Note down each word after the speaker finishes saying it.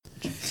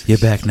You're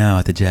back now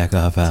at the Jack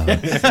Off Hour. That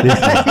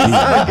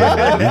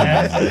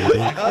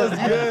was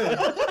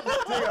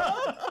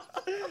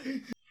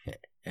good.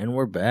 And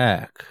we're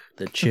back.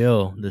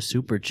 The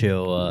super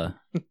chill,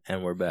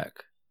 and we're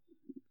back.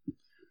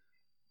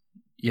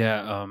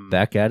 Yeah,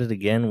 Back at it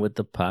again with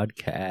the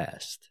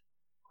podcast.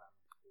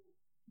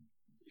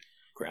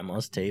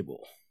 Grandma's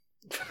table.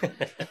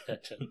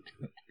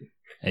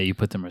 hey, you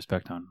put some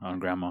respect on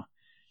Grandma.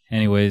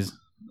 Anyways,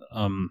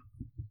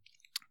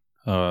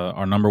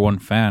 our number one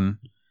fan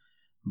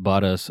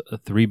bought us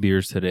 3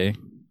 beers today,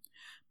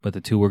 but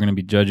the 2 we're going to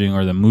be judging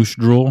are the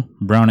Drool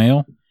Brown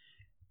Ale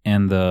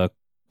and the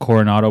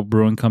Coronado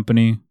Brewing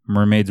Company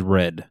Mermaid's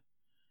Red.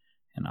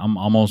 And I'm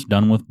almost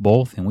done with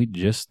both, and we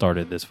just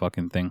started this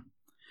fucking thing.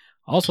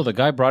 Also, the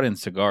guy brought in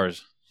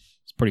cigars.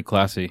 It's pretty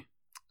classy.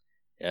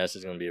 Yeah, this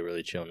is going to be a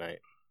really chill night.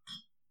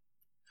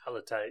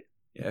 Hella tight.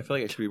 Yeah, I feel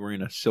like I should be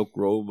wearing a silk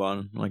robe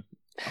on. I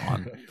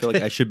feel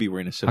like I should be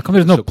wearing a silk robe. How come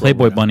there's no silk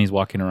Playboy robe right bunnies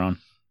walking around?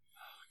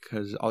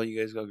 Because all you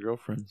guys got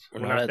girlfriends.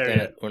 We're We're not not at there that.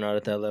 yet. We're not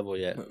at that level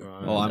yet.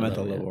 Oh, I'm at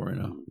that level right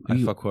now.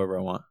 I fuck whoever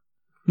I want.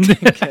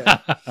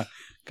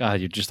 God,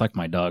 you're just like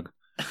my dog.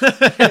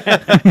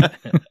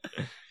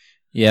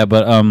 Yeah,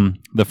 but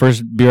the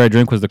first beer I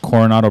drank was the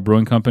Coronado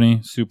Brewing Company.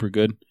 Super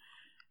good.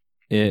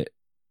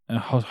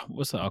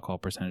 What's the alcohol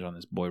percentage on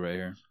this boy right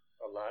here?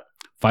 A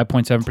lot.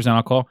 5.7%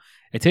 alcohol.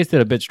 It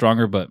tasted a bit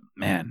stronger, but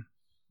man,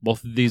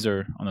 both of these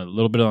are on a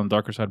little bit on the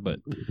darker side. But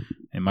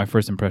in my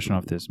first impression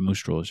off this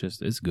Moose Drool,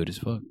 it's good as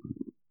fuck.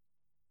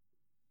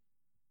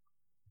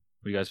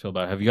 What do you guys feel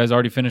about it? Have you guys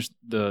already finished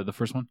the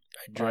first one?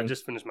 I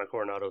just finished my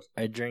Coronados.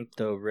 I drank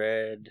the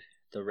red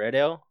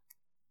ale,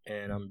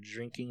 and I'm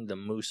drinking the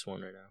moose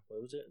one right now.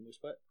 What was it? Moose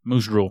what?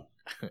 Moose Drool.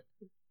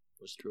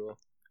 Moose Drool.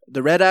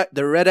 The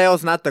red ale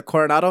is not the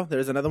Coronado.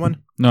 There's another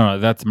one. No,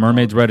 that's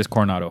Mermaid's Red is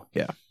Coronado.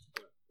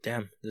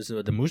 Damn,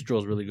 the moose drool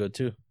is really good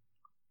too.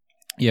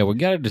 Yeah, we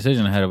got a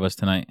decision ahead of us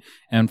tonight.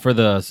 And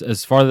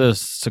as far as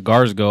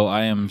cigars go,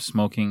 I am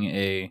smoking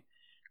a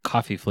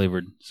coffee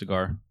flavored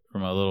cigar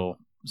from a little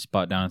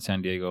spot down in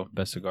San Diego.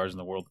 Best cigars in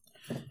the world.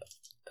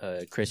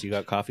 Chris, you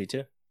got coffee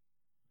too,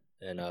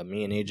 and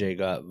me and AJ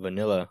got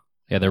vanilla.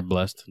 Yeah, they're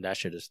blessed. That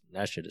shit is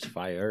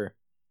fire.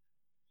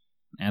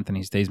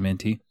 Anthony stays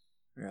minty.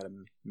 I got a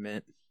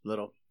mint,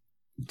 little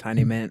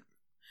tiny mint.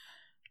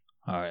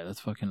 All right,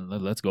 let's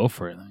go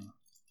for it.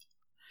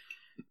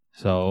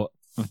 So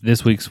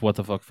this week's What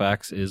the Fuck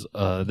Facts is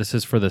this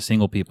is for the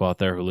single people out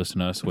there who listen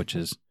to us, which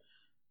is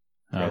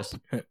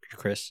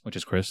Chris. Which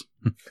is Chris.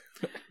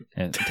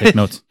 And take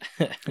notes.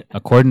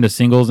 According to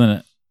singles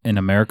in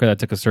America that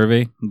took a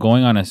survey,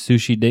 going on a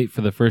sushi date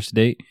for the first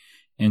date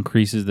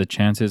increases the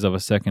chances of a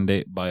second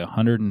date by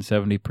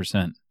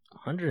 170%.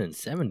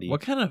 170.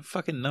 What kind of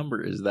fucking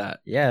number is that?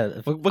 Yeah.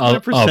 What kind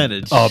of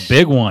percentage? A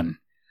big one.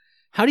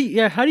 How do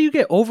you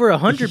get over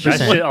 100%? That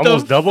shit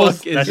almost doubles.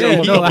 That shit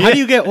almost doubles. How do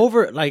you get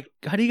over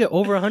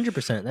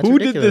 100%? That's Who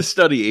ridiculous. did this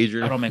study,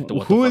 Adrian? I don't make the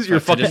what Who the is fuck your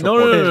facts. I fucking just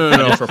report it.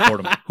 no. I just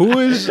report them. Who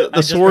is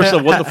the source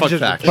of what the fuck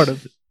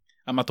facts?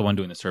 I'm not the one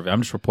doing the survey.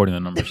 I'm just reporting the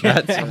numbers.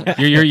 That's-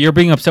 You're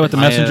being upset with the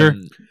messenger. I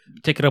am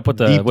Take it up with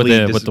the deeply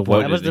what.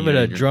 disappointed. I must have been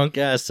a drunk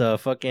ass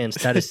fucking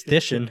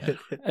statistician.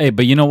 Hey,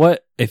 but you know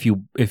what? If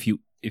you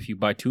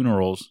buy tuna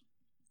rolls,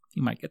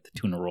 you might get the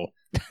tuna roll.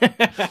 You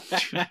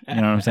know what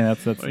I'm saying?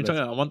 That's What are you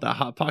talking about? I want that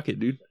hot pocket,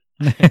 dude.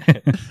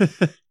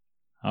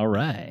 All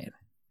right.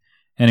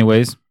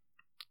 Anyways,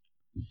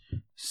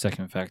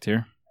 second fact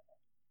here.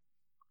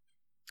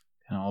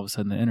 And all of a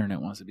sudden the internet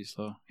wants to be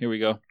slow. Here we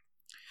go.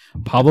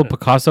 Pablo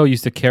Picasso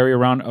used to carry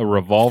around a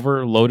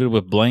revolver loaded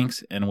with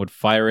blanks and would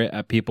fire it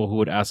at people who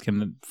would ask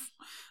him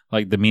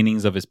the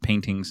meanings of his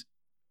paintings.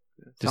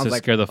 Just to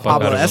scare the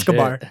fuck Pablo out of him.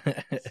 Escobar.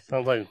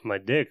 Sounds like my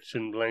dick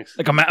shooting blanks.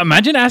 Like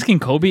imagine asking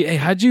Kobe, hey,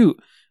 how'd you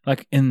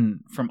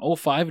from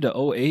 05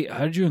 to 08,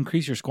 how did you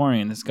increase your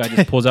scoring? And this guy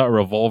just pulls out a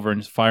revolver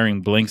and is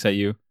firing blanks at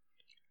you.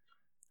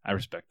 I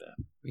respect that.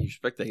 You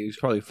respect that? He was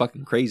probably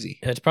fucking crazy.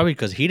 It's probably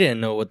because he didn't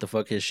know what the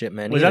fuck his shit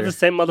meant. Was either. that the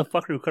same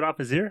motherfucker who cut off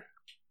his ear?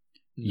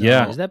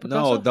 Yeah. Is that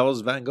Picasso? No, that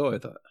was Van Gogh, I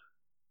thought.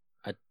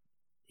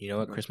 You know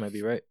what? Chris might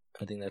be right.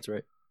 I think that's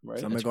right. Right?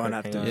 So I'm That's going to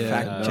have correct. to Hang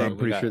fact on. check. I'm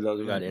pretty sure that was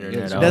we got Van Gogh.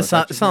 internet. Yeah, out. That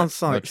Fact check sounds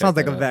that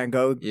like a out. Van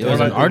Gogh. Yeah. There was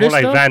More an like, artist,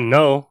 more like though? Van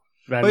No.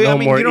 Van But No,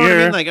 more you know what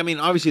I ear. mean?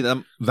 Obviously,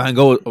 Van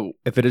Gogh,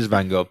 if it is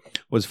Van Gogh,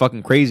 was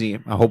fucking crazy.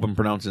 I hope I'm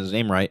pronouncing his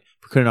name right.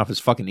 For cutting off his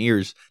fucking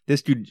ears.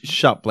 This dude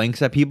shot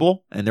blanks at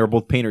people, and they were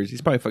both painters.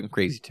 He's probably fucking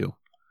crazy, too.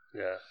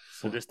 Yeah.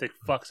 Sadistic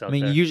fucks out I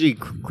mean, there. usually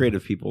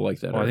creative people like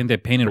that. Well, I are think they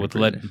painted pretty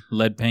with crazy.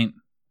 lead paint.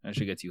 That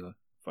shit gets you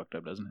fucked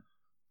up, doesn't it?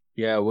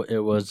 Yeah, it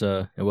was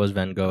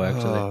Van Gogh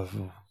actually.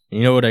 Oh,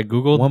 You know what I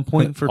googled? 1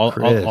 point for all,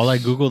 Chris. all I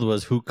googled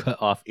was who cut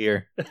off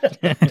ear.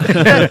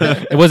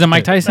 It wasn't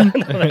Mike Tyson?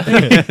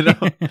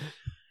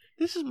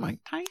 This is Mike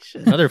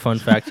Tyson. Another fun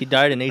fact: he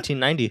died in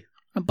 1890.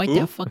 Bite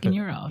that fucking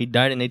ear off. He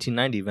died in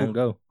 1890. Van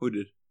Gogh. Who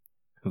did?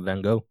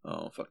 Van Gogh.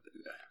 Oh, fuck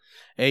that guy.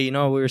 Hey, you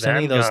know we were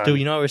sending those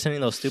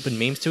stupid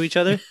memes to each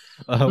other.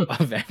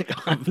 Van.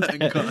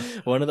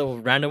 One of the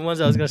random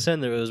ones I was gonna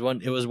send. There was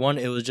one.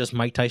 It was just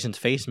Mike Tyson's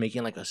face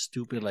making like a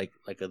stupid like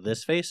a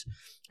this face,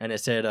 and it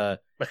said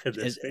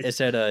it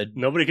said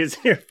nobody can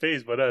see your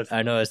face but us.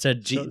 I know it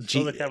said show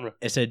the camera.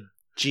 It said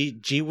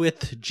G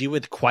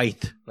with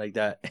quite like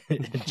that.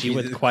 G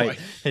with quite.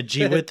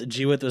 G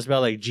with was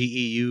spelled like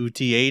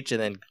GEUTH, and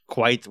then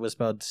quite was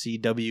spelled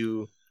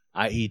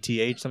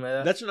CWIETH, something like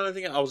that. That's another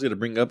thing I was going to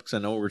bring up because I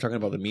know we were talking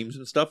about the memes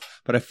and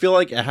stuff, but I feel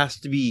like it has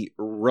to be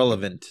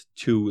relevant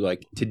to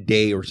like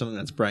today or something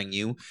that's brand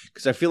new.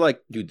 Because I feel like,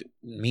 dude,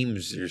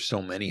 memes, there's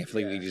so many. I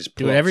feel like we just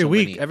pull out every so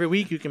week. many. Every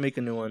week you can make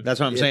a new one. That's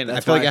what I'm saying. I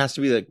that's feel like fine. it has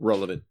to be like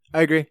relevant.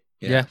 I agree.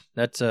 Yeah,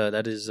 that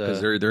is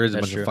Because there is a that's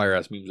bunch true. of fire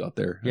ass memes out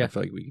there. Yeah. I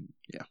feel like we can.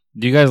 Yeah.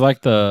 Do you guys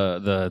like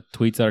the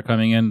tweets that are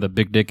coming in? The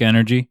big dick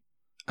energy.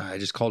 I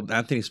just called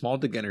Anthony Small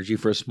Dick Energy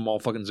for a small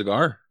fucking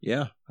cigar.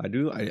 Yeah, I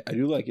do. I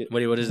do like it.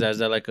 What is that? Is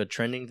that like a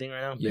trending thing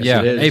right now? Yes,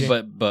 yeah. it is.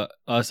 Hey, but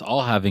us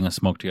all having a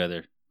smoke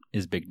together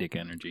is big dick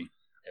energy,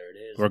 There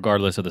it is.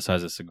 regardless of the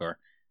size of the cigar.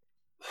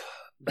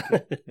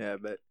 Yeah,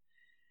 but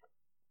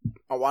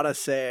I want to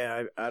say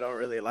I don't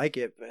really like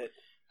it, but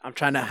I'm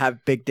trying to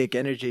have big dick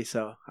energy,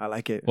 so I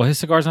like it. Well, his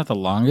cigar's not the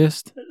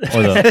longest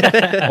or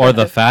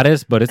the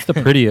fattest, but it's the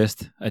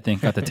prettiest. I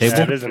think at the table.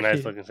 That is a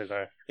nice looking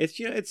cigar. It's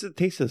it's a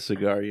taste of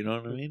cigar. You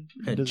know what I mean?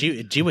 It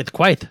doesn't- G with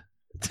quite.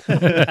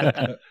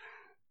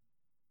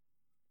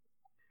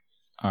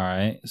 All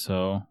right,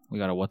 so we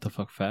got a what the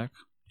fuck fact.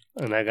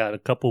 And I got a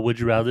couple would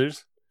you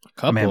rathers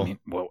Couple. Man,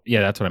 well,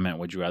 yeah, that's what I meant.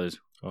 Would you rather?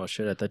 Oh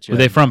shit! I thought you. Were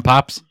they from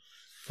Pops?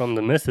 from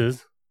the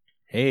missus.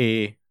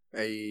 Hey,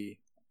 Hey,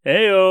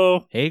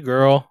 Heyo. hey,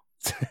 girl.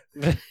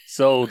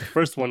 So the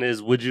first one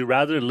is: would you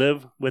rather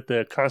live with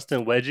a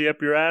constant wedgie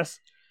up your ass,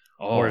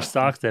 or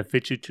socks that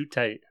fit you too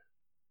tight?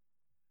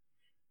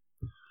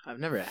 I've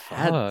never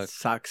had Fuck.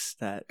 socks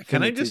that.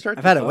 Can I fit me just too- start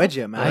I've this had a off?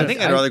 wedgie, man. I think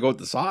I'd rather go with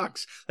the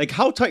socks. Like,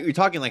 how tight you're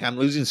talking? Like, I'm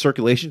losing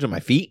circulation to my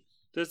feet.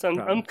 Just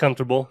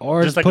uncomfortable.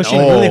 Or just like pushing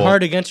no. really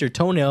hard against your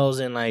toenails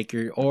and like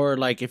or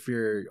like if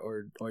you're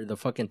or the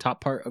fucking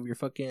top part of your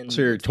fucking.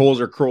 So your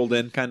toes are curled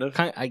in, kind of.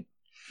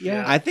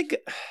 Yeah. I think.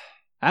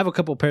 I have a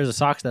couple pairs of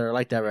socks that are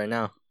like that right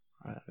now.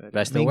 But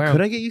I still I mean, wear could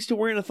them. I get used to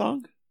wearing a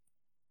thong?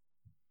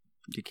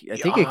 I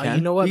think you can.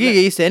 You know what? You can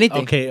get used to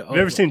anything. Okay. Have you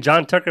ever seen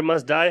John Tucker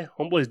Must Die?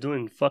 Homeboy's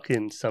doing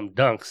fucking some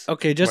dunks.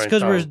 Okay, just wearing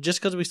because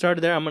thongs. we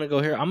started there, I'm gonna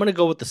go here. I'm gonna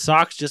go with the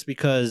socks just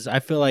because I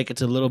feel like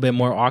it's a little bit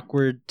more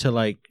awkward to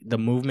like the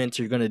movements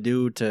you're gonna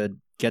do to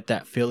get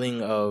that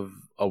feeling of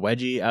a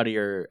wedgie out of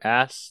your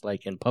ass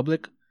like in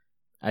public.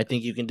 I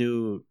think you can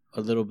do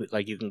a little bit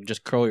like you can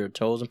just curl your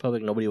toes in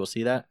public. Nobody will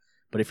see that.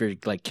 But if you're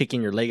like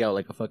kicking your leg out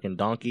like a fucking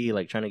donkey,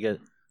 like trying to get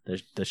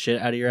the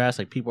shit out of your ass,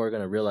 like people are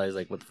gonna realize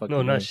like what the fuck. No,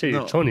 you're not doing. shit.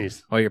 Your No.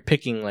 chonies. Or you're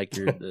picking like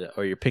your,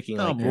 or you're picking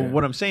No, like. but Your,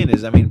 what I'm saying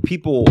is, I mean,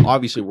 people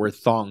obviously wear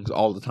thongs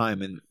all the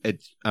time, and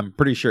I'm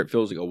pretty sure it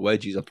feels like a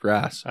wedgie's up your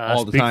ass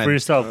all the Speak time. for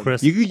yourself,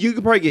 Chris. You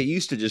could probably get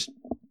used to just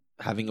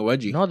having a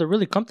wedgie. no, they're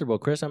really comfortable,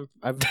 Chris.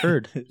 I've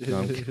heard. No,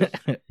 I'm kidding.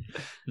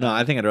 No,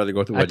 I think I'd rather go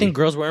with the wedgie. I think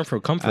girls wear them for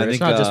comfort. I It's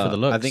think, not just for the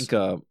looks. I think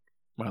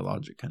my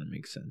logic kind of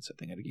makes sense. I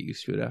think I'd get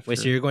used to it after. Wait,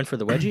 so you're going for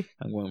the wedgie?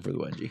 I'm going for the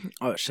wedgie.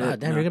 Oh shit! God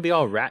damn, no. you're gonna be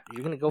all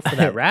You're gonna go for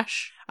that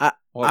rash?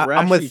 What I'm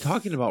rash with- are you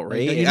talking about,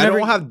 Ray? You I never-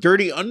 don't have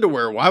dirty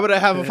underwear. Why would I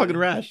have a fucking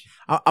rash?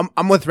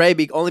 I'm with Ray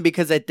only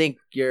because I think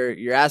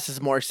your ass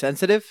is more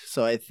sensitive,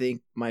 so I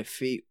think my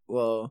feet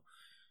will,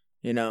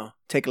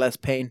 take less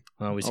pain.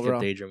 Well, we skipped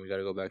Overall. Adrian. We got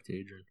to go back to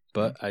Adrian.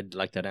 But I'd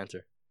like that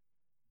answer.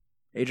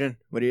 Adrian,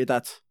 what are your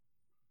thoughts?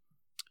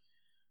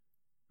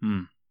 I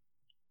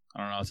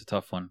don't know. It's a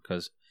tough one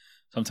because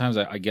sometimes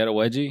I get a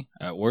wedgie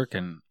at work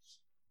and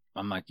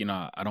I'm like,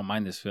 I don't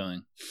mind this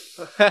feeling.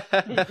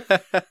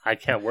 I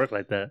can't work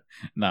like that.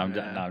 No,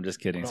 I'm just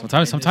kidding. I don't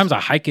Sometimes mind this I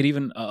hike it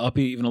even up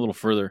even a little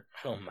further.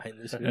 I don't mind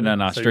this.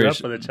 No, So you're up straight.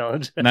 for the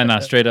challenge. No,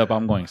 straight up.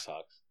 I'm going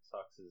socks.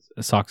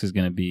 Socks is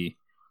gonna be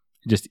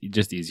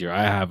just easier.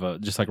 I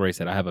have just like Ray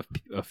said. I have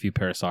a few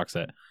pair of socks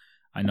that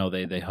I know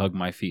they hug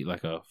my feet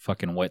like a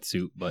fucking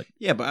wetsuit. But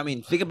Yeah, but I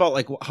mean, think about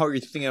like how you're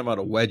thinking about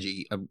a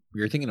wedgie.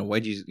 You're thinking a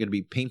wedgie is going to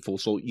be painful,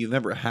 so you've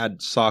never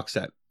had socks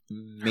that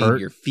made Hurt?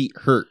 your feet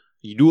hurt.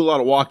 You do a lot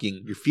of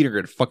walking, your feet are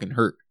going to fucking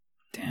hurt.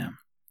 damn,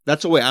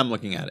 That's the way I'm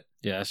looking at it.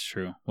 yeah, that's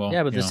true. Well,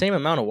 Yeah, but the you know, same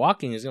amount of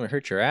walking is gonna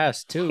hurt your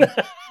ass too.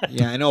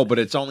 Yeah, I know, but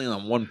it's only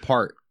on one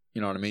part. You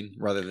know what I mean?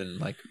 Rather than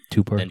like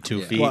 2 per. Than 2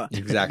 Yeah. feet. Well,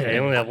 exactly. Yeah, you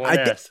only have one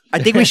I thi- ass. I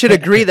think we should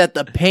agree that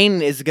the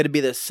pain is going to be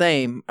the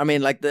same. I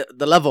mean, like the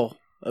level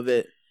of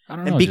it, I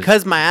don't and know.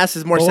 because my ass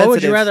is more Well, sensitive. what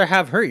would you rather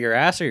have hurt, your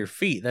ass or your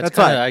feet? That's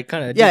kinda, right. I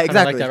kind of Yeah, like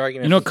exactly. that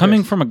argument.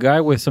 coming from a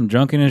guy with some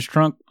junk in his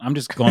trunk, I'm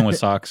just going with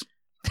socks.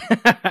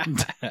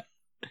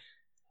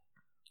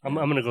 I'm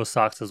gonna go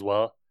socks as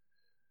well.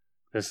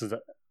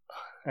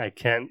 I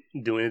can't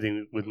do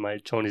anything with my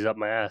chonies up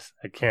my ass.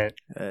 I can't.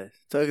 It's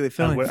ugly I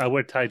feeling.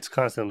 wear tights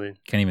constantly.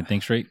 Can't even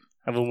think straight.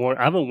 I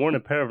haven't worn a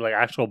pair of like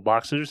actual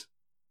boxers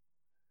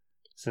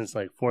since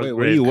like fourth Wait, what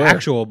do grade. you wear?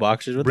 Actual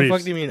boxers. What Briefs. the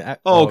fuck do you mean?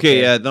 Oh,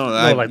 okay, yeah, no,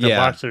 like the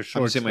boxer I'm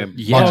shorts. saying my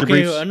Yeah. boxer Okay,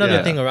 briefs. another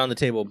yeah. thing around the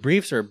table.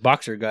 Briefs or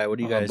boxer guy? What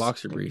do you guys?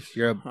 Boxer briefs.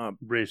 You're a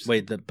Briefs.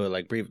 but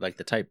like brief, like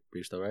the type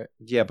briefs though, right?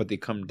 Yeah, but they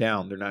come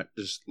down. They're not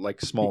just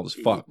like small as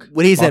fuck.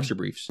 What he said, Boxer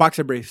briefs.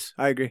 boxer briefs.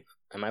 I agree.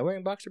 Am I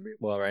wearing boxer briefs?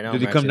 Well, right now. Do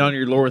they I'm come actually- down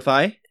your lower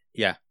thigh?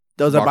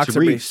 Those are Boxer boxer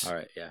briefs. briefs. All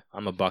right, yeah.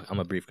 I'm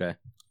a brief guy.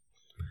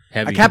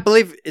 Heavy. I can't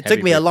believe it took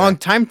Heavy me a brief long guy.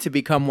 time to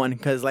become one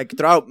because, like,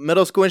 throughout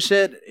middle school and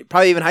shit,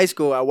 probably even high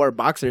school, I wore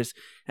boxers.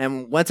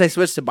 And once I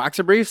switched to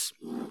boxer briefs,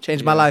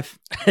 changed my life.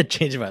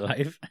 Changed my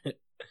life.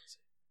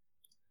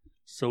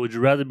 So would you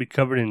rather be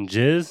covered in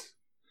jizz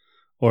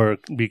or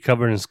be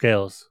covered in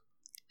scales?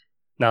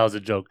 Now it's a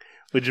joke.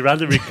 Would you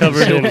rather be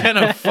covered in kind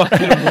of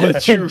fucking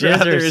would you Jizz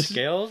rather? or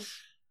scales?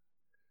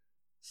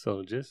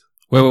 so jizz?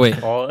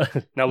 Wait. All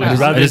now would I you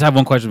rather just have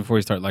one question before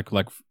we start.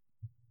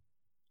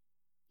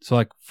 So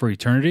like for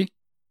eternity?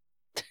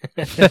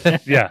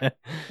 Yeah.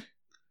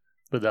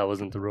 But that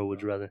wasn't the rule.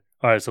 Would you rather?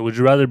 All right. So would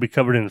you rather be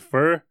covered in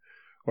fur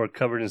or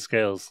covered in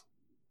scales?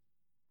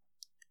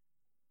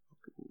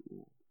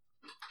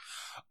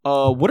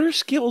 What are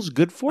scales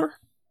good for?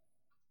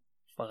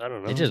 Fuck, I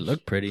don't know. They just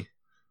look pretty.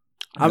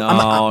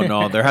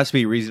 No, there has to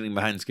be reasoning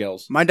behind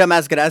scales. My dumb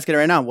ass could ask it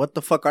right now. What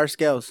the fuck are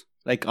scales?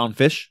 Like on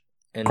fish.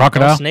 And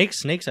Crocodile?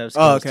 Snakes have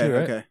Oh, scales okay, too,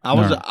 right? okay. I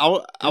was No.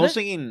 I Do was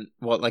they? thinking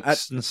what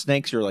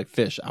snakes are like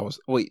fish.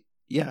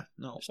 Yeah,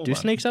 no. hold Do on.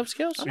 snakes have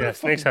scales? Yeah,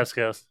 snakes have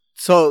scales.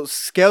 So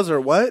scales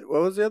are what?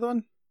 What was the other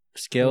one?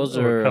 Scales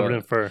Or are covered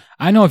in fur.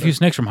 I know a few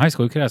snakes from high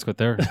school. You could ask what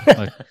they're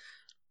like.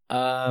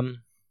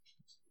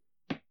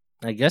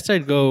 I guess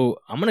I'm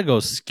gonna go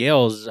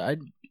scales. I'd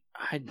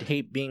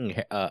hate being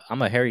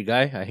I'm a hairy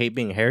guy. I hate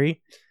being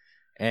hairy.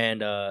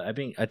 And I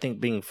think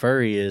being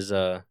furry is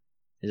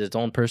its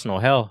own personal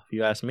hell, if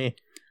you ask me.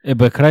 Yeah,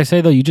 but could I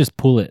say though, you just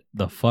pull it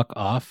the fuck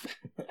off?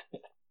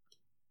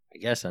 I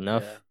guess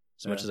enough.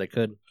 As much as I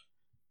could.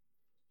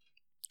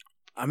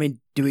 I mean,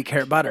 do we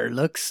care about our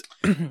looks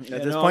at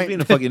this I'm point?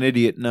 being a fucking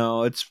idiot.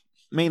 No, it's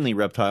mainly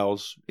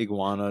reptiles,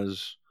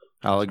 iguanas,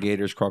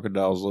 alligators,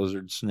 crocodiles,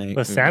 lizards, snakes.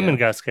 But salmon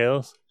got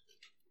scales.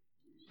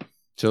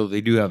 So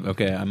they do have.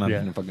 Okay, I'm not Yeah.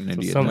 being a fucking So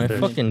idiot. some My fish.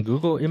 fucking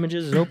Google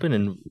images is open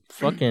and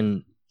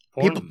fucking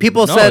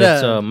People no, said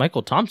it's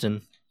Michael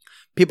Thompson.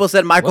 people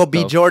said Michael What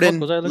B. the Jordan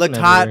fuck was I looking looked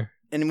at hot, here?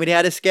 and when he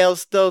had his scales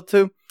still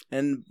too.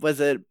 And was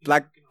it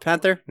Black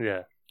Panther?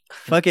 Yeah.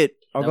 Fuck it,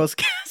 I'll No. go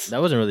scales.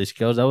 That wasn't really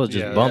scales. That was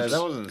just Yeah, bumps.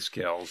 that wasn't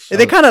scales.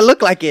 They kind of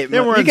look like it. They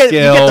man. weren't you get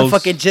the scales.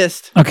 fucking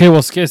gist. Okay,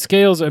 well,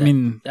 scales. I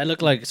mean, That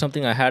looked like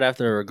something I had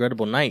after a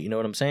regrettable night. You know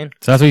what I'm saying?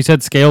 so that's what you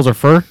said. Scales or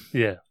fur?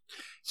 Yeah.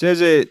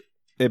 Says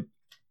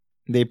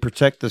they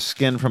protect the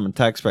skin from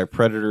attacks by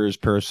predators,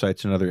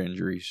 parasites, and other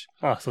injuries.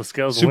 Oh, so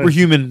scales win.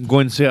 Superhuman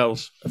going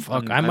scales.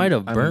 Fuck, I'm- I might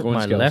have I'm burnt going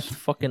my scales. left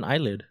fucking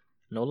eyelid.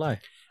 No lie.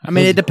 I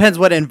mean, it depends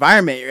what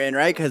environment you're in,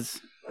 right?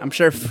 Because I'm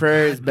sure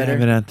fur is better.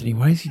 Damn it, Anthony.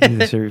 Why does he do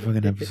this every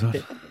fucking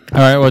episode? All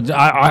right. Well,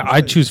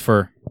 I choose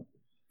fur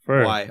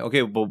Fur. Why?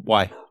 Okay, but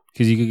why?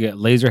 because you could get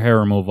laser hair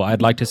removal.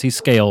 I'd like to see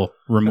scale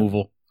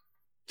removal.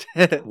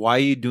 Why are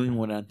you doing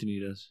what Anthony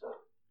does?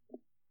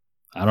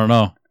 I don't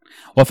know.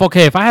 Well,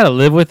 if I had to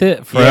live with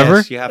it forever,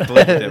 Yes, you have to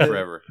live with it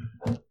forever.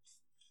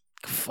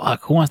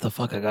 fuck, who wants to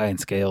fuck a guy in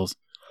scales?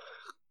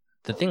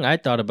 The thing I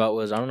thought about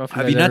was I don't know if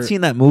Have guys you not ever-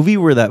 seen that movie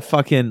where that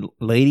fucking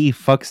lady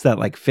fucks that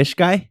like fish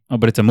guy? Oh,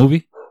 but it's a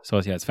movie, so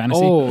it's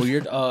fantasy. Oh,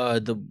 you're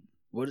the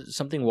what is it,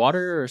 something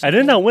water or I something?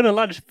 did not win a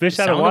lot of fish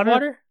The out of sound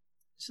water.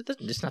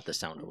 It's not the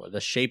sound of water. The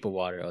shape of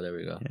water. Oh, there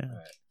we go. Yeah.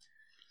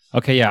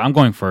 Okay, yeah, I'm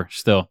going fur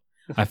still.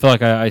 I feel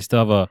like I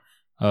still have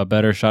a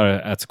better shot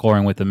at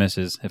scoring with the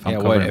misses if I'm Yeah,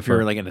 covering what if fur.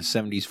 you're like in a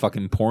 70s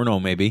fucking porno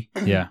maybe,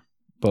 Yeah.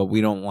 but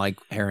we don't like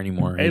hair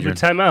anymore. Hey, Adrian. but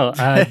time out.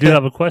 I do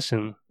have a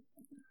question.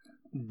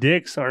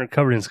 Dicks aren't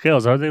covered in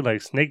scales, are they?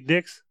 Like snake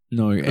dicks?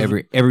 No,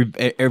 every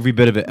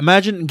bit of it.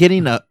 Imagine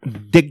getting a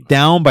dick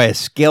down by a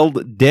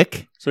scaled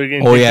dick. So you're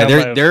getting Oh dicked yeah, out by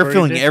they're a they're furry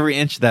feeling dick? every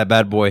inch of that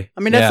bad boy.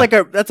 I mean, Yeah.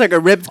 that's like a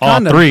ribbed All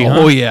condom. three, huh?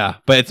 Oh yeah,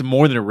 but it's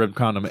more than a rib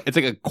condom. It's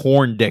like a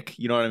corn dick.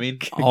 You know what I mean?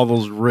 All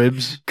those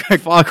ribs.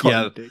 Fuck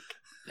yeah.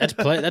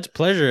 That's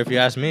pleasure if you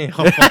ask me.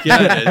 Oh, fuck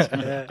yeah, it is.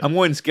 Yeah. I'm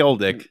going scale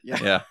dick.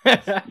 Yeah.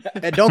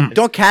 And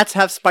don't cats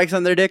have spikes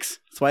on their dicks?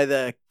 That's why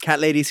the cat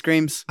lady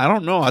screams. I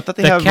don't know. I thought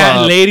they The have.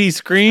 cat lady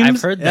screams.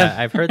 I've heard that.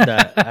 I've heard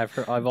that.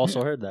 I've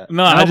also heard that.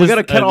 No, we got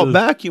a cat out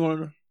back. You want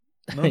to?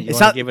 You It's want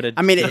not- to give it a?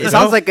 I mean, it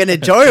sounds like an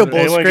enjoyable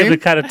Anyone give the scream.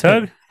 cat a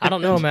tug? I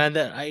don't know, man.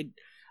 That I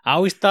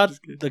always thought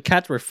the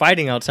cats were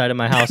fighting outside of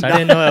my house. I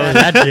didn't know it was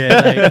that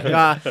shit.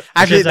 Like,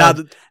 Actually,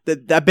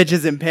 Just, that bitch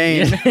is in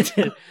pain.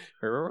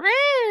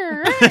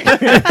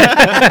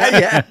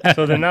 yeah.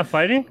 So they're not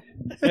fighting?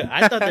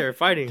 I thought they were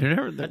fighting. They're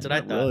never. That's what I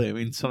not thought. Really. I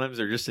mean, sometimes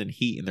they're just in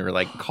heat and they're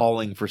like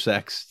calling for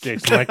sex.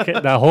 Dicks. My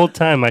cat, that whole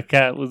time, my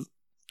cat was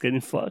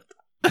getting fucked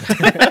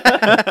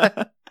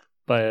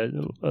by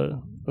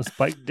a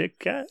spiked dick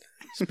cat.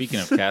 Speaking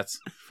of cats,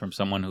 from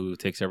someone who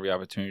takes every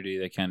opportunity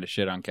they can to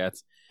shit on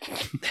cats,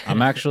 I'm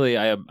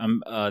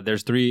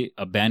there's 3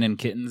 abandoned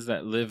kittens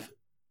that live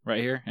right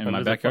here in Under my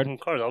the backyard. fucking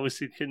cars. I always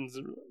see kittens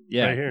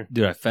Yeah, right here.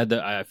 dude, I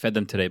fed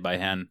them today by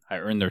hand. I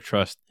earned their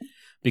trust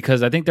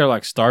because I think they're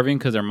like starving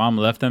because their mom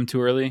left them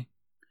too early,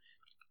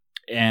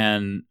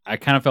 and I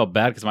kind of felt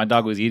bad because my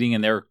dog was eating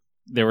and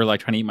they were like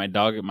trying to eat my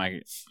dog.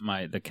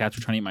 The cats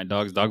were trying to eat my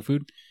dog's dog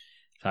food.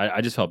 So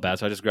I just felt bad,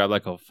 so I just grabbed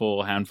like a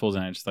full handfuls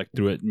and I just like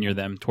threw it near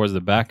them towards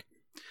the back.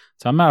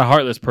 So I'm not a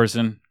heartless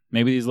person.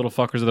 Maybe these little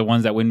fuckers are the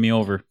ones that win me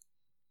over.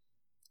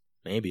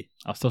 Maybe.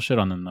 I'll still shit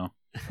on them though.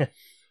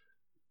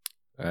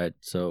 All right.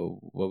 So,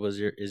 what was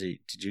your?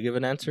 Did you give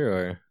an answer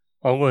or?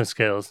 I'm going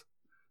scales.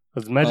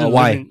 'Cause imagine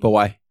Why? living- But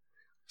why?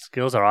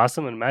 Scales are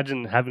awesome. And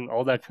imagine having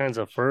all that kinds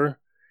of fur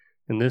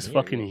in this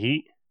fucking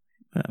heat.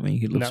 I mean,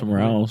 you could live Not somewhere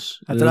for me. else.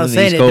 That's You what I live was in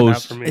the saying. East It,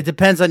 Coast. for me. it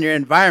depends on your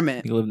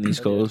environment. You live in the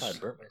East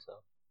Coast.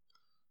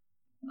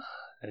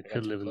 I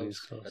could live in the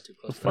East Coast.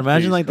 But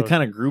imagine like the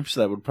kind of groups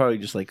that would probably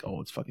just like,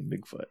 oh, it's fucking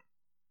Bigfoot.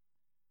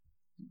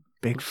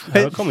 Bigfoot.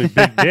 Don't call me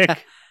Big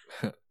Dick.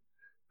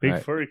 Big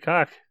Alright. furry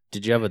cock.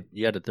 Did you have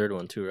you had a third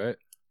one too, right?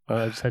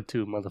 I just had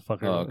two,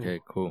 motherfucker. Oh, okay,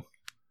 cool.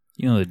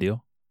 You know the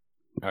deal.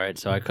 All right,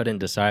 so I couldn't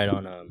decide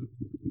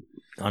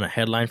on a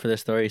headline for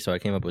this story, so I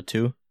came up with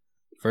two.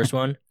 First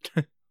one.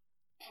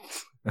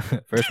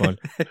 First one.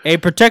 Hey,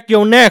 protect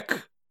your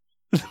neck.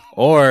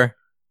 Or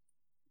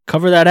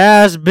cover that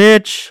ass,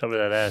 bitch. Cover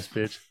that ass,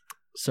 bitch.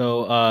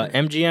 So,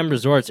 MGM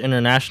Resorts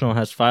International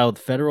has filed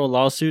federal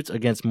lawsuits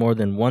against more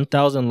than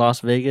 1,000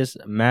 Las Vegas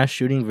mass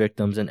shooting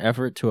victims in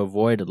effort to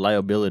avoid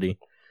liability.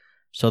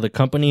 So, the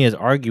company is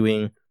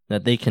arguing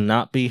that they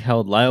cannot be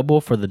held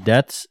liable for the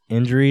deaths,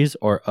 injuries,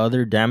 or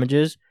other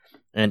damages,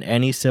 and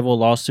any civil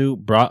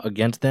lawsuit brought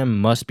against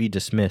them must be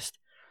dismissed.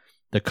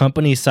 The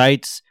company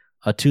cites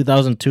a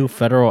 2002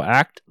 federal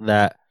act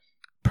that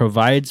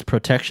provides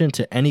protection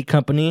to any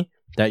company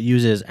that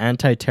uses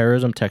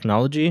anti-terrorism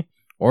technology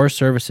or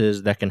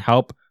services that can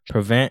help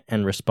prevent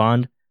and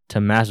respond to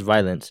mass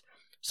violence.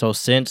 So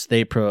since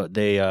they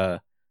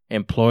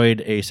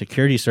employed a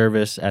security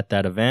service at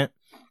that event,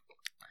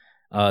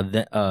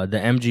 the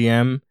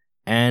MGM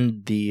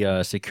and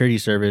the security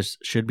service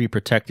should be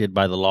protected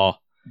by the law.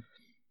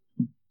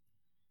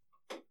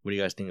 What do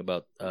you guys think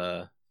about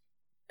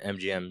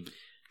MGM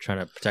trying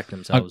to protect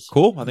themselves?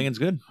 Cool. I think it's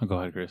good. Oh, go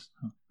ahead, Chris.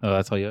 Oh,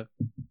 that's all you have?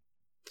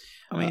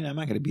 I mean, I'm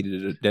not going to beat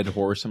a dead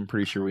horse. I'm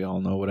pretty sure we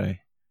all know what I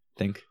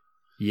think.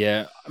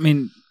 Yeah, I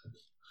mean,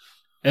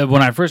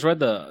 when I first read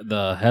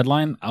the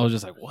headline, I was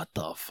just like, "What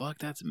the fuck?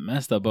 That's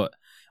messed up." But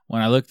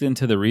when I looked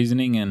into the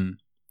reasoning, and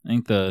I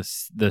think the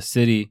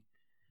city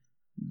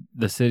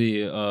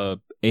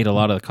ate a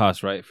lot of the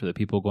cost, right, for the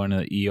people going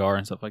to the ER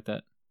and stuff like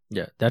that.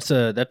 Yeah, that's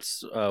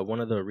one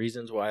of the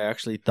reasons why I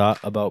actually thought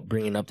about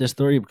bringing up this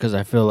story, because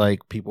I feel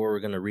like people were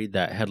gonna read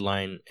that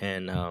headline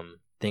and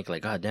think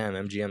like, "God damn,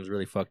 MGM's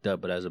really fucked up."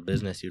 But as a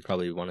business, you'd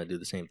probably want to do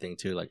the same thing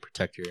too, like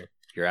protect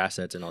your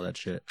assets and all that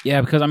shit.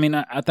 Yeah, because I mean,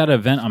 at that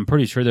event, I'm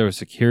pretty sure there was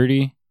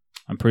security.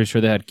 I'm pretty sure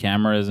they had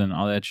cameras and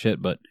all that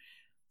shit. But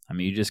I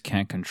mean, you just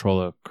can't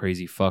control a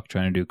crazy fuck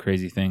trying to do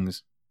crazy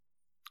things.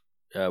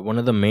 One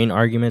of the main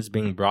arguments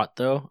being brought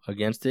though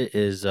against it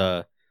is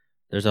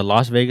there's a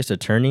Las Vegas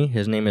attorney.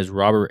 His name is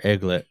Robert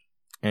Egglet,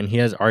 and he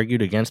has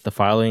argued against the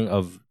filing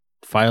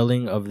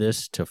of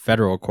this to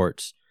federal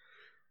courts.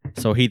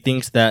 So he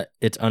thinks that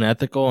it's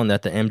unethical and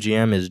that the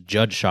MGM is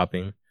judge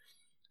shopping.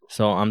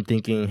 So I'm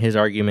thinking his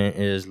argument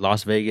is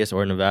Las Vegas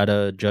or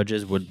Nevada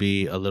judges would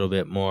be a little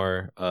bit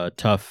more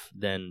tough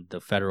than the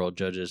federal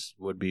judges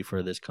would be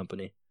for this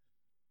company.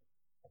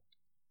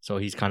 So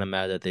he's kind of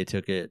mad that they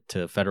took it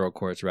to federal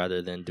courts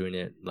rather than doing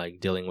it, like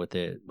dealing with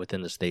it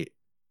within the state.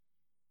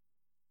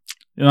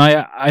 You know,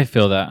 I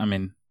feel that. I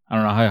mean, I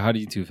don't know. How do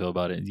you two feel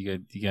about it? You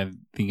guys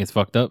think it's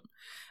fucked up?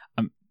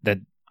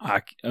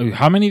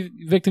 How many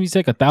victims you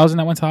take? 1,000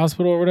 that went to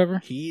hospital or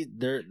whatever?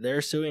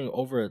 They're suing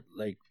over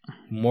like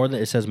more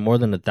than, it says more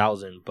than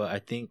 1,000, but I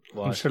think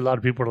I'm sure a lot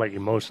of people are like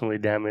emotionally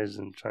damaged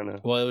and trying to.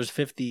 Well, it was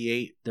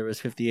 58. There was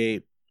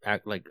 58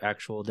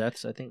 actual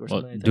deaths, I think, or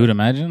something. Like Dude, that.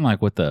 imagine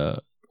like what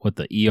the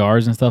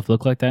ERs and stuff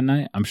look like that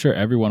night. I'm sure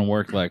everyone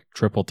worked like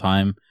triple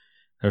time.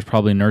 There's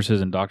probably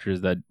nurses and doctors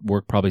that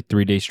work probably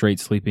 3 days straight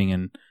sleeping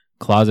in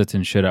closets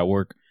and shit at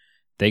work.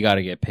 They got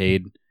to get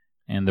paid.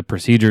 And the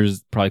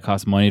procedures probably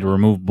cost money to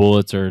remove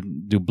bullets or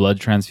do blood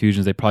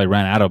transfusions. They probably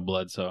ran out of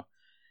blood. So,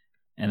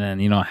 and then,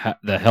 you know,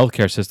 the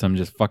healthcare system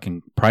just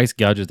fucking price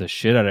gouges the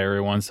shit out of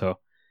everyone. So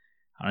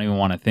I don't even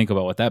want to think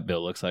about what that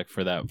bill looks like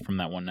from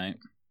that one night.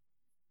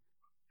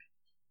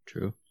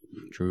 True.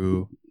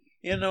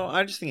 You know,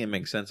 I just think it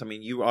makes sense. I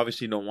mean, you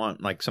obviously don't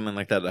want like something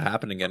like that to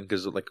happen again,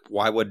 because like,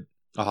 why would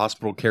a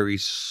hospital carry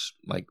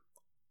like?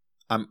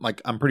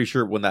 I'm pretty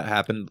sure when that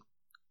happened,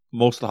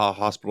 most of the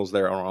hospitals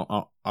there,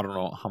 I don't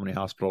know how many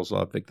hospitals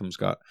victims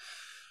got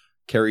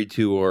carried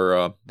to, or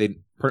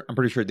I'm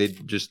pretty sure they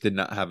just did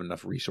not have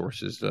enough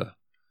resources to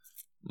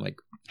like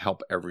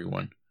help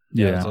everyone.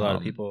 Yeah, there's a lot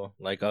of people.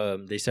 Like,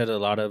 they said a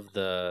lot of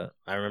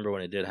I remember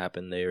when it did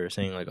happen, they were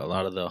saying like a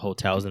lot of the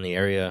hotels in the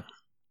area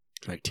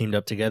like teamed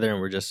up together and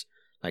were just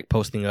like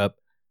posting up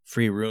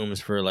free rooms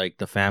for like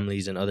the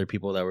families and other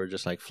people that were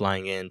just like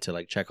flying in to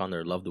like check on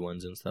their loved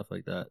ones and stuff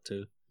like that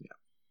too. Yeah.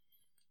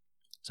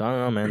 So I don't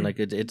know, man. Like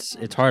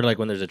it's hard like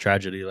when there's a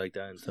tragedy like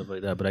that and stuff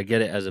like that. But I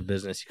get it as a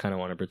business, you kind of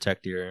want to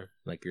protect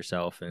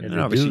yourself and And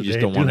obviously, you just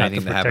don't want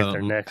anything to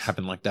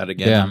happen like that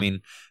again. Yeah. I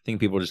mean, I think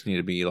people just need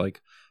to be like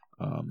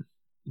a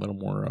little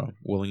more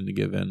willing to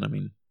give in. I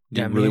mean,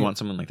 do you really want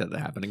something like that to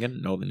happen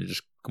again? No, then you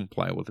just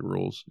comply with the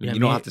rules. I mean,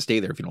 you don't have to stay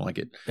there if you don't like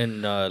it.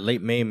 In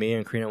late May, me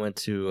and Karina went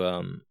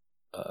to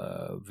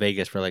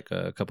Vegas for like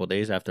a couple of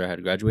days after I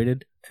had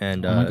graduated,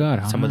 and oh my god,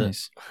 how some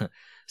nice.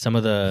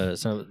 of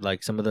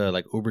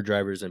the Uber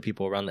drivers and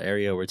people around the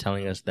area were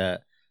telling us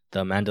that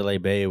the Mandalay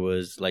Bay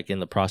was like in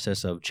the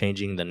process of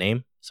changing the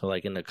name. So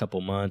like in a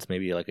couple months,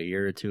 maybe like a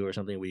year or two or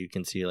something, we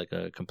can see like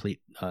a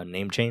complete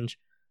name change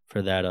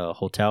for that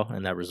hotel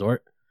and that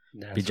resort.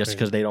 Just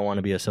because they don't want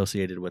to be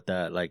associated with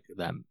that, like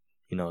that,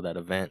 you know, that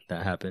event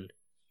that happened.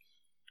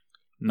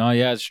 No,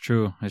 yeah, it's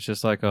true. It's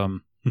just like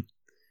every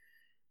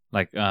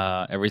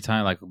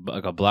time like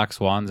a black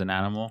swan's an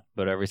animal,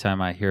 but every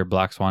time I hear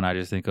black swan, I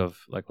just think of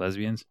like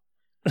lesbians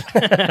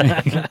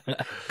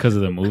because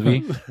of the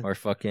movie. Or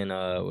fucking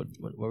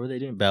what were they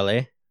doing?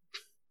 Ballet?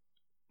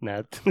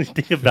 Nah, you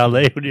think of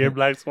ballet when you hear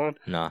Black Swan?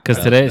 No,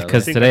 Because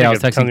today I was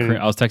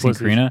texting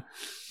Karina.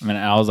 I mean,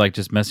 I was like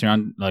just messing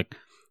around. Like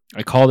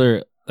I called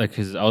her like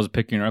because I was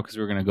picking her up because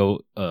we were gonna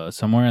go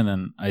somewhere, and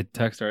then I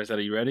texted her. I said,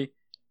 "Are you ready?"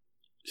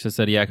 She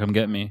said, "Yeah, come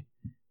get me."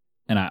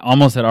 And I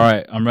almost said, "All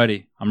right, I'm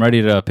ready. I'm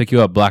ready to pick you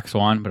up, Black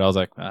Swan." But I was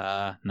like,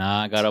 "Nah,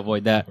 I gotta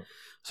avoid that."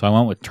 So I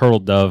went with Turtle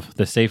Dove,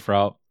 the safe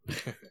route.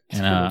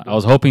 And I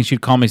was hoping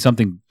she'd call me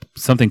something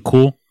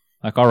cool,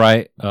 like all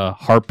right,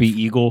 Harpy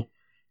Eagle.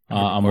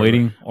 I'm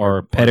waiting,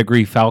 or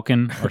Pedigree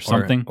Falcon, or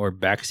something, or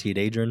Backseat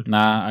Adrian.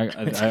 Nah,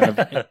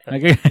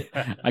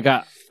 I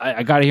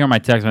got to hear my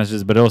text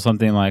messages, but it was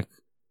something like,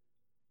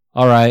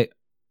 all right.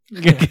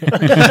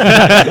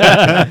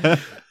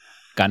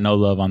 Got no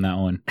love on that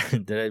one.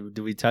 Did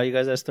we tell you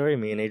guys that story?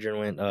 Me and Adrian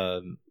went.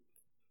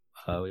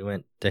 We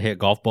went to hit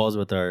golf balls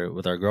with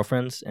our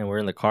girlfriends, and we're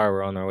in the car.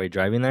 We're on our way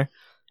driving there,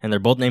 and they're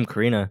both named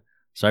Karina.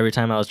 So every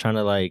time I was trying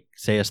to like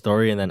say a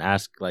story and then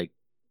ask like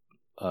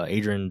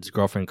Adrian's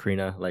girlfriend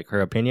Karina like her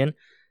opinion,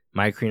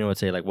 my Karina would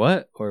say like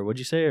what or what'd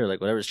you say or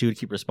like whatever. She would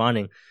keep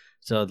responding.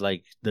 So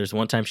like there's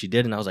one time she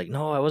did, and I was like,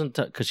 no, I wasn't,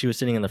 because she was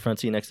sitting in the front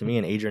seat next to me,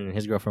 and Adrian and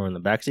his girlfriend were in the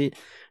back seat,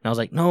 and I was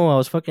like, no, I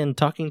was fucking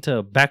talking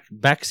to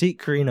back seat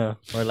Karina,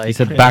 or like he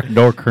said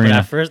backdoor Karina.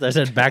 At first I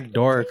said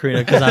backdoor Karina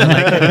because I was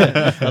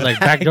like I was like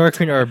backdoor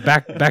Karina or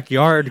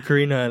backyard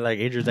Karina, and like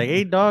Adrian's like,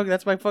 hey dog,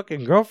 that's my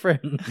fucking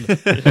girlfriend.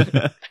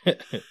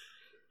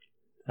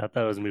 I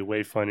thought it was gonna be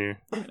way funnier.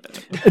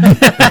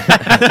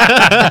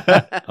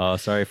 Oh,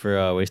 sorry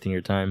for wasting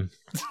your time.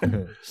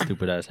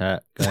 Stupid ass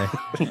hat guy.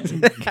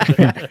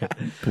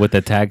 With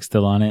the tag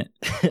still on it.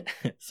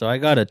 So I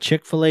got a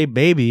Chick-fil-A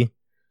baby,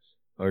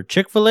 or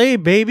Chick-fil-A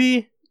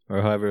baby,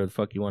 or however the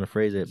fuck you want to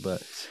phrase it.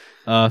 But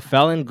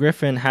Fallon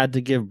Griffin had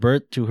to give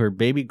birth to her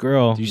baby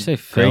girl. Did you say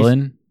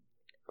Fallon?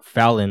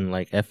 Fallon,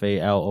 like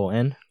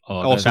Falon.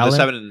 Oh, so this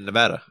happened in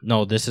Nevada.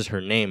 No, this is her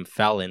name,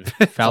 Fallon.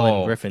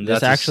 Fallon Griffin. This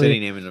that's actually a city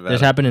name in Nevada.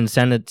 this happened in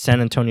San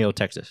Antonio,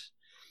 Texas.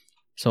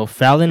 So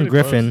Fallon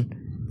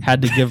Griffin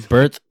had to give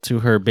birth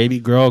to her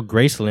baby girl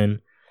Gracelyn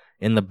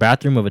in the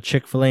bathroom of a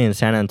Chick-fil-A in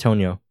San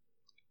Antonio.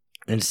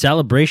 In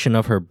celebration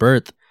of her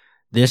birth,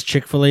 this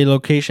Chick-fil-A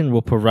location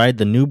will provide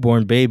the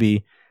newborn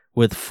baby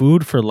with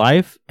food for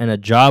life and a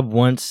job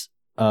once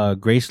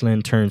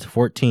Gracelyn turns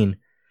 14.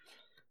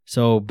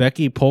 So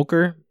Becky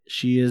Polker,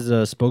 she is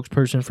a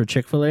spokesperson for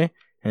Chick-fil-A,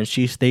 and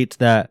she states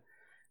that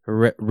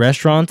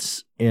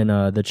restaurants in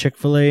the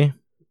Chick-fil-A,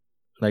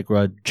 like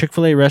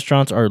Chick-fil-A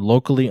restaurants, are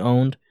locally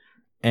owned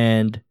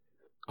and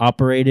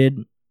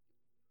operated.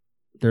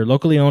 They're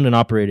locally owned and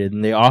operated,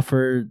 and the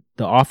offer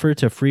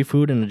to free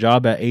food and a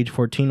job at age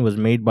 14 was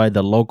made by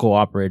the local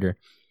operator.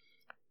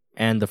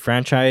 And the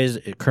franchise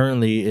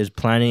currently is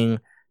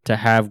planning to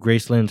have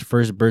Gracelyn's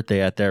first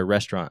birthday at their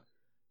restaurant.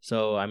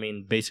 So, I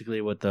mean,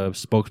 basically what the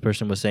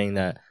spokesperson was saying,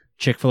 that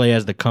Chick-fil-A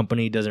as the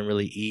company doesn't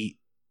really eat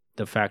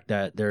the fact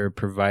that they're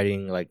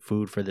providing like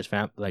food for this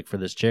for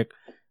this chick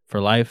for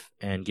life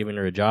and giving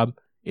her a job.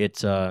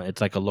 It's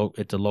like a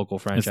local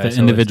franchise. It's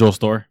the individual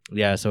store.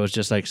 Yeah, so it's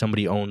just like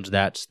somebody owns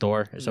that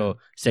store. So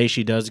say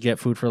she does get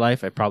food for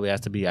life, it probably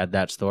has to be at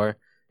that store,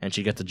 and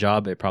she gets a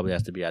job, it probably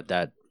has to be at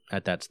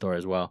that store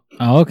as well.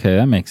 Oh, okay,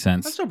 that makes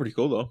sense. That's still pretty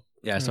cool though.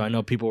 Yeah, so I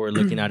know people were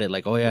looking at it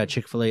like, oh yeah,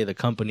 Chick-fil-A, the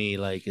company,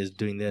 like is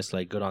doing this,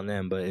 like good on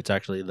them, but it's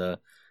actually the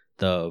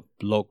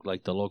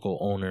local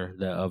owner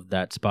of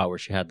that spot where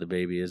she had the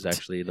baby is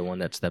actually the one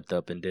that stepped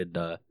up and did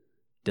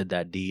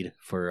that deed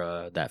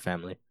for that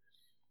family.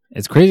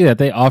 It's crazy that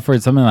they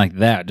offered something like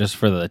that just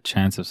for the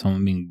chance of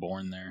someone being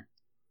born there.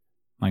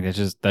 Like that's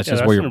just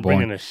where you're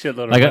born.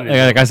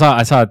 Like I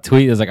saw a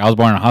tweet. It's like, I was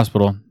born in a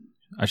hospital.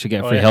 I should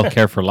get free health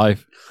care for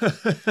life. Yeah,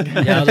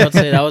 I was about to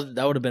say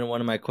that would have been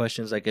one of my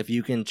questions. Like, if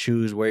you can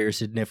choose where your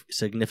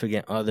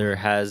significant other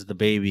has the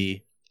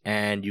baby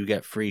and you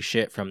get free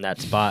shit from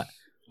that spot,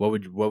 what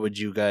would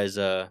you guys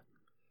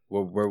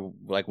where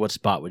like what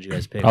spot would you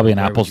guys pick? Probably an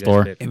Where Apple would you guys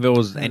store. pick? If it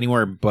was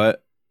anywhere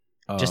but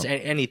Just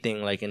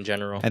anything like in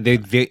general. and they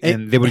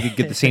would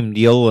get the same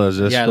deal as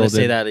this. Yeah, girl let's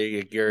say did.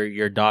 that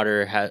your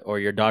daughter or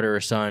your daughter or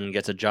son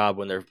gets a job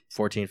when they're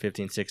 14,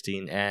 15,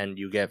 16, and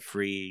you get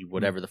free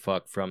whatever the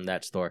fuck from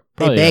that store.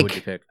 Probably What bank. would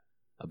you pick?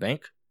 A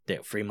bank? They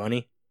have free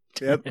money?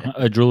 Yep.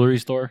 A jewelry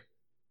store.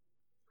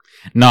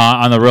 No,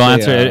 on the real Say,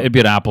 answer, it'd be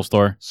an Apple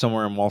store.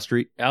 somewhere in Wall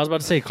Street. I was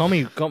about to say, call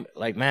me,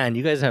 like, man,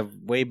 you guys have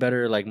way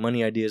better like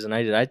money ideas than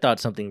I did. I thought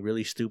something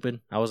really stupid.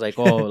 I was like,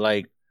 oh,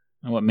 like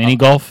What, mini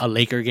golf? a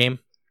Laker game.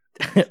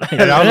 That's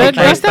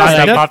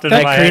that popped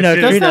into my head,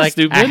 too. That's not like,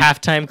 stupid. At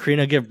halftime,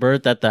 Karina give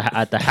birth at the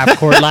half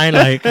court line.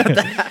 Like,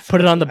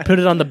 put it on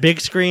the big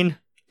screen.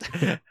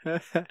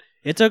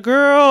 It's a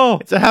girl.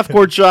 It's a half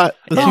court shot.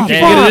 And You then-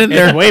 can get it in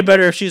there. It's way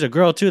better if she's a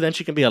girl too. Then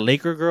she can be a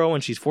Laker girl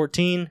when she's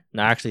 14.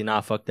 Nah, actually,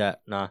 nah. Fuck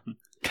that. Nah.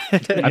 I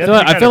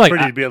feel like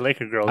pretty to be a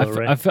Laker girl, though,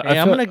 right? Hey,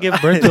 I'm gonna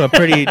give birth to a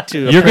pretty.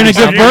 You're gonna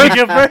give birth?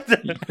 Give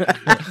birth?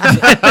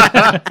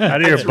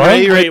 Out of your That's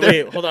butt? right.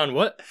 Wait. Hold on.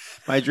 What?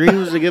 My dream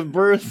was to give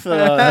birth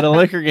at a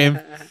liquor game.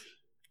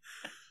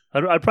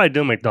 I'd probably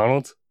do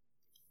McDonald's.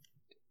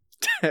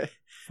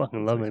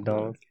 Fucking love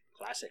McDonald's.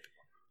 Classic.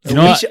 You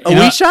know what? A You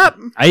know Wii what? shop?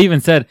 I even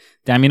said,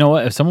 damn, you know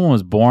what? If someone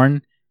was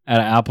born at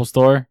an Apple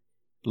store,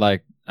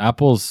 like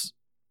Apple's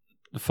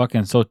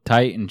fucking so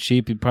tight and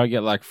cheap, you'd probably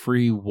get like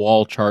free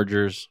wall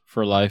chargers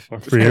for life. Or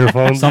free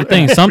earphones.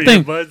 Something. Free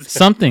earbuds.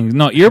 Something.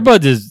 No,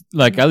 earbuds is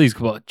like at least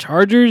cool.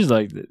 Chargers,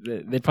 like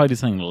they'd probably do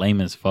something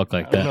lame as fuck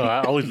like that. No,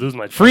 I always lose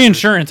my Free chargers.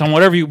 insurance on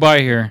whatever you buy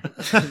here.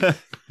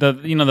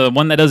 The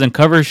one that doesn't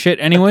cover shit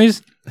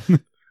anyways.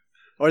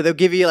 Or they'll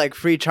give you like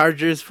free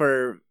chargers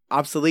for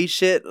obsolete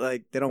shit.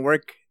 Like they don't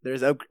work.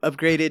 There's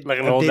upgraded, Like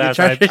an updated old ass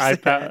chargers.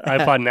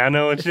 iPod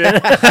Nano and shit. You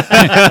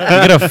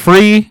get a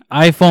free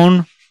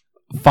iPhone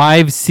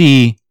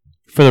 5C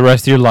for the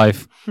rest of your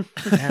life.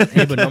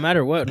 Hey, but no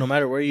matter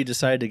where you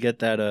decide to get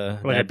that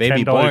Like that a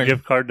baby $10 born,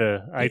 gift card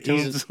to it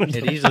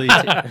iTunes. easily.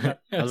 I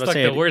was about to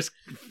say, worst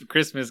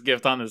Christmas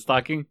gift on the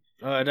stocking.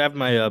 I'd have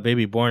my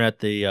baby born at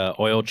the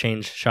oil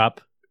change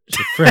shop.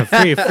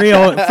 Free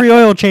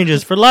oil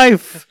changes for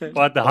life.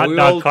 Well, at the hot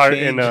dog cart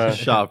in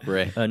shop,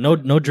 Ray. No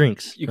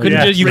drinks. You couldn't.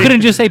 Yeah, you free-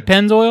 couldn't just say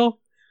Penn's oil.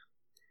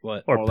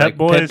 What? or Or Pet like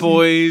Boys. Pet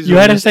Boys. You or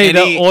had to just say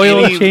the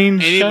oil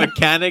change Any shop?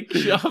 mechanic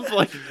shop,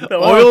 like The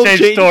oil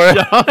change store.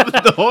 shop.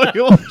 The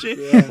oil change.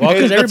 Yeah. Well,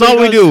 'cause Hey, that's everybody all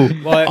we knows-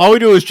 do. well, All we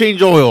do is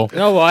change oil.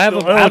 No, well, I have The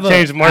I oil have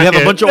change We market.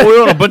 have a bunch of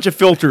oil and a bunch of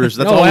filters.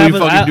 That's all I we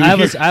have fucking do.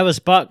 here. I have a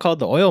spot called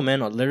the Oil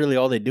Man. Literally,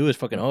 all they do is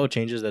fucking oil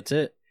changes. That's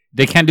it.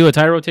 They can't do a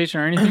tire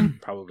rotation or anything.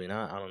 Probably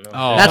not. I don't know.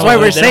 Oh. That's They why don't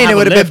we're have- saying it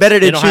would have been better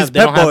to choose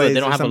Pep Boys. They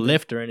don't or have a something.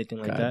 lift or anything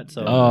like that.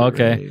 So Oh,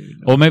 okay.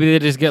 Well, maybe they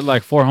just get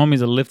like 4 homies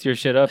to lift your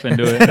shit up and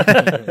do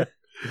it.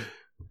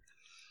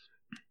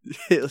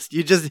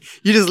 you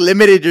just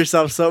limited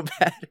yourself so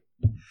bad.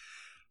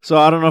 So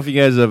I don't know if you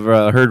guys have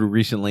heard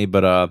recently,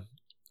 but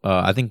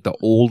I think the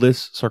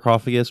oldest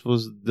sarcophagus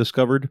was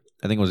discovered.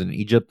 I think it was in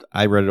Egypt.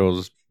 I read it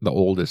was the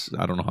oldest.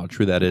 I don't know how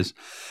true that is,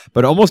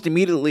 but almost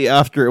immediately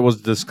after it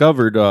was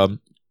discovered,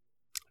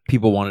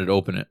 people wanted to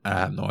open it. I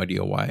have no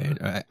idea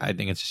why. I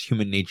think it's just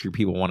human nature.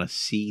 People want to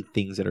see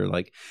things that are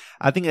like.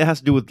 I think it has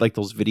to do with like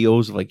those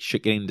videos of like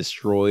shit getting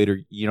destroyed, or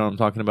you know what I'm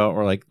talking about,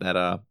 or like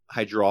that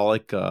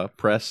hydraulic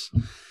press.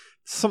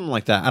 Something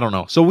like that. I don't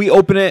know. So we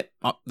open it.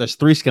 There's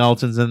 3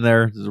 skeletons in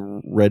there. There's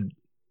a red,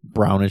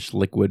 brownish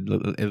liquid.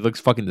 It looks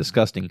fucking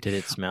disgusting. did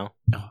it smell?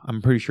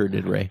 I'm pretty sure it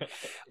did, Ray.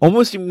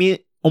 Almost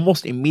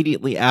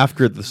immediately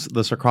after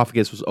the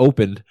sarcophagus was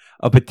opened,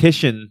 a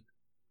petition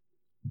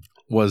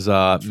was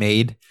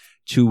made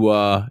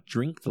to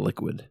drink the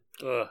liquid.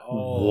 Ugh.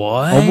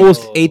 What?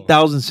 Almost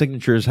 8,000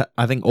 signatures.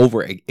 I think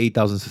over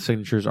 8,000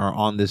 signatures are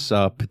on this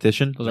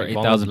petition. Those are Like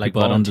 8,000 like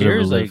people that don't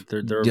deserve to volunteers.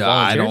 live. Like they're Yeah,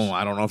 volunteers?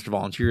 I don't know if they're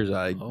volunteers.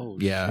 Oh,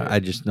 yeah, shit. I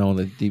just know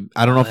that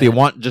I don't know if they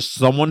want just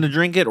someone to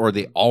drink it or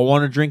they all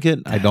want to drink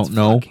it. I don't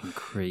know.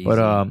 Crazy. But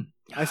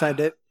I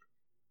signed it.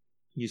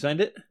 you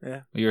signed it?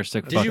 you're a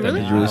sick. Did fuck you then.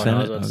 really? Did you really Oh, send I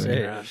was it? about to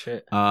Okay. say, oh,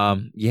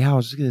 shit. Yeah, I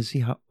was just gonna see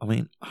how. I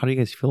mean, how do you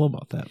guys feel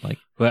about that? Like,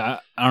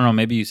 But I don't know.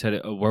 Maybe you said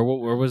it. Where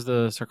was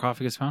the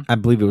sarcophagus found? I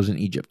believe it was in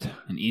Egypt.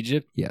 In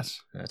Egypt. Yes.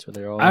 That's what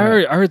they're all. I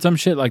heard some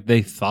shit like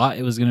they thought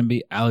it was gonna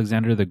be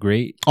Alexander the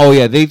Great. Oh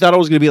yeah, they thought it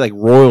was gonna be like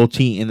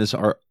royalty in this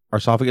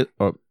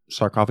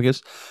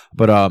sarcophagus,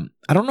 but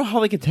I don't know how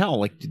they could tell.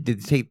 Like, did they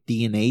take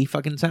DNA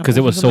fucking samples? Because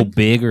it was or so something?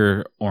 big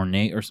or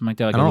ornate or something like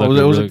that. Like I don't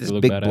know. It was like this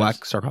looked big badass.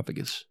 black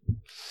sarcophagus.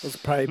 It was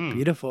probably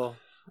beautiful.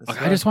 Like,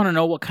 I just want to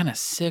know what kind of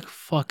sick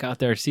fuck out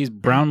there sees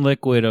brown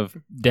liquid of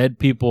dead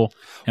people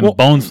and Well,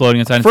 bones floating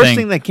inside. and First saying,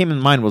 thing that came in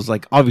mind was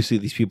like, obviously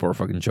these people are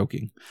fucking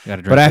joking.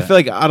 Gotta drink But I that. feel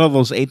like out of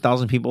those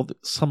 8,000 people,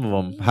 some of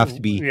them have to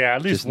be Yeah,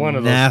 at least just one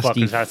of those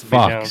nasty fuckers has to be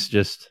down. fucks.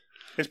 Just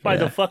It's probably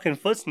Yeah. the fucking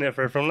foot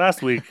sniffer from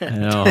last week. I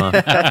know. Huh?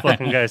 That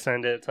fucking guy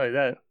signed it. I'll tell you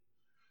that.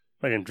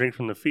 I can drink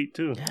from the feet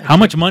too. How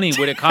much money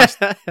would it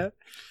cost?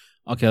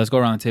 Okay, let's go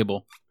around the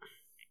table.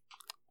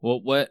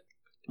 Well, what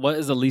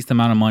is the least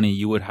amount of money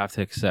you would have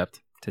to accept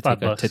to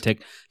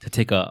 $5.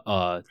 take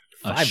a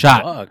a $5?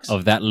 shot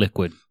of that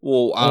liquid.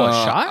 Well, a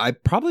shot? I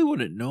probably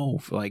wouldn't know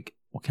if, like,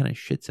 what kind of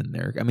shit's in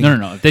there. I mean,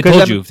 No. If they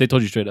 'cause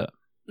told you straight up.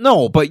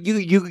 No, but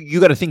you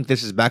got to think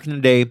this is back in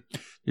the day.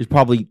 There's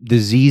probably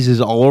diseases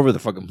all over the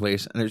fucking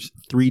place, and there's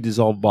 3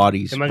 dissolved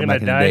bodies. Am I from gonna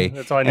back in the die? day.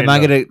 That's all I need. Am I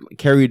gonna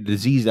carry a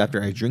disease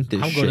after I drink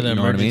this I'll shit? go to the you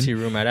know what I mean? emergency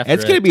room right after. And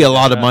it's gonna be a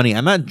lot of money.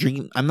 I'm not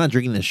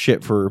drinking this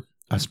shit for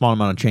a small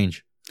amount of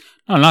change.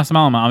 No, not a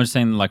small amount. I'm just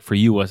saying, like, for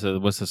you, what's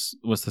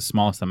the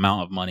smallest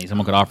amount of money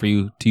someone could offer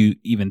you to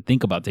even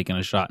think about taking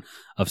a shot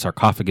of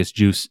sarcophagus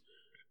juice?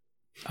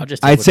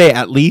 I'd say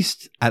at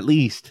least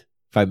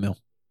 $5 million.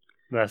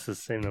 That's the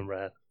same number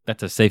I had.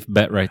 That's a safe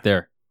bet right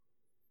there.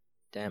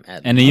 Damn.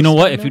 And you know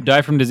what? If you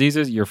die from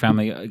diseases, your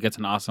family gets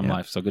an awesome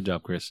life. So good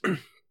job, Chris.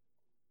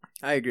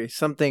 I agree.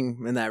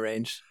 Something in that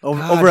range. Over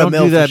don't a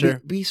mil do that. for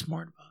sure. Be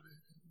smart about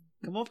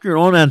it. Come up with your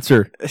own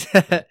answer.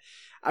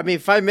 I mean,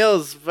 $5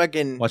 million is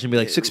fucking. Watch him be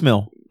like $6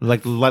 million.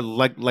 Like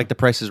the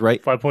price is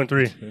right.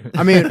 5.3.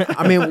 I mean,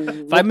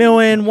 $5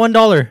 million,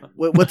 $1.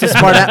 what's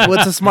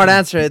a smart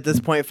answer at this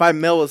point? $5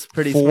 million was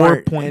pretty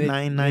smart.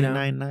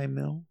 4.9999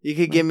 mil. You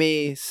could give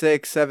me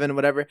 6, 7,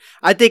 whatever.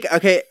 I think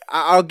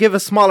I'll give a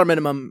smaller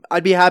minimum.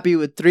 I'd be happy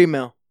with $3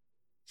 million.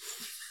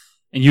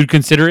 And you'd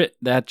consider it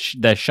that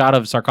shot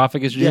of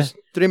sarcophagus juice?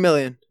 Yeah, $3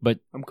 million. But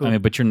I'm cool. I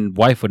mean, but your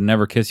wife would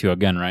never kiss you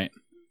again, right?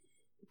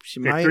 She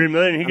For might. $3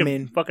 million, he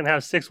could fucking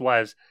have 6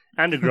 wives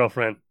and a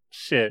girlfriend.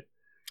 Shit.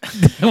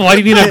 Why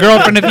do you need a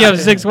girlfriend if you have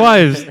 6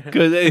 wives?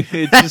 Because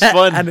it's just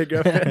fun. And a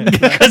girlfriend.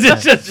 Because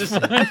it's just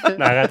fun.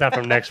 Nah, I got that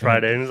from next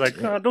Friday. And he's like,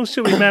 no, don't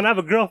shoot me, man. I have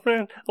a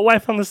girlfriend, a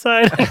wife on the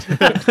side. Was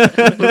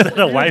that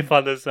a wife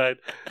on the side?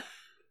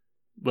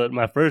 But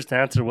my first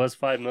answer was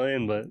 $5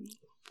 million, but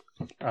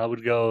I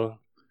would go.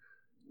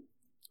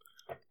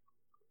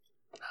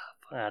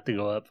 I have to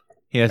go up.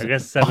 Yes, I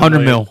guess 7 100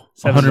 million. mil.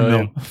 7 100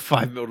 million. mil.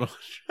 $5 million.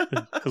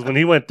 Because when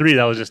he went 3,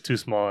 that was just too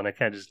small, and I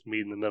can't just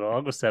meet in the middle.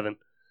 I'll go 7.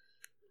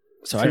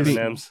 So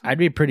Two I'd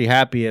be pretty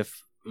happy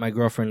if my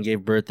girlfriend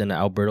gave birth in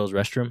Alberto's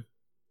restroom.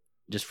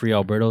 Just free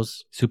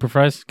Alberto's. Super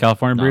fries?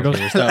 California No,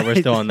 burritos? we're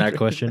still on that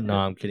question. No,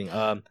 I'm kidding.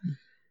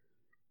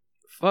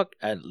 Fuck,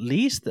 at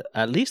least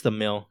 $1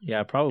 million.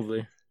 Yeah,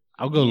 probably.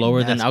 I'll go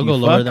lower than Nasty these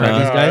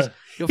fuck, guys.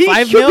 Yo, He'll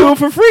 $5 do million it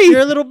for free.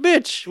 You're a little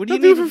bitch. What do you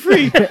He'll need do it for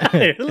free.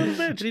 Hey, a little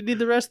bitch. What do you need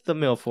the rest of the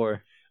meal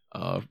for?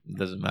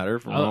 Doesn't matter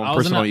for I my own was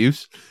personal gonna-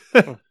 use. I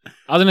was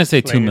going to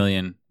say $2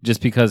 million,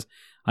 just because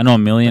I know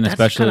 $1 million, That's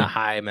especially. kind of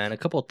high, man. A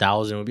couple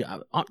thousand would be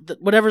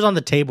whatever's on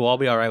the table. I'll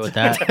be all right with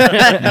that.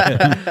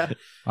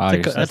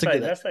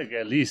 That's like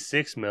at least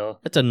 6 mil.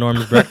 That's a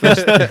Norm's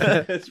breakfast.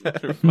 That's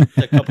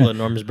a couple of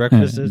Norm's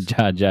breakfasts.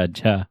 Ja.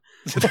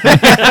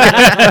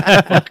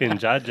 Fucking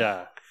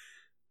Jaja.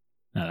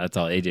 No, that's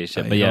all AJ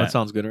shit. But But yeah, it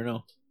sounds good or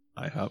no?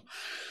 I hope.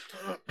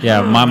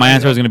 yeah. My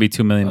answer was going to be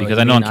 $2 million because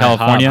I know in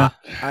California.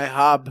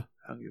 IHOB.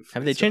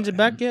 Have they changed it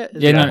back yet?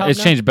 Is Yeah, it no, IHOB it's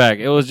now? changed back.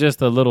 It was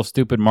just a little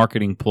stupid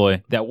marketing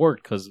ploy that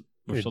worked because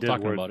we're It still did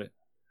talking work. about it.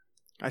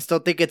 I still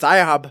think it's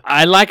IHOB.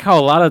 I like how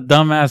a lot of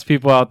dumbass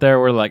people out there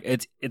were like,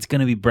 "It's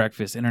gonna be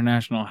breakfast,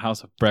 International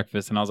House of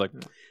Breakfast," and I was like,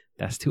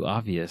 "That's too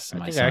obvious."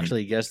 I think I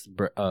actually guessed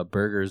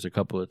burgers a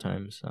couple of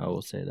times. I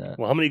will say that.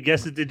 Well, how many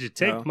guesses did you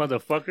take, No.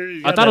 motherfucker?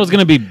 You I thought it was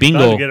gonna be Gotta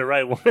bingo. get it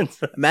right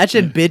once.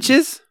 Imagine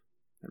bitches.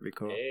 That'd be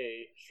cool.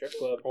 Hey, strip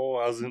club. Oh,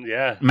 I was in,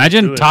 yeah.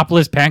 Imagine Do it.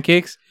 topless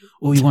pancakes.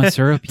 Oh, you want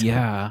syrup?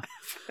 Yeah.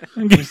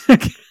 Give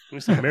me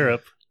some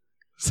Mirup.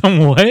 Some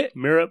what?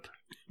 Mirup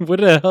What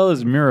the hell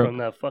is from Miro?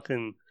 that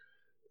fucking.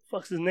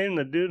 Fuck's his name,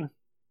 that dude?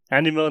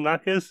 Andy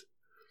Milonakis?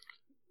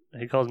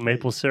 He calls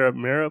maple syrup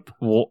Mirup.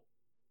 Well,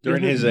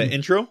 During his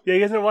intro? Yeah,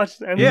 you guys never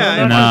watched Andy Yeah,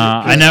 Milonakis?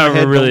 nah, I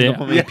never really. Don't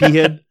call me a pea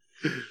head.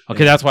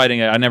 Okay, that's why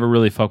I never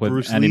really fuck with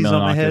Bruce Andy Lee's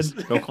on my head.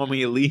 Milonakis. Don't call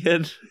me a Lee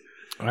head.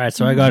 All right,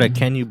 so I got a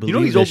can you believe You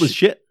know he's this old as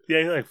shit. Yeah,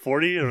 he's like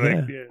 40 or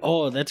like. Yeah.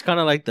 Oh, that's kind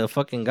of like the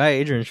fucking guy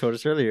Adrian showed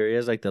us earlier. He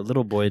has like the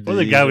little boy. Or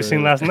the guy we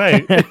seen last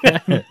night.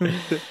 All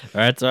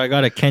right, so I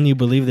got a can you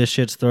believe this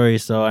shit story.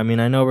 So I mean,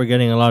 I know we're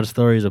getting a lot of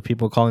stories of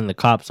people calling the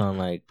cops on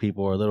like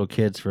people or little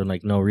kids for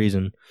like no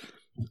reason.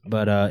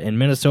 But in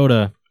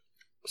Minnesota,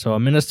 so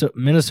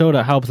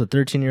Minnesota helps a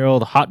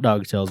 13-year-old hot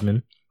dog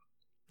salesman.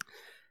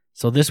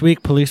 So this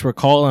week, police were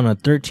called on a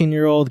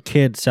 13-year-old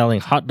kid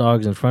selling hot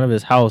dogs in front of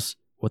his house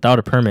without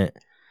a permit.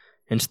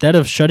 Instead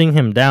of shutting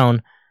him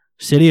down,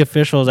 city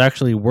officials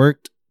actually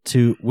worked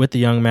with the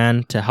young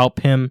man to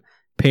help him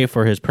pay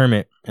for his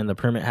permit, and the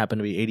permit happened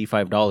to be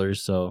 $85.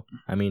 So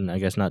I mean, I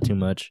guess not too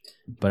much,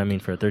 but I mean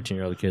for a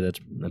 13-year-old kid,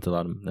 that's a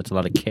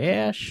lot of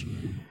cash.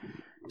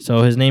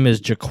 So his name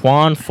is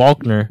Jaquan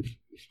Faulkner.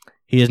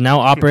 He is now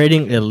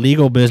operating a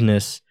legal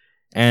business,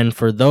 and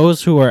for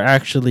those who are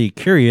actually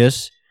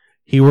curious,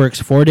 he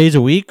works 4 days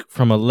a week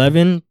from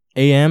 11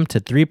 a.m. to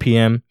 3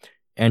 p.m.,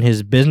 and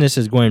his business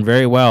is going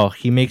very well.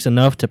 He makes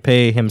enough to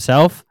pay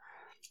himself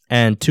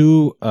and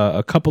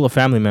a couple of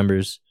family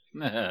members.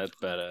 That's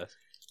badass.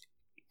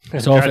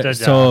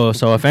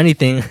 So if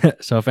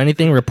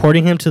anything,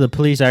 reporting him to the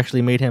police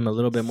actually made him a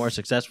little bit more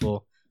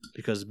successful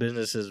because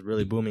business is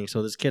really booming.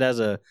 So this kid has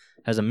a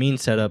mean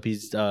setup.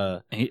 It's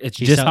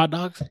he just sell- hot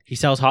dogs. He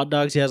sells hot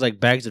dogs. He has like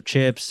bags of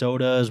chips,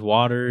 sodas,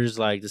 waters.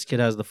 Like this kid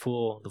has the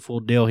full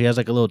deal. He has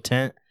like a little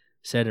tent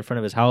set in front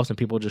of his house, and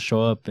people just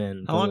show up.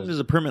 And How long does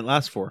a permit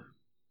last for?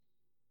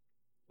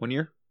 1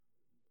 year?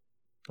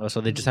 Oh, so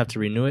they just have to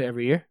renew it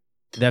every year?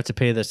 Do they have to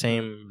pay the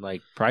same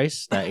like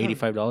price, that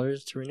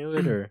 $85 to renew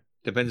it, or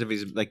Depends if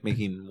he's like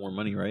making more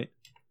money, right?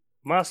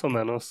 Más o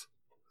menos.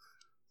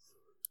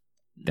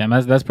 Damn,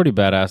 that's pretty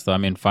badass though. I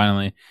mean,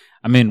 finally.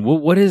 I mean,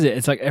 what is it?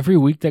 It's like every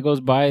week that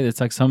goes by, it's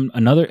like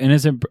another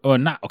innocent, or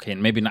not. Okay,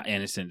 maybe not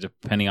innocent,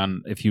 depending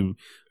on if you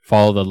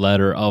follow the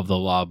letter of the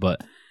law.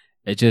 But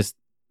it just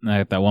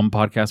like that one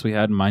podcast we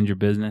had, Mind Your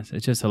Business.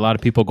 It's just a lot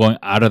of people going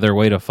out of their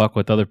way to fuck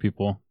with other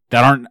people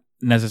that aren't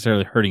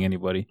necessarily hurting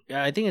anybody.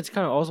 Yeah, I think it's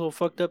kind of also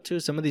fucked up too.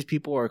 Some of these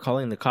people are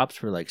calling the cops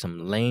for like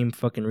some lame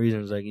fucking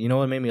reasons. Like, you know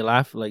what made me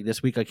laugh? Like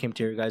this week, I came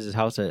to your guys'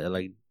 house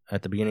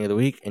at the beginning of the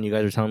week, and you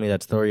guys were telling me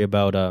that story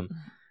about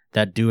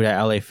that dude at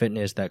LA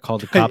Fitness that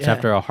called the cops Yeah.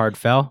 after a hard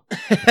foul.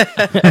 Did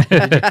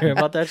you hear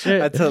about that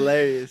shit? That's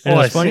hilarious. And it Oh,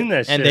 was I've funny. seen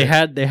that And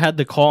shit. they had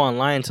the call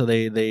online, so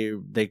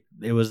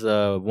it was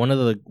one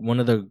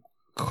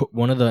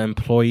of the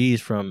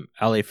employees from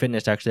LA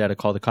Fitness actually had to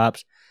call the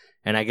cops.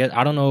 And I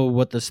don't know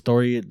what the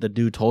story the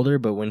dude told her,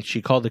 but when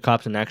she called the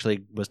cops and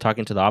actually was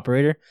talking to the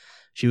operator,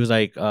 she was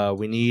like,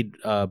 "We need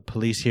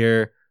police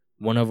here.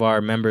 One of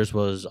our members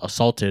was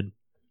assaulted."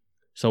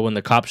 So when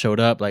the cops showed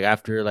up, like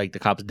after like the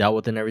cops dealt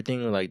with it and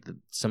everything, like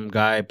some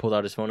guy pulled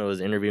out his phone and was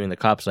interviewing the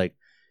cops, like,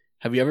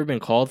 "Have you ever been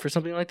called for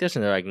something like this?"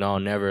 And they're like, "No,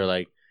 never."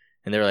 Like,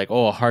 and they were like,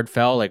 "Oh, a hard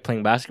foul, like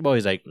playing basketball."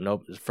 He's like,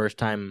 "Nope, it's the first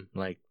time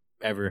like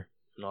ever,"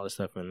 and all this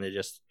stuff. And they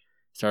just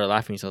started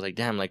laughing. So I was like,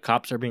 "Damn, like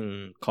cops are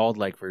being called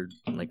like for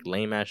like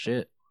lame ass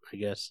shit." I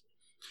guess.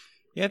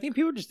 Yeah, I think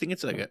people just think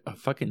it's like a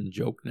fucking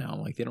joke now.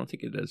 Like they don't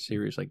take it as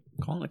serious. Like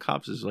calling the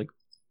cops is like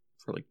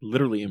for like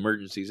literally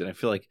emergencies, and I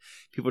feel like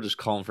people just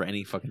call them for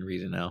any fucking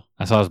reason now.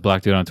 I saw this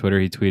black dude on Twitter.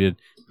 He tweeted,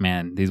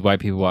 "Man, these white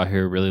people out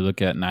here really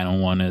look at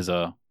 911 as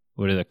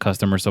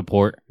customer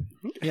support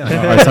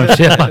or some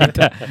shit like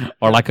that,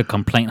 or like a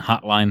complaint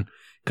hotline."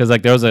 Because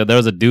like there was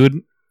a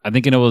dude, I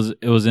think it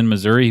was in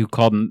Missouri, who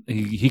called.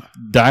 He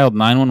dialed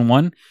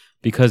 911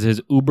 because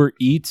his Uber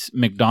Eats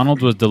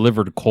McDonald's was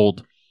delivered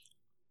cold.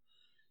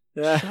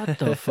 Shut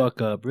the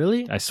fuck up!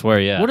 Really? I swear,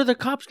 yeah. What are the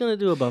cops gonna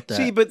do about that?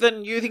 See, but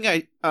then you think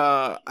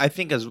I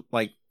think as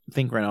like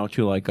think right now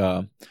too, like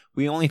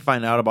we only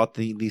find out about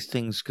these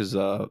things because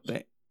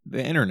the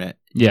internet.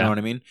 You Yeah. know what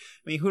I mean?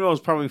 I mean, who knows?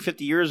 Probably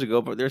 50 years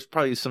ago, but there's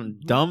probably some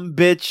dumb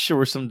bitch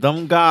or some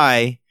dumb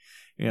guy.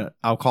 You know,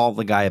 I'll call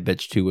the guy a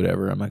bitch too.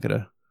 Whatever. I'm not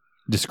gonna.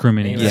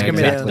 Discriminate. Yeah,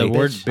 exactly. The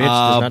word bitch. Does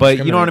not But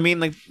you know what I discriminate. mean?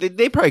 Like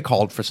they probably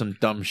called for some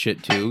dumb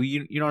shit too.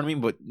 You know what I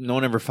mean? But no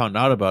one ever found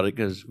out about it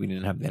because we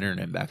didn't have the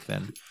internet back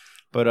then.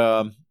 But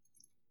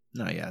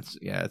no,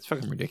 it's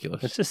fucking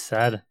ridiculous. It's just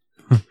sad.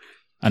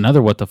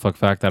 Another what the fuck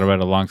fact that I read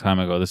a long time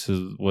ago.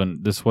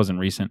 This wasn't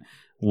recent.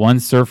 One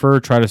surfer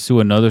tried to sue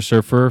another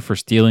surfer for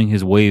stealing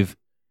his wave.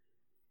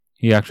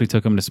 He actually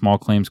took him to small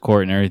claims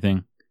court and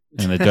everything.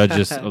 And the judge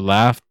just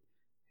laughed,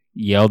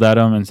 yelled at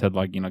him, and said,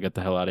 like, get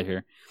the hell out of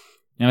here.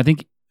 And I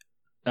think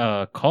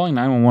calling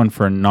 911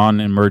 for a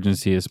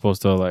non-emergency is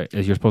supposed to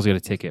you're supposed to get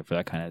a ticket for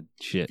that kind of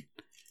shit.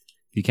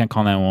 You can't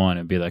call 911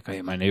 and be like,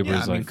 "Hey, my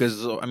neighbor's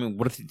because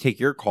what if they take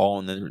your call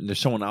and then there's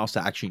someone else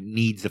that actually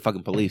needs the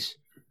fucking police?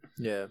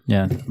 Yeah.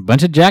 yeah, a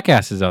bunch of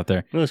jackasses out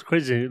there." It was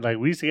crazy. Like,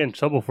 we used to get in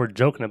trouble for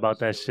joking about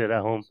that shit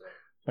at home.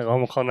 Like, I'm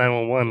gonna call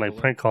 911, like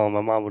prank call, and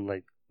my mom would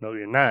like, "No,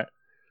 you're not."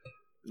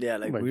 Yeah,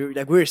 Like-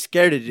 we were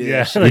scared to do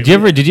Yeah. that shit.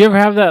 Did you ever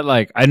have that?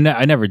 Like, I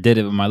never did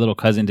it, but my little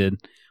cousin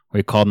did. Where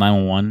he called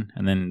 911,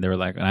 and then they were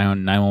like,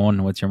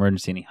 911, what's your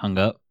emergency? And he hung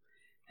up,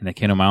 and they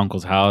came to my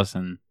uncle's house,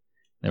 and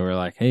they were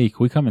like, "Hey,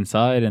 can we come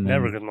inside?" And then,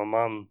 Never, because my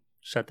mom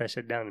shut that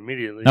shit down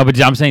immediately. no, but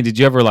I'm saying, did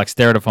you ever like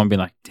stare at a phone, and be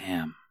like,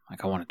 "Damn,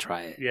 like I want to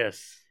try it"?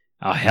 Yes.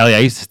 Oh hell yeah! I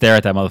used to stare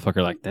at that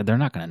motherfucker like they're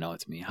not gonna know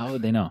it's me. How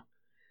would they know?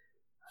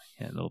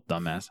 Yeah, little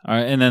dumbass. All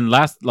right, and then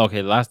last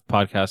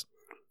podcast,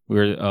 we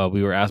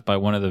were asked by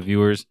one of the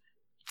viewers.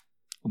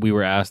 We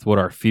were asked what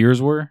our fears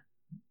were.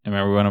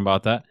 Remember we went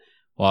about that.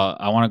 Well,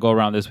 I want to go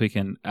around this week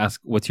and ask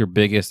what's your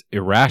biggest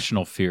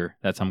irrational fear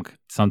that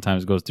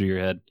sometimes goes through your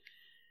head.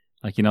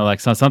 Like, like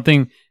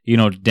something,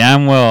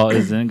 damn well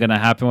isn't going to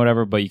happen,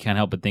 whatever, but you can't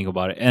help but think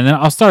about it. And then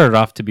I'll start it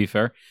off, to be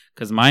fair,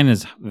 because mine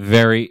is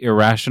very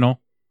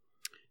irrational.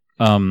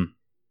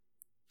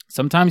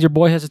 Sometimes your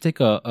boy has to take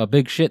a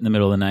big shit in the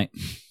middle of the night.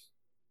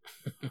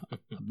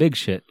 A big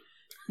shit.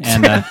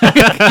 And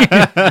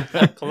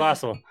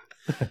Colossal.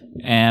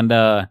 and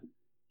I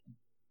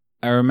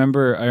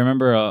remember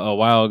a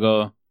while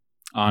ago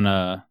on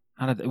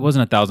it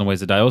wasn't 1,000 Ways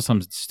to Die. It was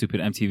some stupid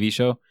MTV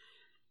show.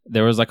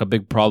 There was like a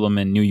big problem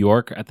in New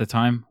York at the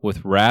time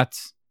with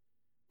rats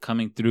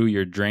coming through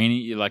your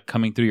drain, like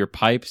coming through your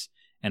pipes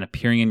and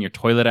appearing in your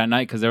toilet at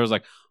night. Because there was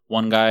like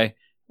one guy,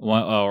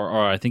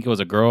 or I think it was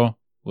a girl,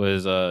 she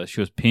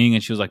was peeing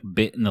and she was like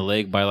bit in the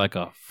leg by like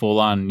a full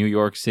on New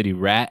York City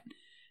rat.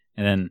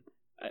 And then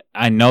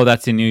I know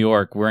that's in New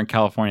York. We're in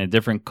California,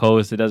 different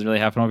coast. It doesn't really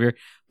happen over here.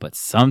 But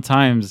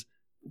sometimes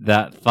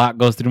that thought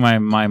goes through my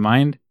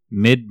mind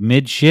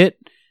mid shit.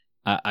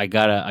 I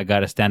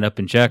gotta stand up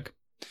and check.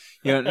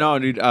 Yeah, no,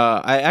 dude.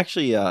 I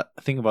actually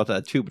think about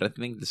that too, but I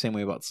think the same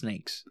way about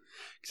snakes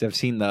because I've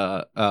seen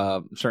the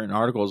certain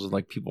articles of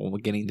like people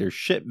getting their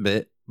shit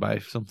bit by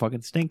some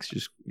fucking snakes.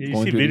 Just You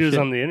going see through the videos shit.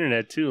 on the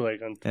internet too,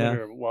 like on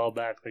Twitter a while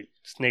back, like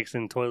snakes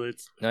in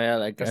toilets. No, yeah,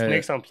 like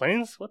Snakes on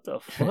planes? What the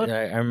fuck? Yeah,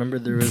 I remember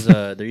there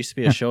used to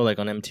be a show like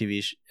on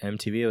MTV.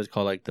 MTV, it was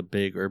called like the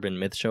Big Urban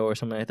Myth Show or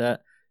something like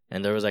that.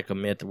 And there was like a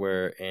myth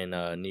where in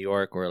New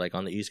York or like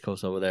on the East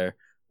Coast over there,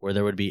 where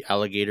there would be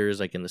alligators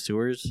like in the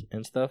sewers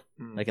and stuff,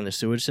 like in the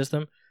sewage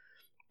system,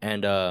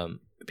 and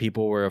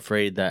people were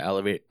afraid that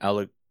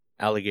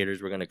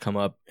alligators were gonna come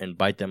up and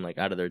bite them like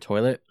out of their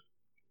toilet.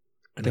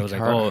 And it was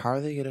like, how are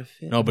they gonna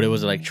fit? no, but it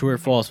was like true or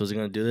false. Was it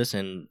gonna do this?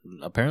 And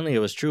apparently it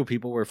was true.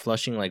 People were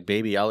flushing like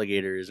baby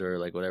alligators or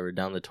like whatever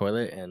down the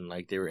toilet, and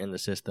like they were in the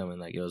system, and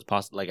like it was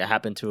possible. Like it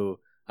happened to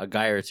a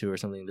guy or two or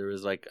something. There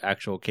was like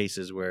actual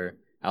cases where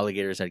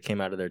alligators had came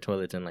out of their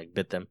toilets and like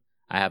bit them.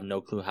 I have no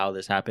clue how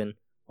this happened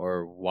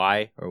or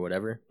why or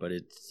whatever, but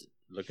it's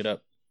look it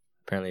up.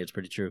 Apparently it's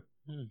pretty true.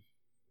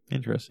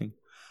 Interesting.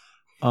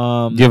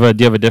 Do you have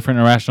a different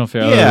irrational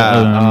fear? other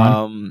than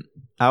mine?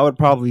 I would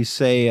probably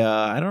say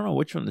I don't know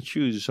which one to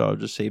choose, so I'll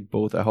just say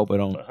both. I hope I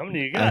don't. How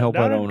many you got? I hope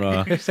I dog?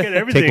 don't Just get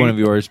everything. take one of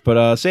yours.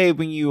 But say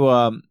when you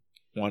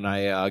when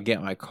I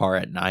get my car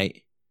at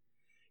night,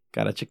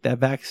 gotta check that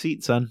back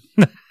seat, son.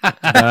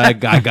 I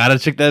gotta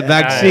check that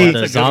back Yeah, seat.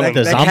 that's The, a good one.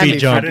 the That can zombie be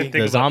jump. I didn't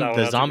think The, about that one. the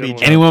That's a zombie good one.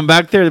 jump. Anyone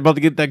back there about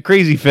to get that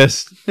crazy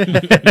fist?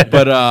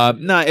 But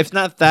no, if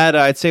not that,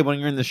 I'd say when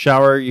you're in the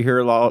shower, you hear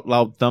a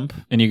loud thump.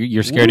 And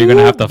you're scared you're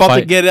gonna have to about fight.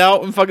 to get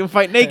out and fucking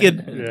fight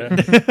naked.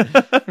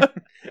 Yeah.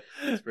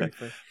 That's pretty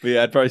funny. But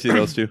yeah, I'd probably say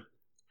those two.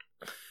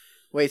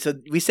 Wait, so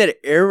we said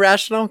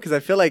irrational because I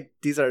feel like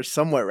these are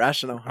somewhat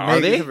rational. Are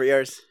Maybe they? except for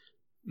yours.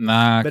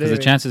 Nah, But because the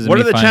anyway. chances. Of What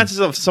me are the finding- chances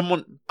of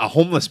someone, a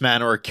homeless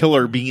man or a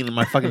killer, being in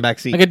my fucking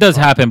backseat? Like it does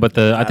happen, but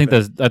I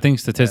Happen. think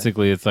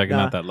statistically it's like Nah,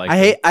 not that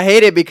likely. I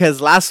hate it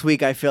because last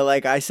week I feel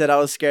like I said I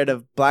was scared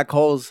of black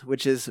holes,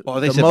 which is Oh,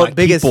 they the said black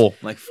biggest people.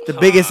 Like the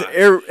biggest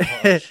Oh,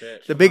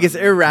 shit. the biggest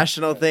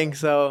irrational thing.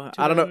 So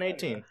I don't know.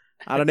 2018.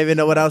 I don't even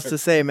know what else to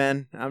say,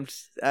 man. I'm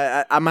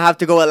gonna have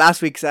to go with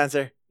last week's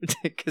answer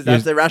because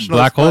that's Yes, irrational.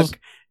 black as fuck.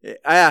 holes?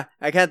 Yeah,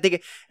 I can't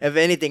think of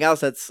anything else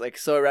that's like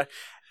so irrational.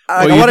 Well,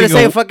 I you wanted to think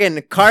say of- a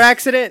fucking car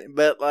accident,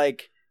 but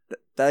like,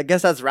 I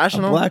guess that's a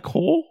rational. black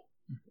hole?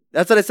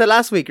 That's what I said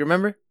last week.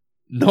 Remember?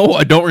 No,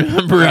 I don't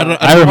remember. I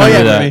I remember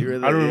yeah, that. you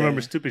really- I don't yeah. remember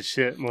stupid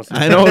shit most of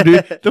the I time. know,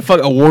 dude. The fuck,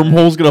 a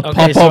wormhole's gonna Okay,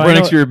 pop so up I right know-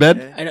 next to your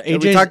bed. I know Yeah,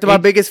 we AJ's talked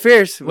about biggest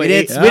fears. We Wait,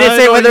 didn't I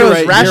say know, whether it you're was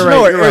right, rational you're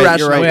or right, you're right, irrational.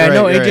 you're right, Wait, I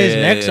know you're right, AJ's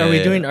yeah, next. yeah, Are we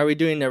yeah.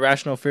 doing the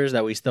irrational fears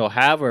that we still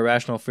have, or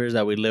irrational fears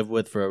that we live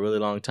with for a really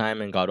long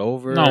time and got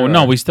over? No,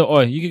 or- we still. Oh,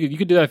 you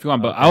could do that if you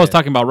want, but I Okay. was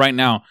talking about right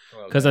now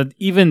because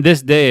even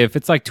this day, if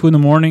it's like 2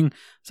 a.m,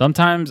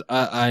 sometimes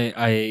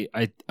I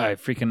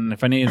freaking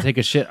if I need to take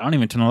a shit, I don't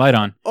even turn the light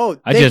on. Oh,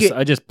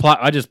 I just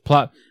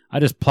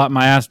plop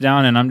my ass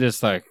down and I'm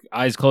just like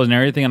eyes closed and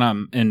everything,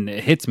 and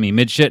it hits me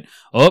mid shit.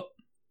 Oh,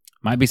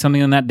 might be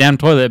something in that damn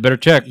toilet. Better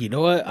check. You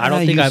know what? I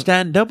don't think I've.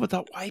 stand up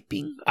without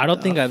wiping. I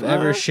don't think I've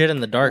ever shit in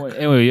the dark.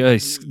 Anyway,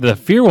 the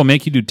fear will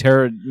make you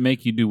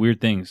do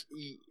weird things.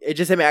 It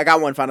just hit me. I got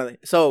one finally.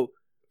 So,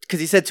 because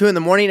he said 2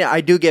 a.m,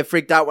 I do get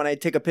freaked out when I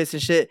take a piss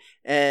and shit.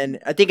 And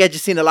I think I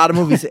just seen a lot of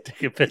movies.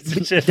 Take a piss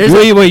and shit. There's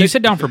Wait, you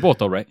sit down for both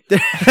though, right?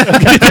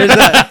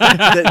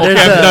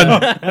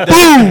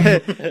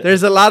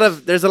 There's a lot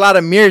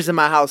of mirrors in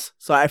my house,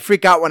 so I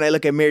freak out when I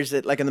look at mirrors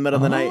like in the middle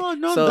of the night. Oh,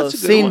 no, so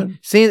that's a good one.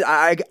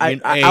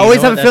 I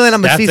always have a feeling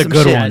I'm gonna see that's a some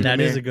good shit. one. in the That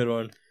is mirror. a good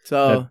one.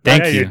 So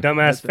Thank Yeah, you. your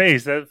dumbass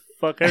face. That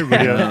fuck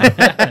everybody up.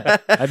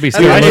 I'd be That's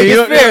scared. my you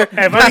biggest know- fear.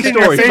 If I see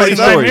your story, face funny in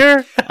my story.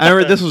 mirror, I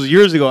remember this was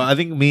years ago. I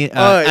think me, Oh,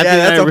 yeah, Anthony and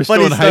that's I a were still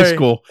funny in high story.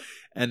 school,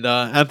 and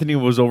Anthony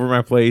was over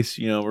my place.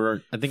 You know,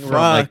 I think we were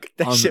on, Fuck, like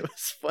that on- shit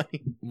was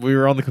funny. we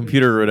were on the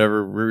computer or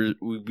whatever.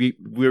 We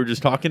were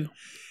just talking,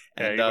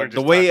 Yeah, and you weren't the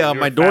just way talking,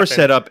 you my were door's fapping.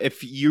 set up,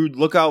 if you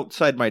look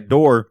outside my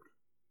door,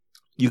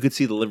 you could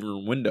see the living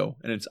room window,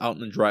 and it's out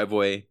in the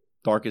driveway,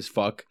 dark as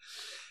fuck.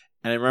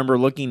 And I remember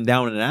looking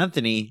down at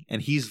Anthony,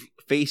 and he's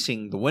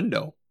facing the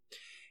window.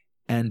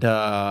 And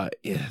yeah,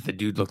 the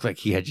dude looked like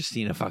he had just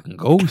seen a fucking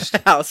ghost.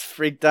 I was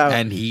freaked out.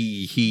 And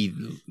he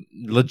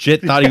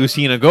legit thought he was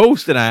seeing a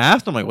ghost. And I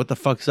asked him, like, what the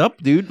fuck's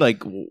up, dude?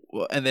 Like,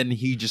 and then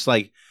he just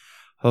like,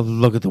 oh,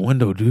 look at the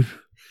window, dude.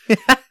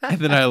 And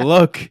then I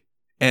look,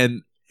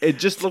 and it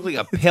just looked like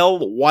a pale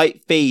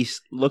white face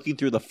looking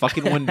through the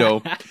fucking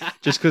window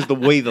just because the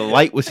way the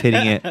light was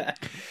hitting it.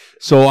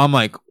 So I'm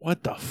like,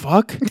 what the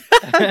fuck?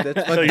 That's so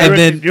fucking- you And were,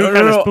 then- you were no,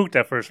 kind of no. spooked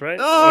at first, right?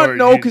 Oh, Or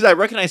no, you- because I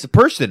recognized the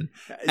person.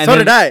 And so then,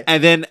 did I.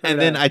 And then, So did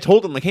and then I. I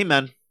told him, like, hey,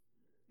 man,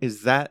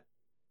 is that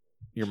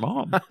your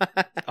mom?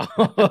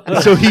 Oh,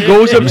 So he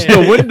goes up to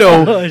the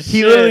window. Oh, He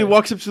shit. literally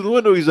walks up to the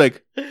window. He's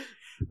like,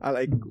 I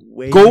like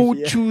wave. Go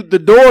yeah. to the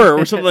door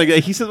or something like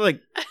that. He said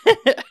like,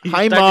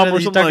 "Hi, mom," or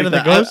something like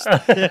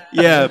that.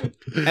 Yeah,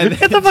 and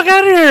Get the fuck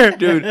out of here,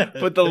 dude.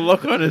 But the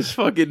look on his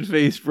fucking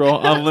face, bro,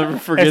 I'll never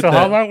forget Hey, so that.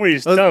 how long were you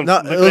stumped? No,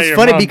 looking it at was your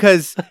funny mom?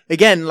 because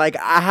again, like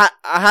I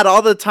had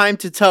all the time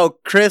to tell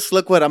Chris,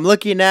 look what I'm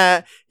looking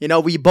at. You know,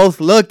 we both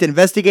looked,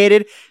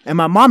 investigated, and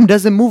my mom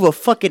doesn't move a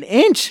fucking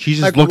inch. She's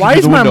just like, looking why through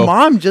is the my window.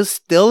 mom just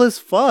still as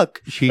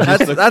fuck? She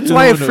just looked That's through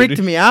why the it window, freaked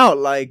dude. me out.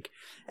 Like,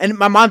 and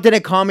my mom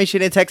didn't call me. She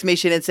didn't text me.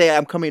 She didn't say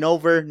I'm coming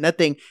over.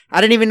 Nothing.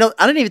 I didn't even know.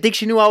 I didn't even think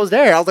she knew I was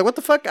there. I was like, what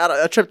the fuck?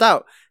 I tripped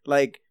out.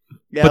 Like,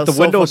 yeah. But it the was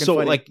window was fucking so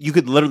funny. like you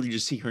could literally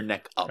just see her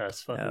neck up.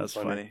 That's fucking Yeah, that was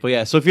funny. But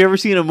yeah, so if you ever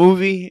seen a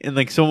movie and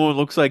like someone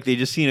looks like they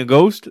just seen a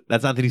ghost,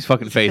 that's Anthony's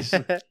fucking face.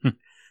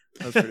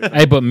 That was pretty funny.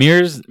 Hey, but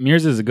mirrors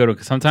is a good one.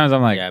 Cause sometimes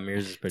I'm like, Yeah,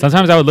 mirrors is pretty.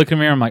 sometimes I would look in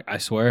the mirror. I'm like, I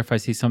swear, if I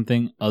see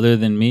something other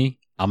than me,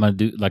 I'm gonna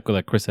do like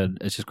Chris said.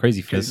 It's just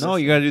crazy. Feels. No,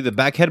 you gotta do the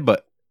back headbutt.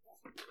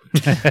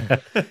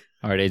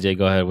 All right, AJ,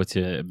 go ahead. What's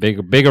your big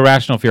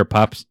irrational fear,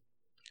 pops?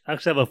 I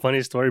actually have a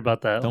funny story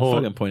about that Don't whole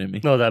fucking point at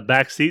me. no that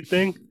back seat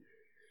thing.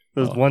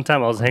 There was Oh. one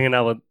time I was hanging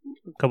out with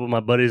a couple of my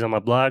buddies on my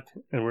block,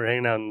 and we were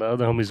hanging out in the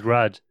other homie's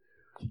garage,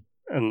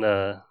 and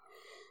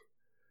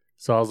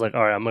so I was like,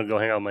 all right, I'm gonna go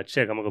hang out with my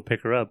chick. I'm gonna go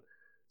pick her up.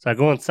 So I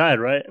go inside,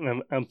 right,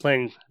 and I'm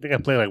playing. I think I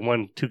played like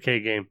one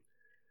 2K game,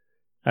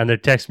 and they're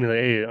texting me like,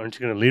 "Hey, aren't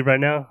you gonna leave right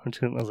now?" Aren't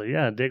you gonna? I was like,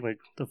 "Yeah, Dick. Like,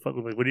 what the fuck?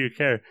 Like, what do you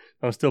care?"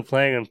 I'm still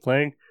playing and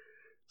playing.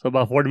 So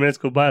about 40 minutes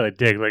go by, like,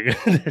 Dick,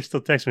 like, they're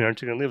still texting me,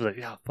 "Aren't you gonna leave?" I was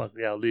like, "Yeah, fuck,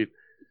 yeah, I'll leave."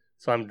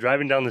 So I'm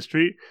driving down the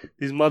street.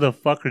 These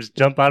motherfuckers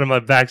jump out of my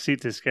back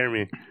seat to scare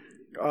me.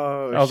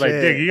 Oh, I was like,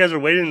 "Dick, you guys were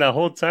waiting that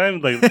whole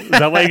time? Like, is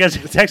that why you guys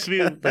texted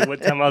me? Like,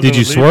 what time I was Did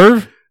you gonna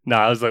leave?" swerve? Nah,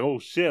 I was like, "Oh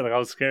shit!" Like, I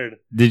was scared.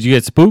 Did you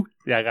get spooked?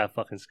 Yeah, I got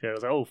fucking scared. I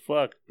was like, "Oh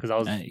fuck," because I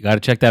was, You got to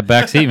check that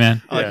back seat,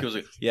 man. I like Yeah. he was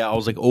like, yeah, I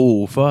was like,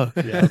 oh fuck.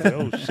 yeah, I was like,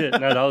 "Oh shit!"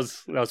 No,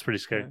 that was pretty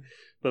scary.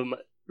 But my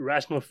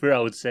irrational fear, I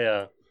would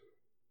say,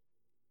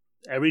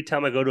 every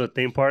time I go to a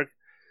theme park,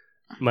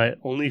 my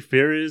only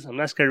fear is I'm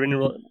not scared of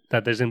any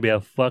that there's gonna be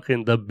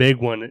the big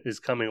one is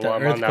coming The while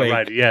I'm on that earthquake.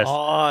 ride. Yes,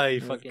 Oh,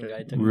 you fucking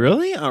guy. took-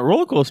 Really? A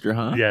roller coaster,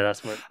 huh? yeah,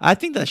 that's my. I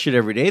think that shit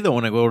every day though.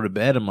 When I go to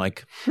bed, I'm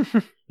like,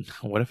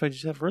 what if I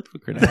just have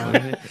earthquake right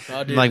now?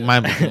 Oh, dude. Like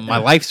my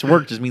life's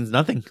work just means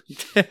nothing.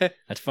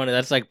 That's funny.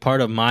 That's like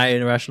part of my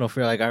irrational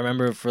fear. Like I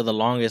remember for the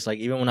longest, like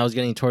even when I was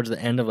getting towards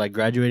the end of like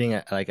graduating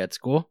at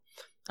school,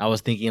 I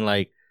was thinking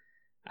like,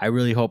 I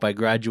really hope I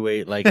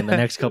graduate like in the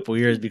next couple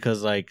years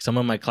because like some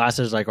of my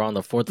classes like are on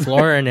the 4th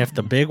floor, and if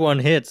the big one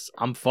hits,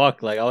 I'm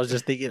fucked. Like I was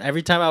just thinking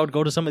every time I would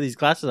go to some of these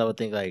classes, I would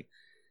think like,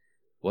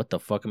 what the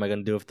fuck am I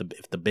gonna do if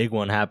the big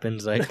one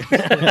happens? Like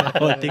I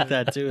would think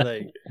that too.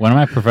 Like One of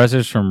my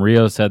professors from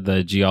Rio said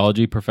the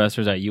geology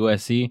professors at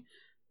USC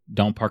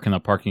don't park in the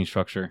parking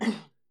structure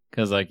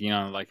because, like, you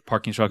know, like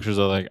parking structures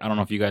are like, I don't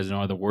know if you guys know,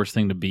 are the worst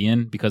thing to be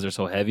in because they're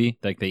so heavy.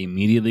 Like they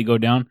immediately go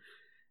down,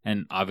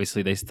 and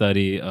obviously they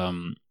study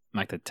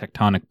like the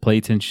tectonic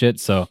plates and shit.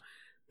 So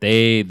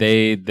they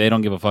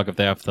don't give a fuck if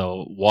they have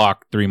to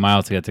walk 3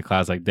 miles to get to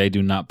class. Like they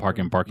do not park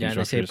in parking yeah, and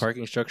they structures. say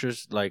parking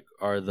structures like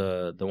are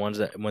the ones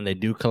that when they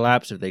do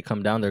collapse, if they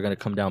come down, they're gonna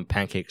come down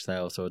pancake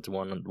style. So it's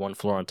one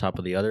floor on top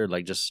of the other,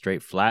 like just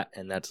straight flat,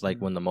 and that's like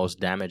when the most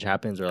damage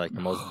happens or like the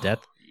most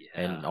death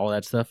and all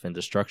that stuff and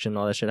destruction,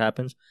 all that shit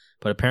happens.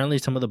 But apparently,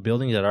 some of the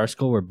buildings at our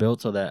school were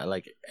built so that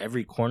like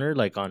every corner,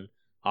 like on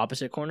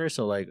opposite corners,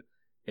 so like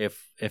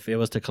if it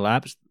was to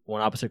collapse,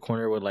 one opposite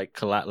corner would like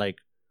collapse, like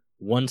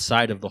one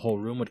side of the whole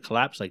room would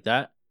collapse like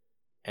that,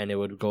 and it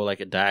would go like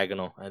a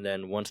diagonal. And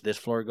then once this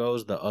floor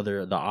goes, the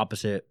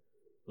opposite,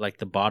 like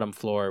the bottom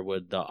floor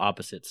would the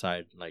opposite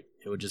side, like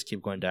it would just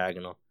keep going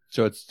diagonal.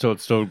 So it's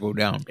still go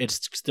down.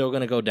 It's still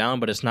gonna go down,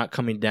 but it's not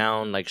coming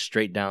down like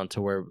straight down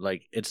to where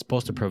like it's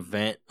supposed to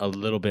prevent a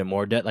little bit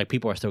more death. Like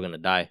people are still gonna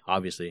die,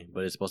 obviously,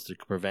 but it's supposed to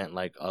prevent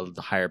like a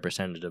higher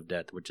percentage of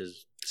death, which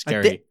is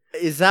scary.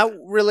 Is that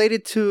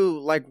related to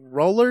like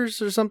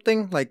rollers or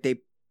something? Like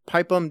they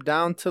pipe them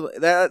down to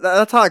that.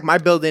 That's how like my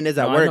building is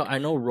at No, work. I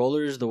know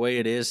rollers. The way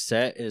it is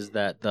set is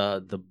that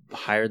the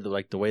higher the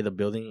way the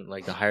building,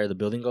 like the higher the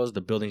building goes,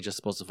 the building's just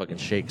supposed to fucking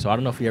shake. So I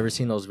don't know if you ever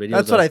seen those videos.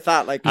 That's what I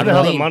thought. Like You I know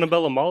how the mean-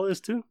 Montebello Mall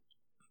is too?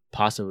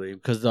 Possibly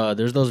because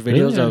there's those Really?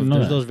 videos I didn't know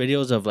that. those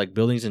videos of like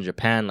buildings in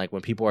Japan, like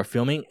when people are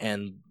filming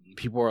and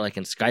people are like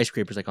in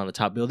skyscrapers, like on the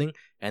top building,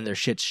 and their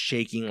shit's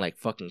shaking like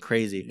fucking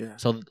crazy. Yeah.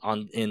 So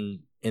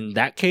in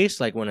that case,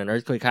 like when an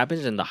earthquake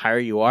happens, and the higher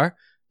you are,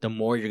 the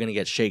more you're gonna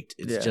get shaked.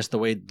 It's Yeah. just the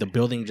way the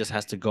building just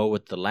has to go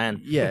with the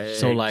land. Yeah.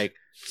 So like,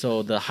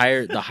 so the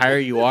higher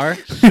you are,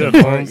 Good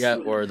ones. yeah,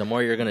 or the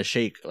more you're gonna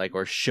shake, like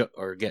or shook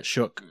or get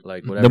shook,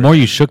 like whatever. The more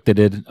you shook they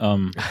did,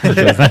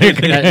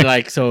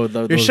 Like so You're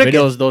those shooken.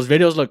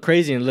 videos look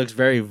crazy and it looks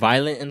very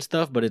violent and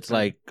stuff, but it's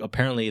like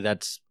apparently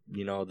that's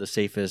the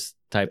safest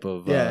type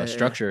of Yeah.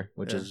 structure,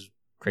 which Yeah. is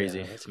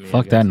crazy to me. I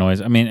Fuck that guess. noise.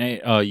 I mean,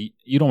 hey,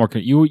 you don't work.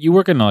 You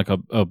work in like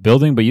a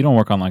building, but you don't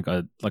work on like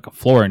a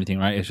floor or anything,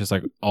 right? It's just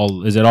like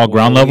all. Is it all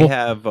ground level?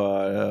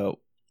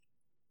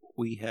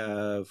 We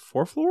have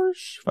 4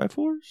 floors, 5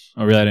 floors.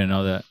 Oh, really? I didn't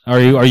know that. Are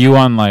you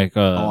on like?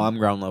 I'm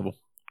ground level.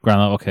 Ground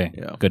level. Okay.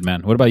 Yeah. Good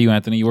man. What about you,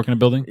 Anthony? You work in a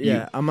building?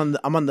 Yeah, I'm on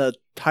the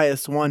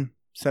highest one,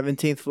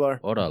 17th floor.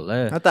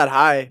 Orale. Not that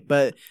high,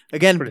 but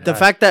again, Pretty the high.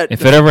 fact that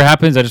If it ever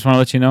happens, I just want to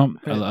let you know,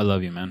 I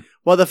love you, man.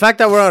 the fact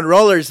that we're on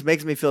rollers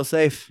makes me feel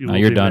safe. You No, will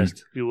you're be done.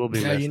 missed. You will be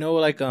Yeah, missed. you know,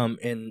 like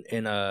in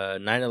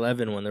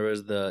 9/11 when there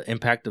was the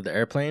impact of the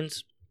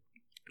airplanes,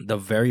 the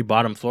very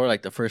bottom floor,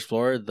 like the first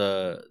floor,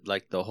 the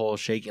whole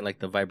shaking, like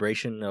the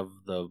vibration of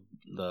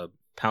the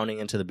pounding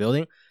into the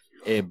building,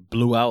 it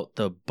blew out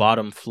the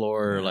bottom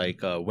floor like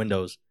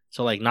windows.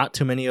 So like not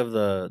too many of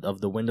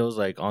the windows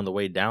like on the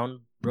way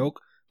down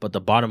broke, but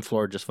the bottom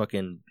floor just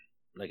fucking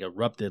like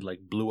erupted, like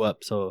blew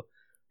up. So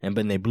and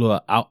then they blew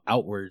it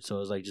outward. So it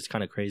was like just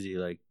kind of crazy,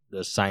 like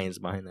the science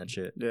behind that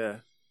shit. Yeah.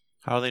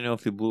 How do they know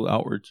if they blew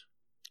outwards?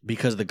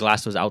 Because the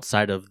glass was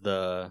outside of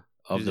the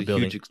It was a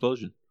building. huge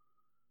explosion.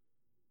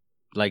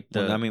 Like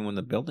the When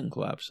the building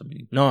collapsed. I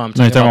mean, no, I'm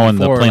No, you're talking talking about when the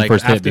before, plane like,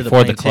 first hit, after before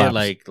the plane hit,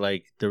 collapse.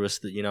 like there was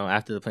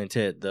after the plane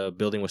hit, the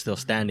building was still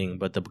standing,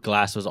 but the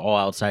glass was all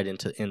outside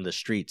in the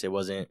streets. It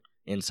wasn't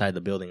inside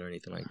the building or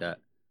anything like that.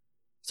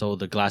 So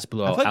the glass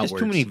blew I out feel like outwards.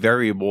 there's too many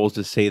variables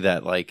to say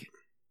that like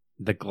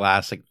the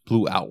glass like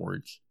blew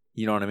outwards.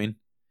 You know what I mean?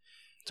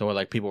 So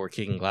like people were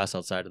kicking glass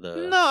outside of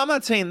the. No, I'm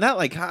not saying that.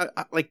 Like, how,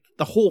 like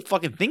the whole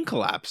fucking thing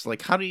collapsed.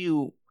 Like, how do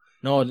you?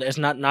 No, it's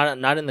not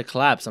in the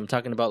collapse. I'm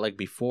talking about like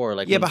before,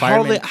 like Yeah, when but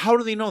firemen, how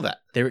do they know that?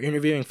 they were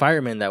interviewing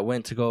firemen that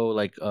went to go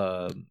like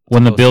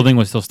When the building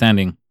was still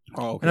standing.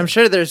 Oh, And I'm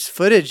sure there's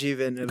footage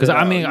even. Because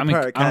I don't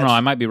know, I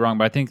might be wrong,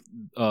 but I think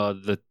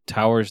the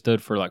tower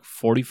stood for like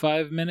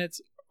 45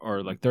 minutes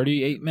or like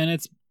 38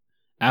 minutes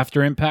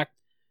after impact.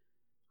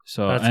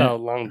 So That's how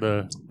long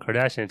the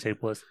Kardashian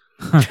tape was.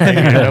 well,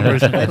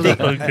 Numbers. I'm a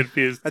little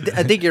confused.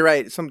 I think you're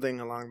right.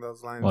 Something along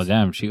those lines.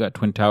 damn, she got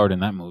twin towered in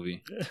that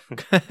movie.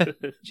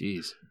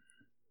 Jeez.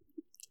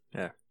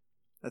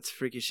 That's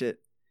freaky shit.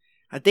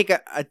 I think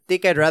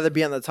I'd rather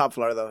be on the top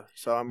floor though.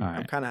 So I'm All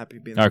right. kind of happy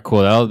being All there. right,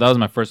 cool. That was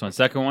my first one.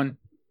 Second one,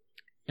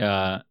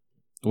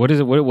 what is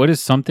it? What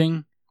is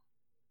something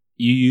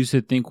you used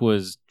to think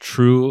was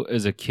true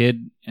as a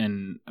kid,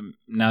 and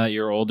now that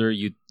you're older,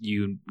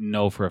 you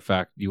know for a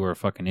fact you were a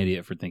fucking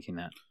idiot for thinking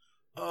that?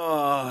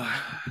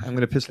 I'm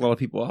gonna piss a lot of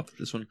people off with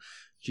this one.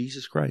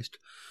 Jesus Christ.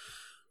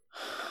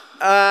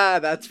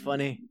 That's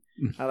funny.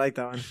 I like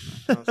that one.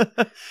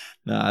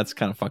 No, that's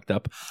kind of fucked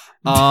up.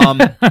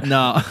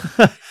 No.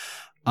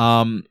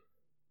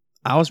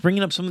 I was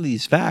bringing up some of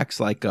these facts,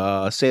 like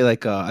I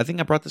think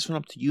I brought this one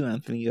up to you,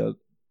 Anthony,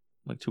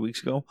 like 2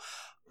 weeks ago.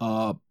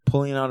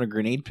 Pulling out a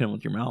grenade pin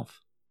with your mouth,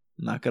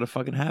 not gonna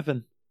fucking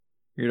happen.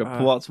 You're gonna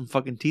pull out some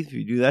fucking teeth if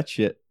you do that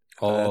shit.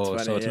 Oh,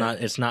 That's so funny,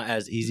 it's not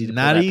as easy to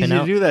Not pull that easy pin to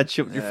out. do that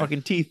shit with your Yeah.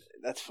 fucking teeth.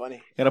 That's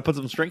funny. Gotta put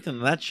some strength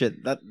into that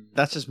shit.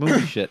 That's just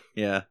movie shit.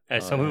 Yeah. Hey,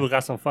 some people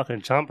got some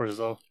fucking chompers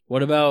though.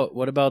 What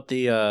about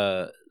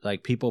the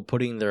like people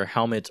putting their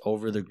helmets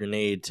over the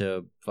grenade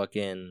to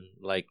fucking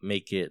like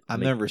make it? I've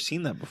never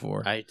seen that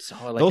before. I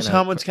saw like Those in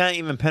helmets can't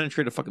even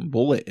penetrate a fucking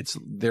bullet.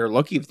 They're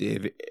lucky if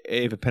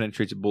it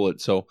penetrates a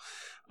bullet. So,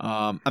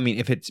 I mean,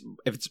 if it's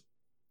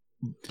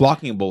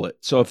blocking a bullet.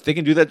 So if they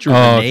can do that to a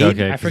grenade,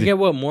 okay. I forget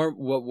what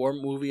war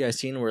movie I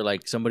seen where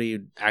like somebody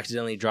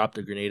accidentally dropped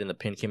a grenade and the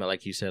pin came out,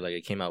 like you said, like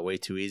it came out way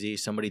too easy.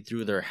 Somebody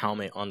threw their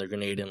helmet on the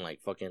grenade and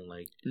like fucking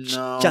like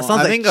no, Just sounds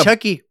I like think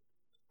Chucky.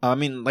 I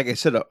mean, like I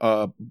said,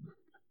 a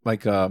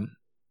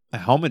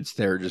helmet's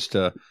there just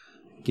to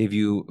give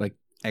you like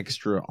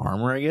extra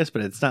armor, I guess,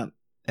 but it's not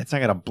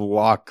gonna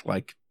block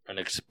like an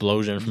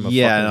explosion from a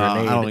yeah. fucking No,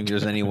 grenade. I don't think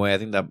there's any way. I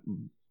think that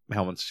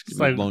helmet's It's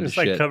gonna like be blown it's to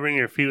like shit. covering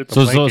your feet with the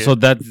So blanket.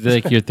 that's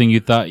like your thing. You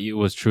thought it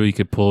was true. You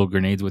could pull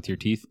grenades with your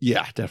teeth.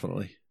 Yeah,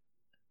 definitely.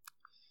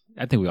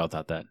 I think we all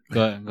thought that.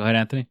 Go ahead,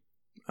 Anthony.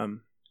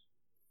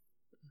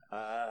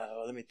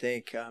 Let me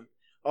think. I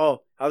was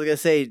gonna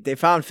say they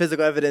found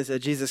physical evidence that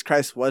Jesus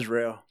Christ was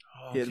real.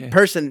 The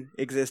person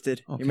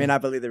existed. Okay. You may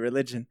not believe the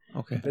religion,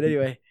 Okay. but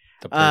anyway,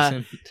 The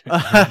person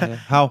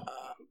How?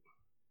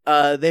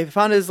 they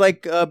found his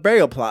like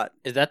burial plot.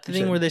 is that the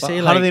thing where they say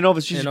How like do they know if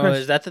it's Jesus Christ?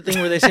 is that the thing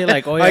where they say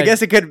like oh yeah I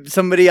guess it could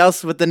somebody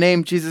else with the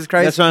name Jesus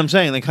Christ. That's what I'm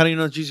saying. Like, how do you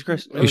know it's Jesus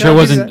Christ? Are you Okay. sure it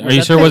wasn't? Was Are you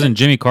that sure it the- wasn't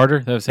Jimmy Carter?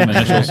 That was the same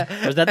initials.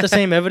 was that the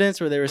same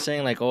evidence where they were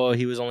saying like oh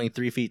he was only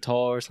 3 feet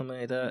tall or something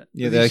like that?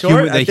 Yeah, Is he the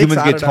short? I think humans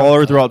so, I get don't know.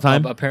 taller throughout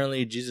time.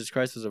 Apparently Jesus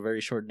Christ was a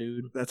very short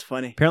dude. That's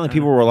funny. Apparently,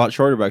 people were a lot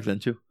shorter back then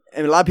too.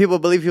 And a lot of people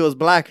believe he was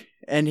black,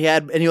 and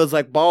he was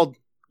like bald.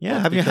 Yeah, Well,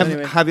 have you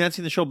anyway. have you not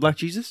seen the show Black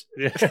Jesus?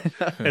 Yeah.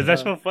 Is that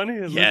show funny?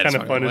 It Yeah, looks it's kind of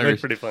fucking funny. It hilarious.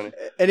 looks pretty funny.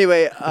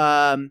 Anyway,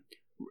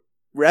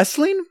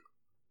 wrestling.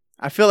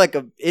 I feel like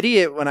an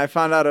idiot when I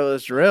found out it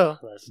was real.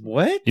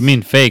 What? You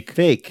mean fake?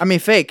 fake? I mean,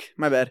 fake.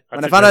 My bad. When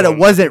I That's a found good out it one.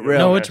 wasn't real.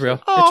 No, it's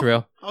real. Oh. It's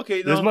real.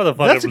 Okay, This no,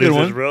 motherfucker that's a good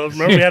believes it's one. real.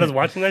 Remember we had us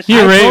watching that shit?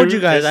 You're I right. told you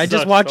guys. It I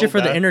just sucks watch so it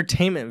for the bad.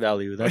 entertainment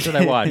value. That's what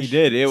I watch. He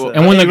did. It,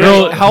 And when the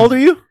girl- how old are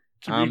you?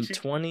 I'm Richie?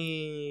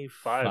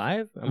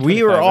 25.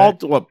 We were all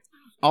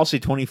I'll say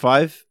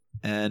 25,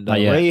 and Not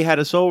yet. Ray had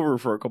us over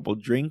for a couple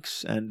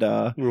drinks, and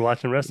We were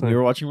watching wrestling. we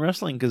were watching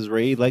wrestling because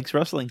Ray likes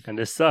wrestling. And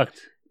this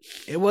sucked.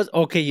 It was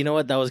okay. You know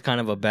what? That was kind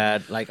of a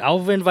bad. Like,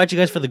 I'll invite you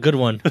guys for the good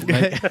one.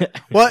 Like,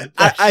 Well,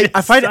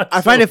 I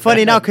find it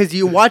funny now because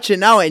you watch it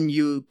now and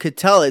you could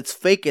tell it's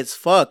fake as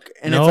fuck.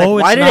 And No, it's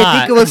like, why it's did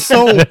I think not. it was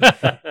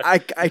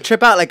so? I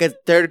trip out like a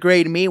third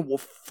grade me,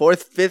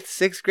 fourth, fifth,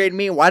 sixth grade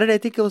me. Why did I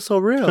think it was so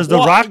real? Because The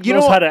Well, Rock you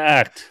knows know how what? to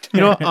act.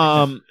 You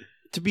know,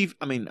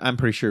 I'm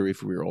pretty sure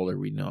if we were older,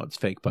 we'd know it's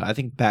fake. But I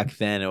think back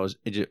then it was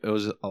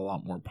a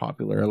lot more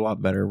popular, a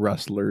lot better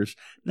wrestlers.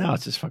 Now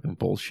it's just fucking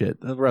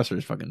bullshit. The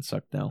wrestlers fucking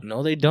suck now.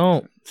 no, they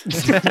don't.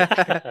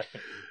 That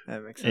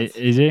makes sense.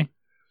 AJ?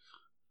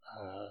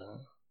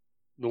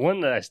 The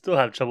one that I still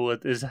have trouble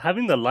with is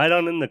having the light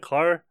on in the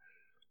car.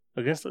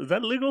 Is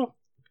that legal?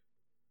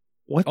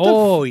 What?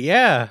 Oh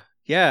yeah,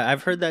 yeah.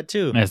 I've heard that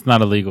too. It's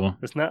not illegal.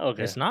 It's not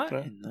okay. It's not? No,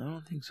 I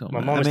don't think so. My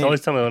man. mom I used to mean,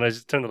 always tell me when I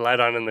just turn the light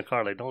on in the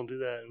car, like, don't do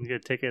that and get a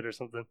ticket or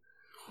something.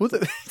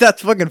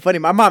 That's fucking funny.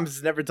 My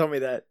mom's never told me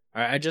that.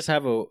 All right, I just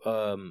have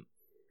a.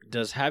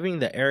 Does having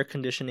the air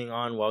conditioning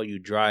on while you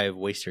drive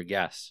waste your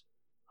gas?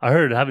 I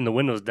heard having the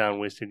windows down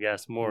wastes your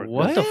gas more.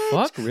 What the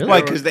fuck? Really?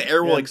 Why? Because the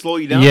air will like slow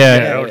you down.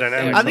 Yeah.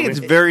 Aerodynamics. I think it's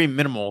very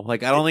minimal.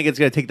 Like I don't think it's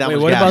gonna take that Wait,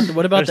 much what gas.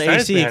 about the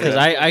There's AC? science Because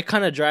behind I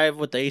kind of drive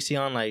with the AC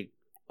on like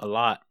a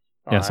lot.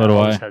 Yeah, so do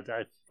always I. had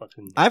that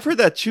fucking. I've heard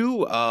that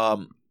too. I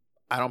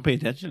don't pay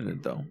attention to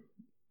it though.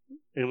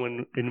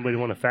 Anybody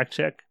want to fact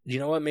check? You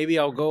know what? Maybe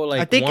I'll go like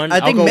I think one. I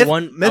think I'll go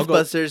one.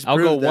 Mythbusters. I'll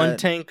go proved one that.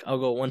 tank. I'll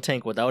go one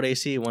tank without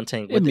AC. One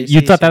tank with AC.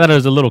 You thought that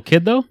as a little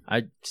kid, though?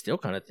 I still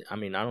kind of. I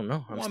mean, I don't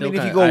know. Well, I still mean,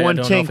 if you kinda- go one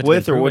don't know tank if it's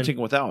with been or one proven. tank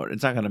without,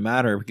 it's not going to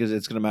matter because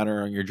it's going to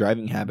matter on your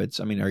driving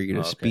habits. I mean, are you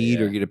going to Okay, speed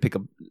or yeah. are you going to pick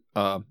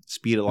up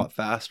speed a lot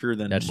faster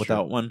than That's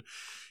without true. one?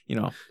 You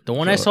know, The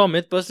one I So- saw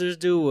MythBusters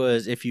do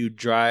was if you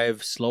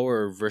drive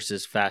slower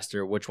versus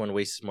faster, which one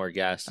wastes more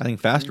gas? I think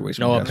faster wastes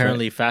No, more gas,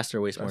 apparently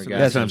faster wastes more right? gas.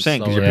 That's what I'm than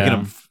saying because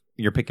slower.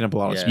 you're picking up a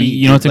lot of Yeah. speed.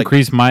 You know what's Like,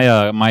 increased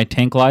my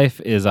tank life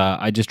is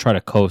I just try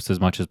to coast as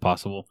much as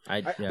possible.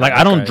 Yeah,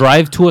 I don't drive.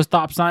 drive to a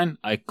stop sign.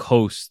 I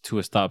coast to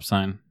a stop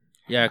sign.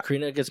 Yeah,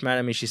 Karina gets mad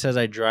at me. She says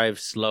I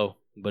drive slow,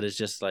 but it's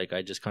just like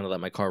I just kind of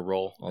let my car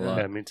roll a lot.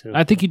 Yeah, me too.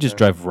 I think you just Yeah.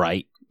 drive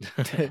right.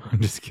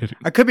 I'm just kidding.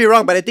 I could be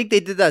wrong, but I think they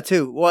did that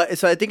too. Well,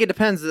 so I think it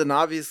depends on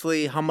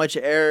obviously how much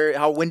air,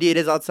 how windy it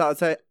is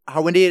outside.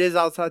 How windy it is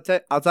outside.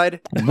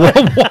 Whoa,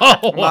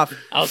 whoa. Off.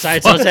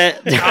 Outside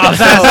sunset.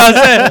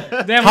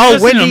 Outside. Damn, How we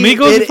listened to windy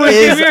Amigos it before you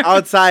came is here?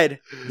 outside.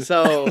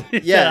 So Yeah.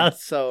 yeah,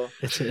 so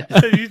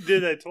You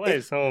did that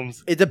twice,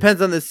 Holmes. it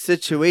depends on the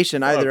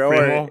situation, either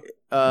Primo.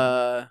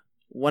 or.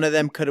 One of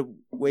them could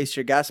waste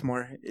your gas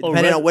more, Oh,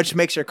 depending res- on which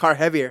makes your car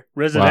heavier.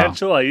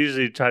 Residential, I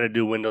usually try to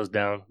do windows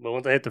down, but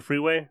once I hit the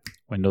freeway,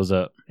 Windows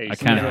up. I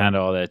AC can't up.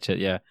 handle all that shit.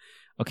 Yeah.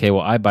 Okay.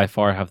 Well, I by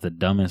far have the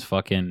dumbest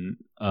fucking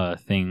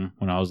thing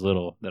when I was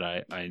little that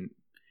I.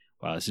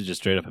 Wow, this is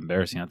just straight up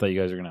embarrassing. I thought you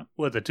guys were gonna.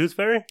 what, the tooth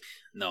fairy?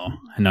 No,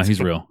 he's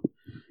real,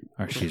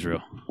 or she's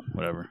real.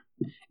 Whatever.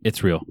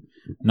 It's real.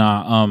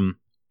 Nah.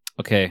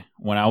 Okay.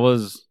 When I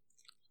was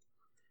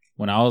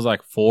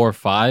like 4 or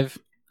 5,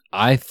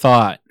 I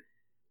thought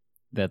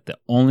that the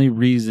only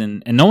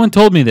reason, and no one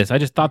told me this, I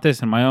just thought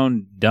this in my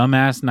own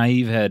dumbass,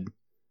 naive head.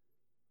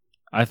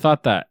 I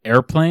thought that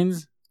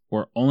airplanes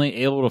were only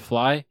able to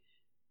fly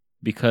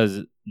because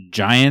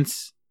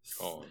giants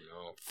Oh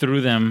no. threw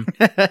them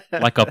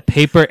like a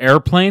paper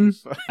airplane,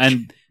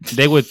 and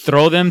they would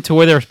throw them to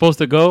where they were supposed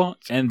to go,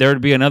 and there would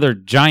be another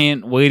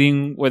giant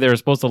waiting where they were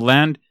supposed to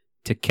land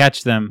to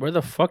catch them. Where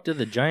the fuck did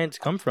the Giants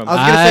come from? I was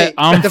gonna say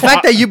I'm the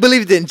fact that you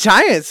believed in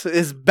giants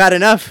is bad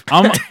enough.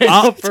 I'm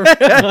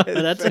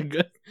That's a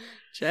good.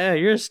 Yeah,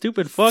 you're a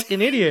stupid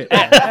fucking idiot.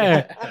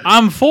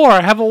 I'm 4.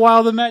 I have a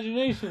wild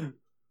imagination.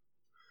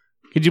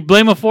 Could you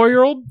blame a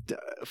 4-year-old?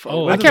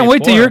 Oh, I can't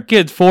wait till your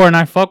kid's 4 and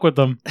I fuck with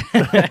them.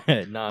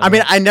 Nah, I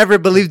mean, I never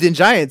believed in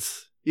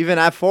giants, even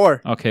at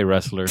 4. Okay,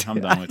 wrestler. I'm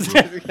done with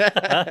you.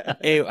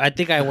 Hey, I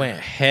think I went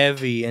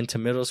heavy into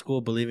middle school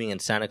believing in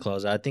Santa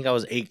Claus. I think I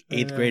was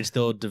eighth grade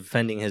still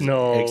defending his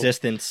No.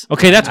 existence.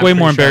 Okay, that's I'm way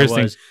more pretty sure I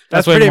embarrassing. was.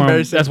 That's pretty way more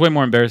embarrassing. That's way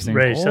more embarrassing.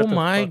 Ray, shut Oh the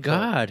my fuck up.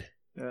 god!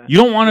 You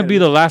don't want to be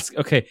the last.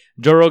 Okay,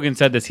 Joe Rogan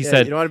said this. He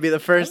said you don't want to be the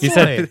first.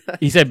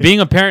 He said being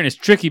a parent is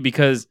tricky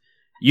because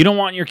you don't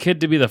want your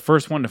kid to be the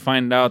first one to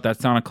find out that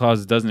Santa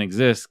Claus doesn't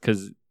exist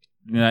because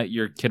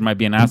your kid might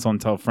be an asshole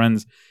and tell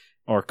friends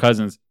or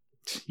cousins,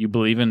 you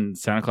believe in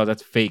Santa Claus,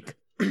 that's fake.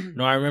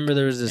 No, I remember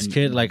there was this And-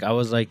 kid. Like I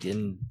was like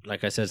in,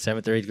 like I said,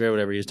 7th or 8th grade,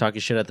 whatever. He was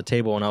talking shit at the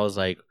table, and I was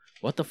like,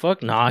 "What the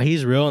fuck? Nah,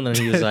 he's real." And then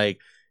he was like,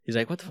 "He's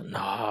like, what the fuck?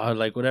 Nah,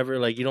 like whatever.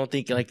 Like you don't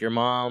think like your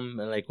mom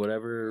and like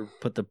whatever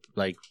put the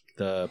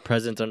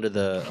presents under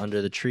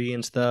the tree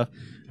and stuff."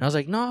 And I was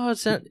like, "No,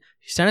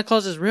 Santa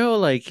Claus is real.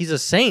 Like he's a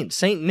saint,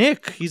 Saint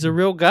Nick. He's a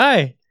real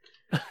guy."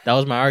 That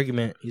was my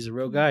argument. He's a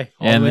real guy.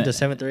 All And the way the- to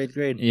 7th or 8th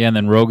grade. Yeah, and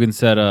then Rogan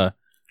said,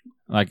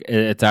 like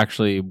it's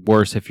actually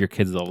worse if your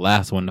kid's the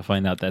last one to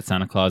find out that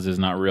Santa Claus is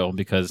not real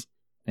because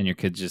then your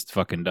kid's just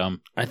fucking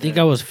dumb. I think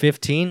I was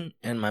 15,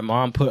 and my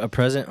mom put a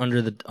present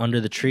under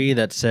the tree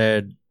that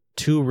said,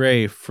 "To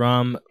Ray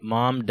from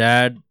Mom,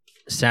 Dad,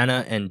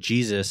 Santa and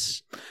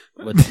Jesus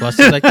with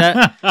busted like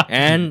that,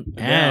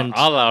 and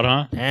all out,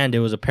 huh? and it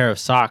was a pair of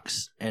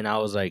socks, and I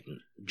was like,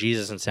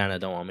 Jesus and Santa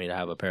don't want me to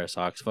have a pair of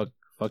socks.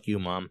 Fuck you,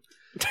 Mom.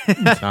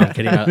 No, I'm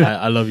kidding.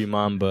 I love you,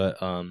 Mom, but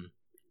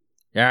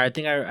yeah, I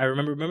think I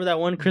remember that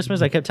one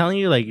Christmas I kept telling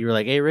you, like, you were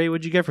like, hey, Ray,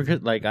 what'd you get for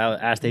Christmas? Like, I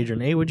asked Adrian,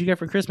 hey, what'd you get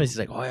for Christmas? He's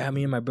like, oh, yeah,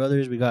 me and my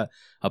brothers, we got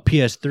a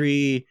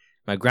PS3.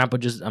 My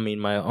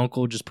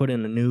uncle just put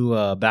in a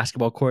new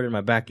basketball court in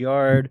my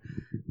backyard.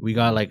 We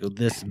got, like,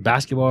 this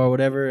basketball or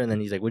whatever. And then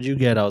he's like, what'd you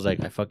get? I was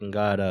like, I fucking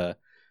got a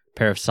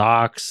pair of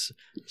socks,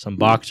 some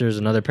boxers,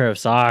 another pair of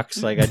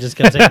socks. Like, I just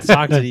kept saying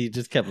socks, and he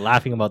just kept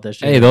laughing about that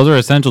shit. Hey, those are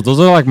essentials. Those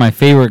are like my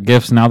favorite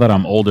gifts now that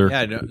I'm older.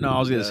 Yeah, no, I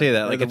was gonna say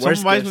that. Like, the if someone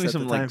worst buys gifts me at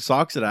some the like time.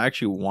 socks that I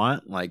actually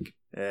want, like,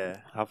 Yeah.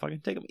 how fucking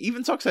take them?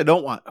 Even socks I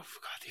don't want. Oh,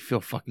 God, they feel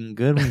fucking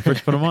good when you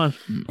first put them on.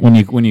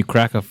 When you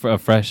crack a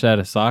fresh set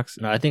of socks.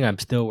 No, I think I'm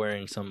still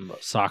wearing some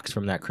socks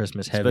from that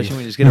Christmas heavy. Especially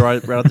when you just get it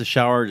right out the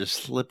shower, just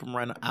slip them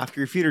right on.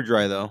 After your feet are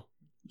dry, though.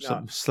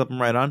 Yeah. Slip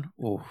them right on.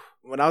 Oh,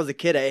 When I was a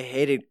kid, I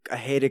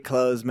hated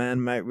clothes,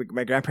 man. My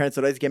grandparents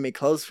would always get me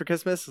clothes for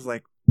Christmas. I was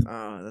like,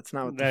 oh, that's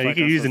not what the Nah, fuck you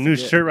can I'm use a supposed new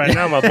to get. shirt right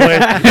now, my boy.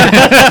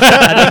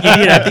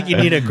 I think you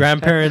need a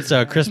grandparents'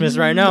 Christmas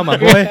right now, my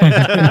boy.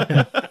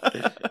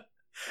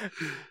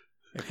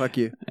 Hey, fuck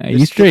you. Hey,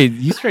 you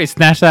straight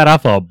snatched that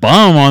off a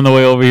bum on the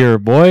way over here,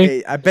 boy.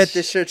 Hey, I bet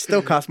this shirt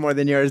still costs more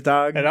than yours,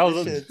 dog. And I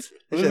was- This shit's-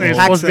 This this thing's shit's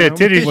supposed to be a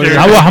taxing titty them. shirt.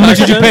 How much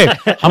did you pay?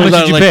 How much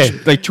did you pay?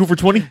 Like 2 for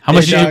 $20? How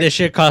much did you? This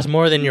shit costs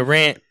more than your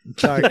rent.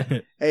 Dog,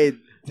 hey,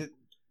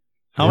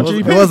 How much did you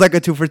it pay? was like a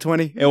 2 for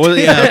 $20. It was,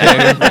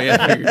 yeah, okay.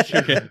 Yeah,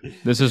 okay.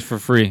 This is for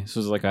free. This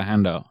is like a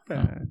handout.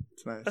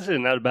 It's nice. That's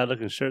not a bad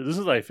looking shirt. This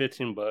is like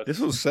 $15. This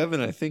was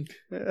 7, I think.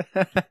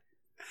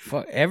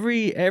 Fuck,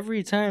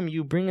 every time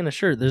you bring in a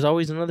shirt, there's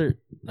always another.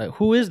 Like,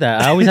 who is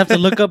that? I always have to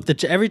look up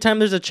the. Every time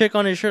there's a chick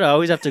on his shirt, I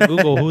always have to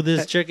Google who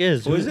this chick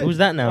is. Who is it? Who's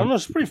that I now? don't know.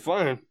 It's pretty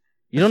fun.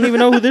 You don't even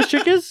know who this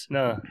chick is?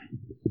 Nah.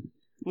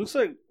 Looks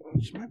like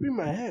she might be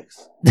my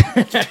ex.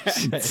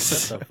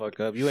 Shut the fuck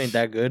up. You ain't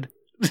that good.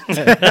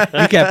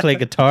 You can't play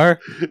guitar,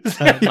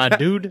 my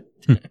dude.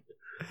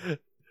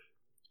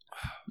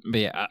 But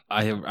yeah,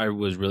 I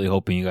was really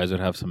hoping you guys would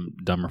have some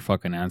dumber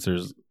fucking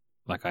answers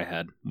like I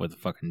had with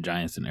fucking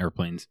giants and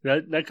airplanes.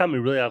 That caught me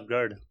really off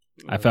guard.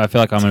 I feel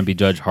like I'm gonna be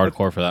judged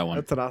hardcore for that one.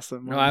 That's an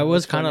awesome No, one. I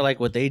was That's kind of funny. like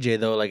with AJ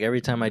though. Like every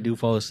time I do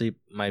fall asleep,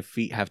 my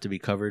feet have to be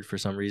covered for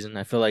some reason.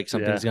 I feel like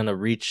something's gonna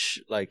reach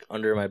like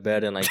under my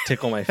bed and like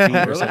tickle my feet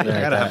or Really? something I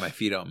like gotta that. have my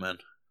feet out, man.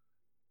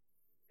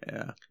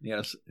 Yeah. You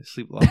gotta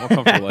sleep a lot more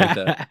comfortable like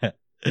that.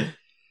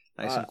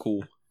 Nice and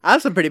cool. I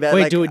have some pretty bad.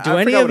 Wait, like, do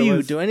I any forgot of what it you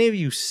was. do any of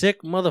you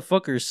sick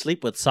motherfuckers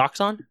sleep with socks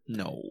on?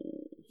 No.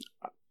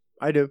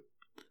 I do.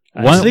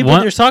 Sleep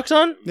with your socks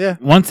on? Yeah.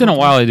 Once in a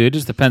while I do. It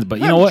just depends. But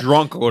you know what?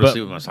 Drunk, I'll go to But-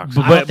 sleep with my socks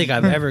but- on. I don't think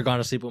I've ever gone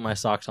to sleep with my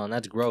socks on.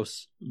 That's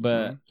gross.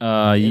 But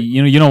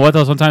you know what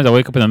though? Sometimes I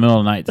wake up in the middle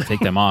of the night to take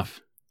them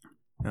off.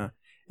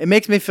 It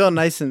makes me feel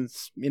nice and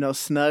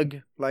snug.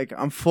 Like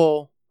I'm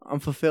full. I'm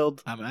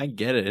fulfilled. I mean, I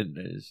get it.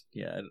 It's,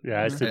 yeah.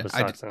 Yeah, I sleep with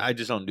socks on. I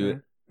just don't do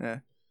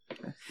it.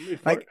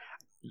 Like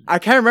I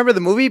can't remember the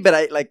movie, but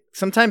I like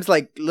sometimes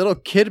like little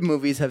kid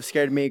movies have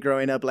scared me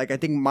growing up. Like I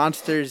think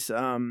Monsters.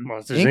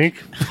 Monsters Inc.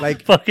 Inc.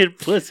 Like Fucking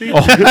pussy.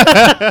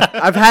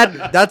 I've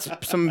had that's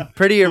some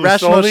pretty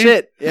irrational Sony?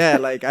 shit. Yeah,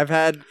 like I've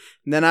had.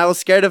 And then I was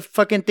scared of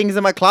fucking things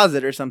in my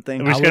closet or something.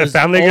 And we just got a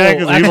Family Guy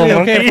because we actually,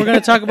 were okay, if monkey. we're gonna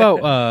talk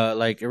about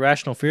like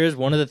irrational fears,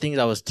 one of the things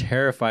I was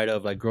terrified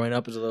of, like growing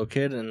up as a little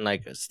kid, and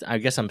like I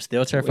guess I'm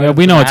still terrified. Yeah, of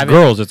we know because it's I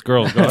haven't- girls. It's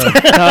girls. Go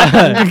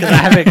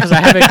ahead. because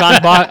I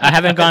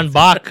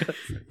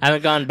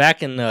haven't gone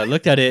back and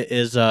looked at it.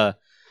 Is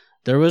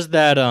there was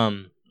that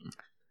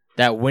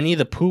Winnie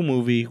the Pooh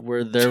movie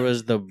where there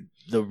was the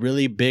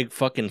really big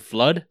fucking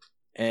flood,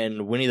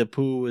 and Winnie the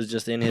Pooh was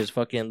just in his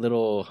fucking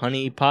little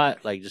honey pot,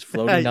 like just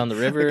floating down the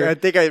river. I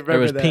think I remember There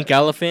was that. pink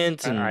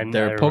elephants and I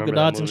there were polka remember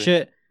that dots and movie.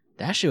 shit.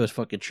 That shit was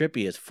fucking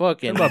trippy as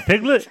fuck. And About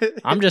Piglet?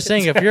 I'm just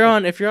saying, if you're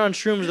on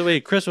shrooms the way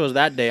Chris was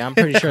that day, I'm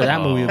pretty sure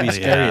that movie would be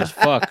scary yeah. as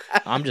fuck.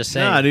 I'm just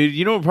saying. Nah, dude.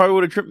 You know what probably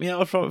would have tripped me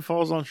out if I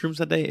was on shrooms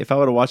that day? If I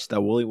would have watched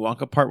that Willy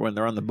Wonka part when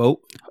they're on the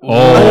boat.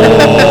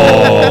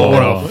 Oh,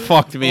 would have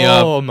fucked me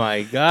up. Oh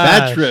my god,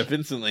 That trip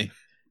instantly.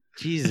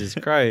 Jesus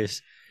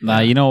Christ! Nah,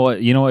 you know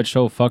what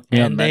show fucked me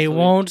up And they mentally?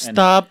 won't And-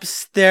 stop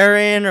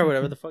staring or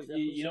whatever the fuck. that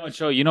You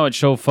know what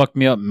show fucked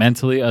me up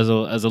mentally as a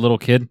little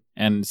kid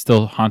and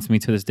still haunts me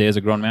to this day as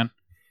a grown man.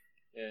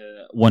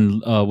 When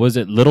was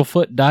it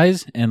Littlefoot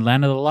dies in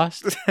Land of the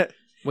Lost?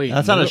 Wait,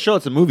 That's not a show.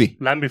 It's a movie.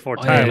 Land Before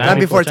Oh, yeah, Time. Land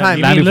Before Time.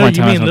 You Land mean, Before you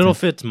Time mean is what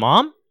Littlefoot's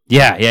mom?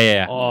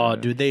 Yeah. Oh,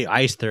 dude, they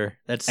iced her.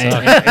 That Hey,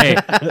 sucks. hey,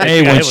 Got when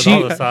hit with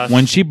all the sauce.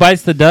 when she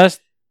bites the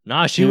dust,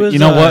 Nah, she You- was. you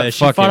know what?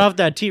 She Fuck fought it. off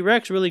that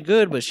T-Rex really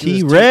good, but she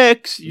was too-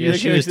 T-Rex. Yeah,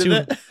 she was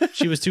too.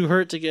 She was too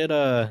hurt to get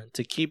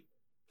to keep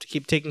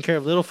taking care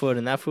of Littlefoot,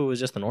 and that fool was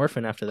just an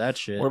orphan after that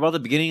shit. What about the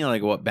beginning?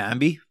 Like what?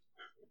 Bambi.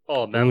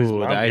 Oh, Bambi's Ooh,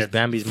 mom. the ice gets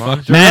Bambi's mom.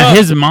 fucked her Man, up.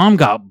 his mom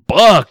got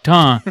bucked,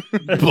 huh?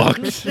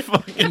 Bucked.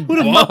 Fucking Who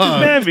the fuck is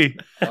Bambi?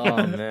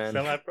 Oh man.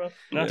 Semi-pro?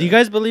 No. Do you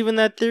guys believe in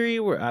that theory?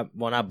 Well,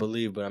 not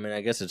believe, but I mean,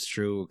 I guess it's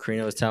true.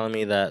 Karina was telling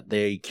me that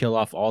they kill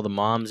off all the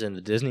moms in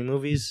the Disney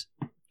movies.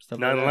 Stuff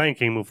Not in like Lion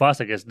King,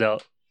 Mufasa gets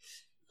dealt.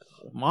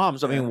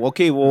 Moms. I mean,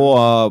 okay.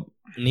 Well, that.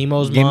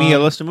 Nemo's give mom. me a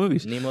list of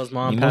movies. Nemo's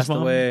mom Nemo's passed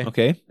mom? away.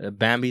 Okay.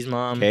 Bambi's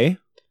mom. Okay.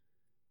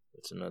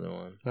 What's another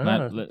one?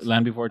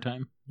 Land Before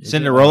Time.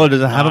 Cinderella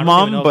doesn't No, have I a don't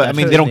even know mom, if but I that's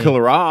mean, they her don't name. kill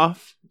her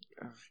off.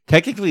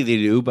 Technically, they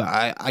do, but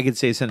I could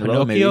say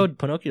Cinderella.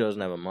 Pinocchio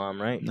doesn't have a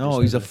mom, right? No,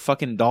 Just he's a has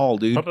fucking doll,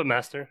 dude. Puppet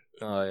Master.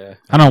 Oh yeah.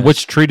 I don't know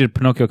which tree did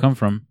Pinocchio come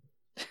from.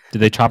 Did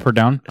they chop her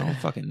down? I don't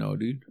fucking know,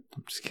 dude.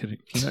 I'm just kidding.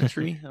 Peanut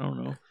tree? I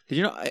don't know. Did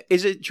you know?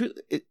 Is it true?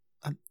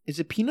 Is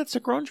it peanuts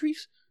that grow on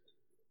trees?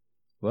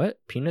 What?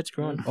 Peanuts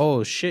growing?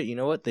 Oh shit! You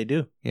know what they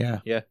do? Yeah.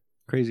 Yeah.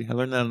 Crazy. I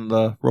learned that on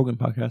the Rogan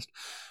podcast.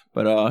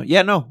 But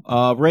yeah, no.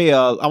 Ray,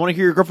 I want to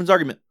hear your girlfriend's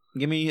argument.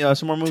 Give me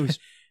some more movies.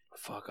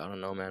 Fuck, I don't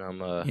know,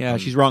 man. Yeah, I'm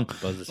she's wrong.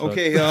 buzzed as fuck.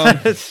 Okay.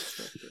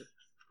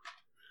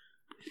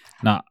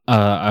 Nah,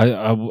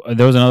 I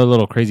there was another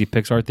little crazy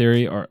Pixar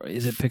theory, or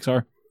is it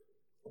Pixar?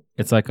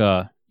 It's like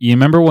you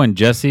remember when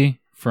Jessie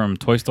from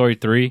Toy Story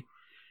 3,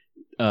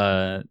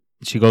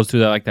 she goes through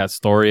that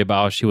story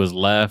about how she was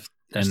left.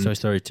 That's And Toy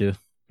Story 2.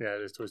 Yeah,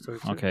 there's Toy Story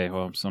 2. okay,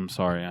 well, I'm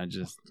sorry, I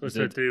just Toy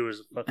Story 3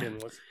 was fucking...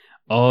 What's...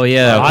 Oh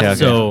yeah, okay.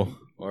 Lotso,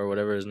 or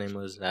whatever his name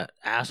was, that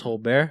asshole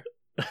bear.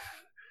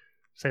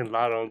 Saying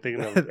Lotto, I'm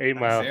thinking of 8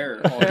 Mile.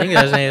 I think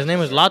his name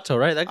was Lotso,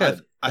 right? That guy.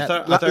 I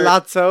thought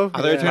Lotso.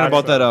 you were talking Yeah.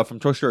 about that from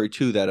Toy Story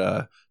 2,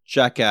 that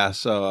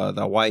jackass,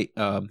 that white,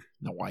 not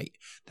white,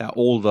 that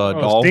old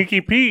doll.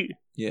 Stinky Pete.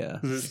 Yeah.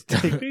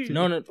 Stinky Pete.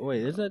 No,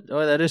 wait, is that?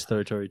 Oh, that is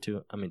Toy Story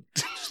 2. I mean,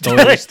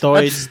 Story-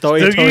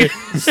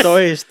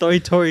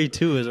 Story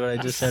 2 is what I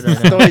just said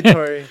right now.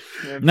 Story.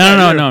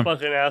 No. You're a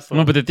fucking asshole.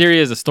 No, but the theory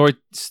is a story.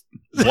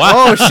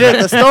 Oh shit!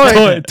 The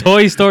story.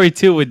 Toy Story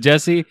 2 with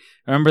Jessie.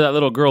 Remember that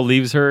little girl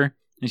leaves her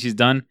and she's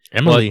done.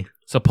 Emily.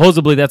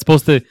 Supposedly that's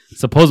supposed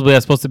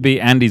to be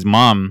Andy's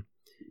mom,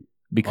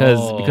 because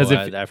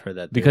I've heard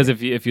that. because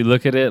if you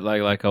look at it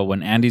like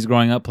when Andy's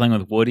growing up playing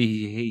with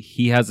Woody,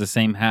 he has the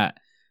same hat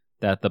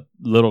that the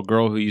little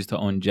girl who used to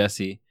own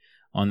Jessie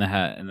on the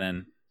hat, and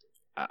then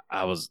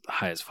I was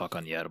high as fuck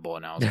on the edible,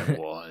 and I was like,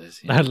 "Whoa!"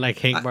 like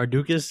Hank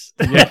Mardukas.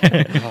 Yeah.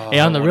 Hey,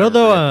 on the real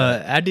though,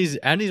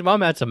 Andy's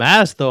mom had some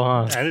ass though,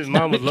 huh? And his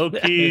mom was low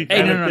key.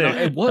 Hey, no.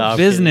 Hey, what No, I'm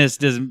business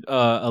does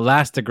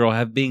Elastigirl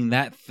have being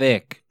that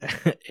thick?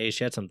 Hey,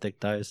 she had some thick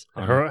thighs.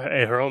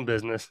 Her own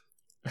business.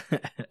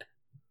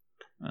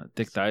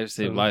 Thick thighs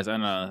save lives. I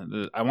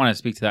know. I want to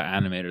speak to that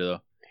animator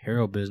though.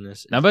 Hero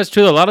business. Now, but it's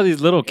true. A lot of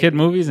these little kid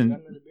movies and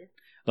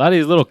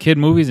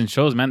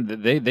shows, man,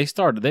 they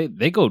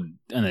go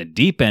on the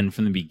deep end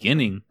from the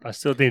beginning. I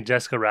still think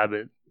Jessica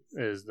Rabbit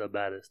is the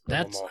baddest. of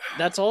them all.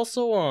 That's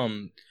also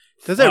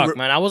Does fuck, it?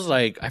 man. I was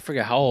like, I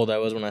forget how old I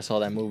was when I saw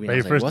that movie. Like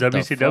and I your was first like, what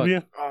the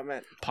WCW? fuck? Oh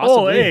man. Possibly.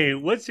 Oh, hey,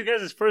 what's your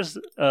guys' first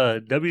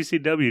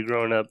WCW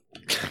growing up?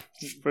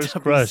 First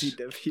crush.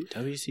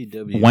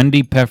 WCW.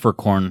 Wendy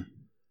Peppercorn,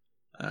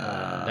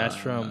 That's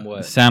from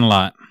what?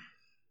 Sandlot,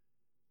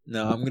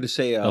 No, I'm gonna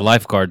say the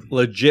lifeguard.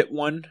 legit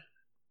one.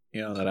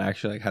 That I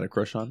actually had a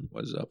crush on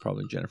was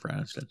probably Jennifer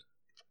Aniston.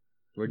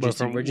 Where'd you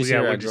see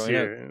her growing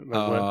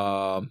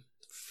up?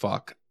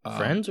 Fuck.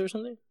 Friends or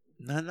something?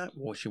 Not.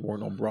 Well, she wore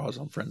no bras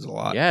on Friends a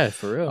lot. Yeah,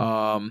 for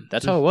real.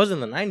 That's how it was in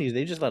the 90s.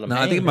 They just let them. No,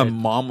 I hang, think my man.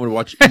 mom would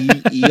watch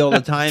E all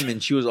the time,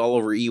 and she was all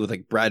over E with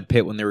like Brad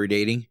Pitt when they were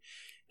dating.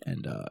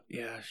 And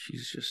yeah,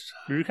 she's just.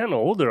 You're kind of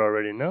older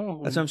already, no?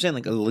 That's what I'm saying,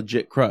 like a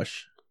legit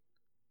crush.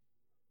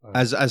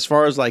 As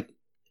far as like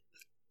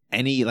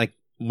any like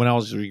when I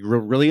was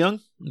really young,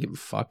 I don't give a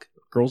fuck.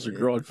 Girls or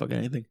girl, I'd fuck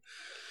anything.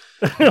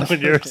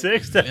 When you were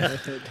 6? I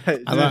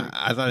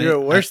thought You were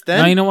worse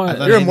then. No, you know what?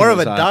 thought You were anything more of a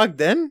was hot. dog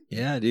then.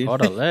 Yeah, dude.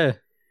 Orale.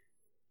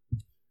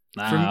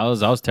 Nah, I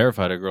was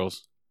terrified of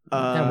girls.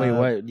 Damn, wait,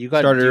 what? You got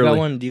started early.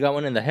 one? Do you got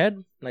one in the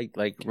head? Like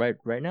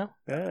right now?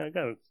 Yeah, I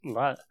got a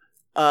lot.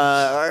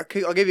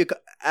 Okay, I'll give you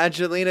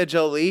Angelina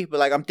Jolie, but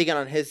like I'm thinking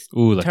on his.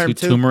 Ooh, like Term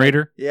two. Tomb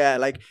Raider. Yeah,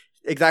 like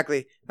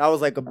exactly. That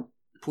was like a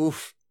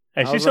poof.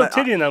 Hey, I she was showed like,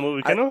 titty in that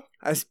movie, you know?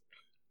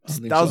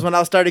 That was when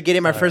I started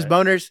getting my first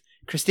boners.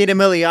 Christina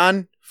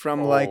Milian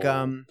from like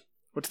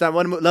what's that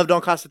one? Love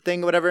Don't Cost a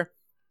Thing or whatever.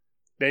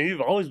 Man, you've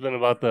always been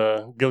about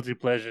the guilty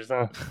pleasures,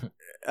 huh?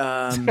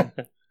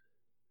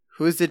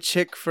 Who's the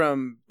chick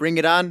from Bring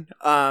It On?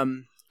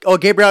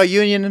 Gabrielle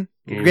Union.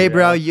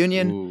 Gabrielle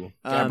Union. Ooh,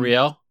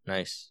 Gabrielle.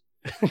 nice.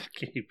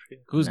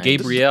 Who's Nice.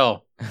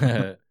 Gabrielle?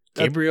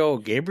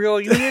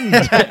 Gabriel Union.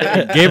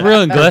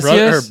 Gabriel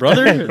Iglesias. Her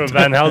brother. From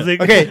Van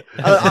Helsing. Okay,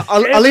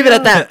 I'll leave it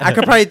at that. I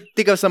could probably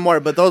think of some more,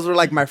 but those were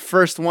like my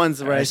first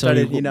ones where I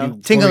started,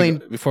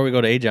 tingling. Before we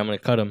go to AJ, I'm gonna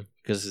cut him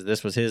because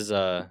this was his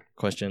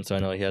question, so I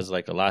know he has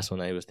like the last one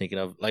that he was thinking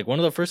of. Like one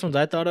of the first ones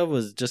I thought of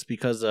was just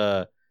because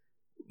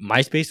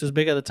MySpace was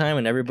big at the time,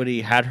 and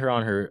everybody had her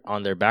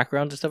on their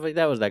backgrounds and stuff like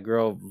that. Was that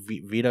girl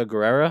Vita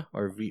Guerrera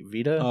or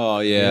Vita? Oh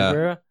yeah.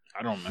 Guerrera?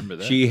 I don't remember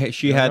that.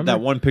 She had that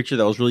one picture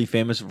that was really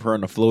famous of her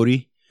on a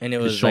floaty. And it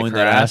was showing like her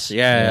that ass. ass.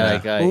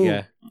 Yeah, Yeah.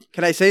 yeah.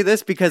 Can I say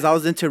this because I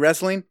was into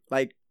wrestling?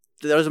 Like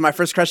those are my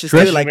first crushes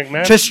Trish too. Like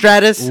McMahon? Trish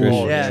Stratus.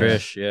 Trish, yeah.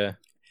 Trish, yeah.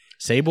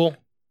 Sable.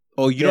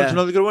 Oh, you know Yeah. what's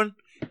another good one?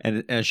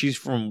 And she's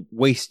from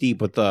Waist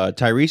Deep with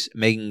Tyrese,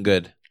 Megan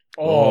Good.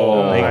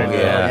 Oh, Megan Good. Good.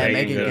 Yeah, Megan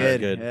Megan Good.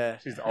 Good. Good. Yeah.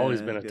 She's always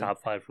Yeah, been a good.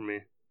 top 5 for me.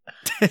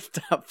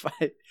 Top 5.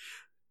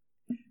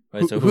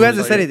 Wait, so Who was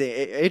hasn't like- said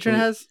anything? Adrian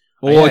has.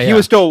 Well, yeah, he yeah.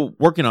 was still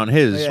working on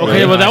his. Yeah, Okay,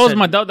 Yeah, well I that was said-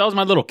 my that was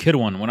my little kid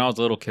one when I was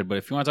a little kid. But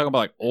if you want to talk about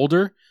like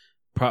older,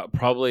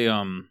 probably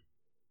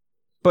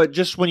But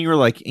just when you were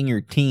like in your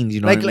teens,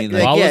 you know Like- what I mean?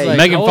 like- Well, I yeah, was like,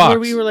 Megan how old were Fox.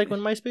 we were like when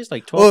MySpace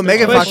like 12. Oh,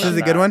 Megan 13? Fox is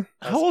a good one.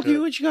 How old were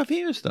you when she got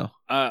famous, though?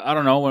 I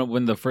don't know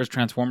when the first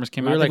Transformers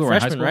came We out. were I like think we were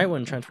in high freshmen, school. right?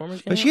 When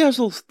Transformers came But out. she has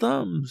those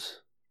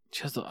thumbs.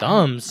 She has the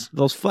thumbs.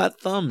 Those flat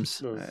thumbs.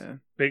 Those Yeah.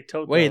 big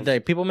toe Wait, thumbs.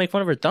 like people make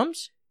fun of her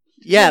thumbs?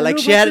 Yeah, You like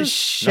know she about had. this?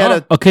 She had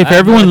a. Okay, for I-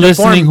 everyone the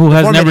listening who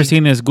has never deformity.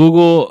 seen this,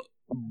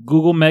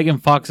 Google Megan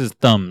Fox's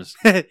thumbs.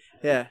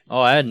 Yeah. Oh,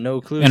 I had no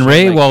clue. And she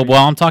Ray, had, like,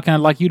 while I'm talking, I'd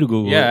like you to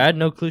Google. yeah, I it. had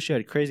no clue she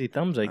had crazy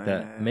thumbs like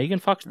that. Megan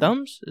Fox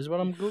thumbs is what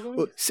I'm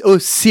googling. Oh,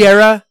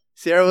 Sierra.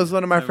 Sierra was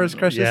one of my first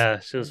crushes. Yeah,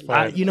 she was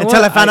fine. You know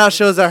Until what? I found out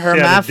she was her She had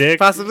a math, dick.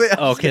 possibly.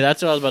 Okay,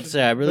 that's what I was about to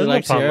say. I really There's no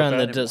like problem Sierra,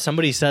 with and that.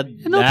 somebody said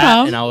No that,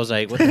 problem. and I was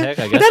like, "What the heck?"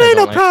 I guess That I ain't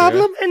no don't like Sierra.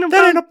 problem. Ain't no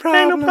That ain't no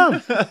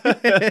problem.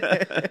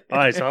 problem. All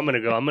right, so I'm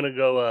gonna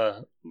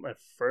go. My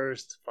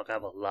first. Fuck, I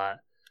have a lot.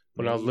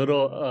 When I was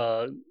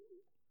little,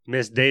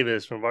 Miss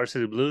Davis from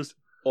Varsity Blues.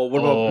 Oh, what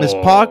about Miss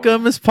Parker?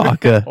 Miss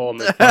Parker. Oh,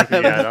 Miss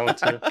Parker, yeah, that one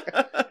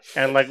too.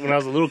 And like when I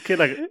was a little kid,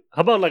 like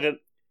how about like a.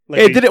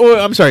 Like Hey, a-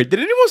 I'm sorry. Did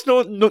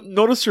anyone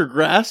notice her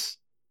grass?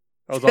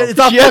 I was all, It's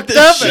all She had fucked the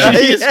up.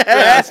 shittiest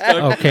grass,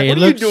 dog. Okay, What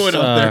it are looks. you doing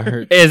up there?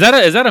 her- Hey, is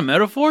that a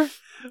metaphor?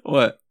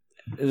 What?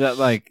 Is that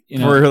like you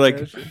know? For her,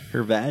 like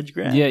her vag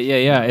grass?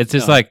 yeah. It's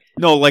just No. like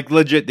No, like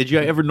legit. Did you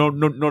ever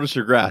notice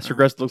her grass? Her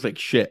grass looks like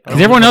shit.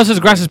 because everyone else's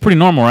grass is pretty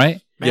normal, right?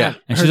 Yeah.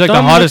 And Her she's like the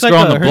thumb hottest looks girl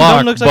like on a- the her block,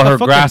 thumb looks like but a her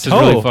fucking grass is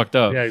really toe. fucked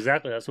up. yeah,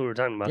 exactly. That's what we were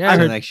talking about. Yeah, I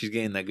her- like she's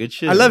getting that good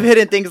shit. I love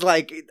hidden things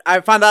like I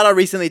found out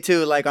recently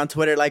too, like on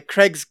Twitter, like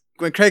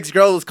when Craig's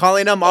girl was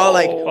calling him, all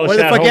like, Oh, what she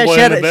the had fuck? Yeah, homeboy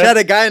she in the had bed?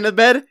 a guy in the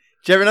bed. Did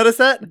you ever notice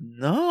that?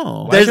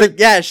 No. There's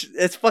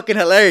it's fucking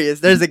hilarious.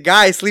 There's a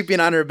guy sleeping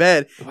on her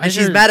bed, Why and is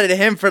she's her- mad at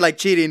him for like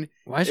cheating.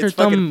 Why is It's her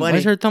fucking thumb? Why funny.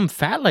 is her thumb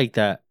fat like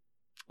that?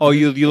 Oh,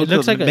 you It look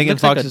looks at like Megan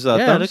Fox's yeah,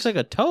 it thumbs? looks like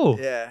a toe.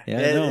 Yeah, Yeah,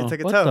 I know. it's like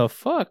a What toe. the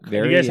fuck? Do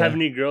you guys have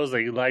any girls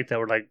that you liked that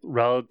were like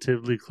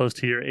relatively close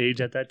to your age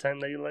at that time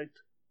that you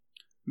liked?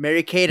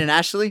 Mary Kate and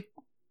Ashley.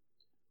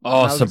 Oh,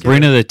 I was a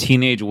Sabrina the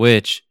Teenage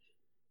Witch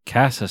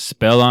cast a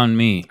spell on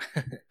me.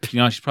 You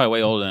know, she's probably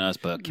way older than us,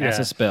 but cast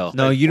Yeah. a spell.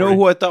 No, Like you know 40.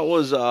 who I thought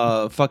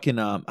was fucking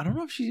I don't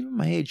know if she's even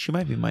my age. She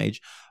might be my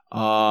age.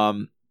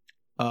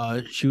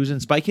 She was in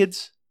Spy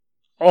Kids.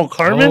 Oh,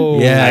 Carmen? Oh.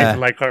 Yeah. I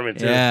like Carmen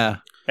too. Yeah.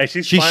 Hey,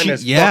 she's She- fine she-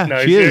 as yeah, fuck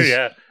now. she You see her? is.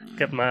 Yeah.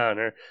 Kept my eye on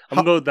her. I'm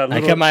gonna go with that I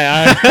little kept my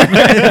eye.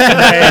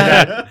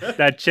 Hey,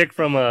 that chick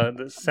from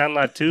the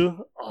Sandlot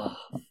 2. Oh,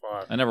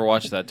 fuck. I never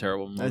watched that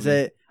terrible movie. Is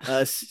it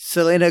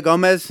Selena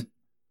Gomez?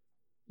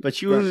 But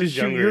she Bro, was she's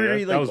she younger, already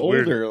yeah. That like was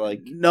weird. older.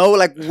 Like No,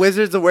 like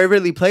Wizards of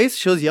Waverly Place.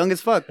 She was young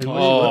as fuck.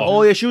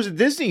 oh yeah, she was a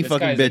Disney This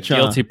fucking guy's a bitch. Huh?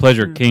 guilty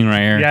pleasure king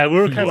right here. Yeah, we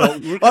were kind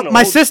of. Oh,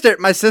 my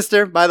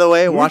sister, by the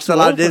way, We were watched too a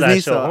lot old of for that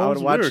Disney, show, so I Holmes. would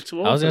We were watch. too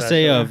old I was for gonna that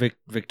say show.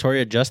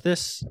 Victoria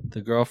Justice, the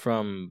girl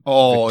from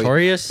Oh,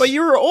 Victorious. But you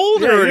were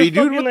older Yeah, you're already, dude.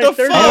 fucking What like the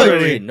 30 How fuck? old are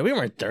already. we? No, we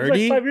weren't It was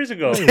 30. like 5 years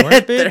ago. We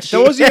weren't, bitch. That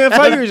wasn't even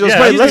 5 years. It was Yeah,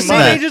 probably she's less than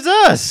my that. age as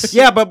us.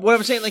 Yeah, but what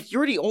I'm saying, like, you're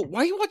already old.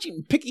 Why are you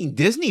watching picking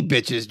Disney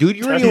bitches, dude?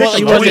 You're already That's what,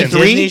 She like Nickelodeon. wasn't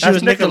 23? Disney. She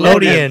was That's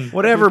Nickelodeon.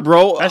 Whatever,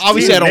 bro. That's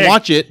Obviously, I Team don't Nick.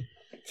 watch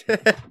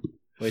it.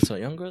 Wait, so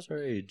young girls our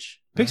age?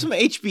 Pick some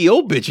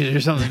HBO bitches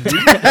or something.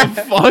 Dude. What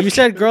the fuck? You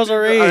said girls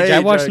our age. Our I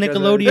age, watched right,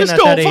 Nickelodeon There's at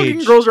still that fucking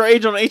age. girls our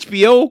age on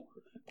HBO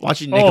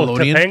watching Oh,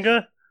 Nickelodeon.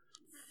 Topanga?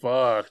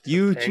 Fuck.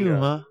 You Topanga. too,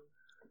 huh?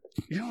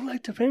 You don't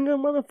like Topanga,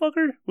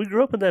 motherfucker? We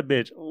grew up with that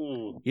bitch.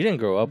 Ooh. You didn't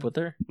grow up with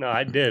her. No,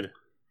 I did.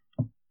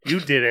 You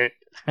didn't.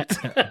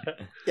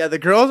 Yeah, the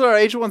girls our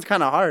age one's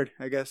kind of hard,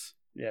 I guess.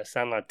 Yeah,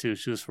 Sandlot 2.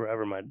 She was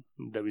forever my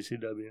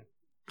WCW.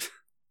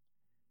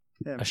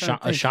 Yeah, I'm trying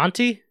to think.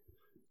 Ashanti?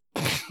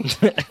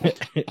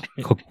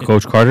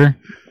 Coach Carter?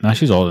 No,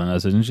 she's older than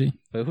us, isn't she?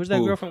 Wait, who's that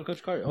Who? girl from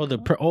Coach Carter?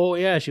 Oh,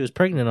 yeah, she was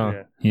pregnant on.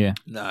 Yeah. Yeah.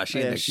 Nah, she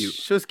Yeah, ain't that cute.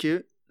 she was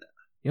cute.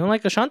 You don't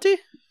like Ashanti?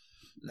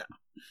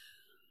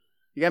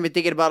 You got me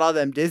thinking about all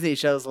them Disney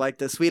shows, like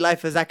the Sweet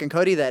Life of Zach and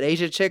Cody. That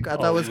Asian chick I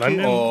thought was London?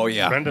 cute. Oh,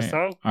 yeah. Brenda Yeah.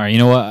 Song? All right, you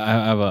know what?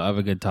 I have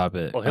a good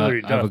topic. Oh,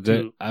 Hillary I have a Duff,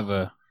 good. too. I have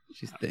a.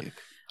 She's thick.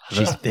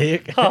 She's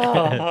thick.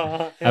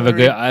 I have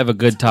a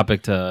good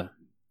topic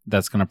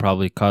that's gonna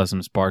probably cause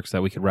some sparks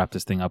that we could wrap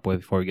this thing up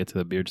with before we get to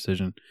the beer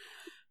decision.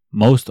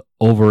 Most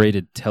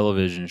overrated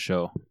television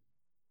show,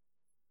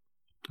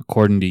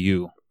 according to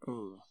you.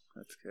 Ooh,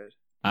 that's good.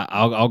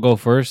 I'll go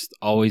first.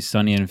 Always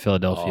Sunny in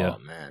Philadelphia.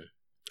 Oh, man.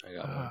 I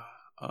got one.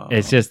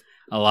 It's just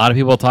a lot of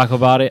people talk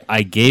about it.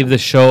 I gave the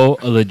show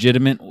a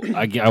legitimate.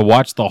 I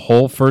watched the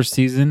whole first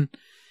season.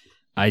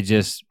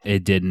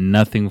 it did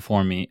nothing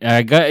for me.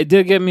 It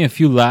did get me a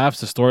few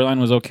laughs. The storyline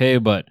was okay,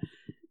 but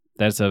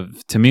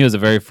to me, it was a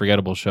very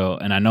forgettable show.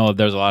 And I know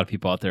there's a lot of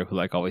people out there who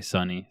like Always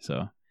Sunny,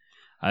 so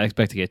I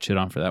expect to get shit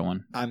on for that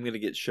one. I'm gonna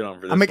get shit on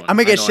for this I'm one.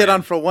 gonna get shit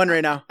on for one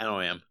right now. I know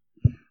I am.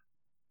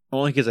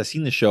 Only because I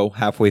seen the show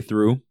halfway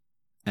through,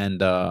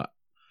 and a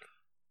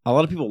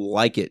lot of people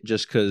like it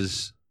just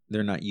because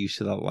they're not used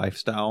to that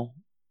lifestyle.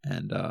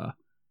 And I'm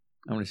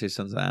gonna say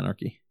Sons of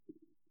Anarchy.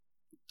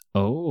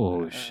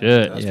 Oh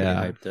shit! That's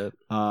Yeah. pretty hyped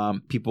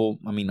up. People,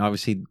 I mean,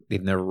 obviously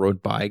they've never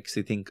rode bikes.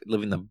 They think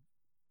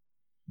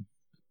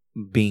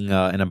being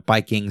in a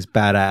biking's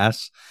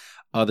badass.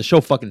 The show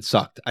fucking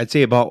sucked. I'd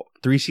say about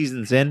 3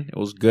 seasons in, it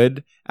was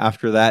good.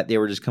 After that, they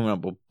were just coming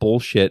up with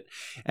bullshit.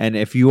 And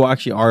if you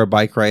actually are a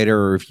bike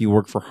rider, or if you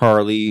work for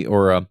Harley,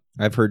 or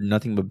I've heard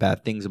nothing but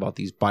bad things about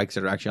these bikes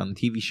that are actually on the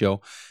TV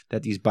show,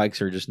 that these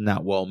bikes are just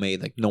not well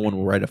made. Like, no one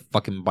will ride a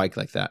fucking bike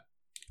like that.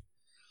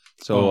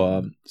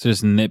 So, so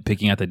just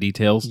nitpicking at the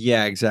details.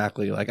 yeah,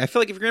 exactly. Like, I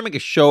feel like if you're gonna make a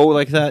show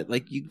like that,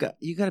 like you got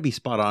to be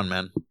spot on,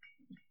 man.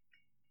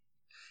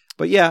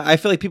 But yeah, I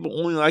feel like people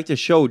only like the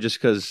show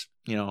just because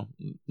no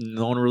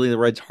one really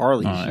rides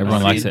Harleys.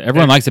 Everyone likes it.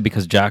 Everyone likes it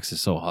because Jax is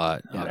so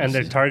hot. And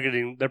they're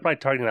probably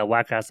targeting that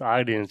whack ass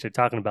audience you're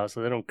talking about,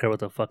 so they don't care what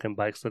the fucking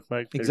bikes look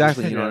like. They're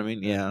Exactly, just- you know what I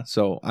mean? Yeah.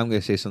 So I'm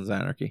gonna say Sons of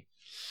Anarchy.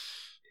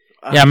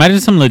 Yeah, imagine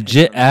some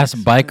legit ass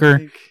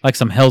biker, like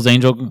some Hell's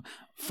Angel.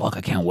 Fuck,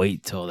 I can't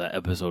wait till that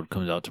episode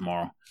comes out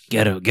tomorrow.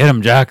 Get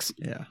him, Jax.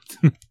 Yeah.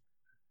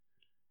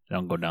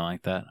 Don't go down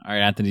like that. All right,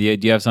 Anthony,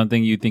 do you have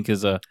something you think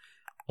is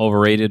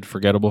overrated,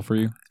 forgettable for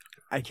you?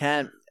 I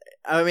can't.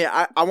 I mean,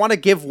 I want to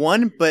give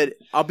one, but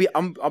I'll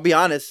be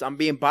honest. I'm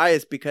being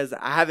biased because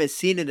I haven't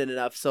seen it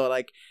enough. So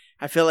like,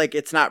 I feel like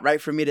it's not right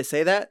for me to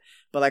say that.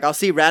 But like, I'll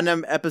see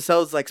random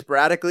episodes like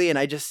sporadically, and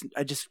I just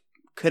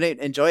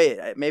couldn't enjoy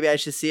it. Maybe I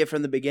should see it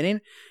from the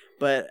beginning.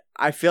 But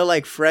I feel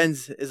like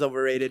Friends is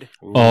overrated.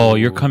 Oh,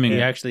 you're coming.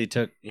 He actually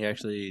took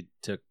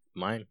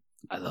mine.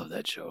 I love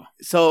that show.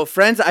 So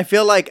Friends, I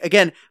feel like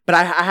again, but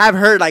I have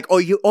heard like,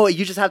 you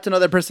just have to know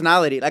their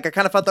personality. Like I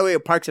kind of felt that way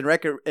with Parks and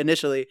Rec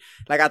initially.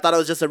 Like I thought it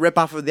was just a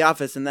ripoff of The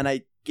Office, and then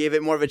I gave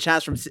it more of a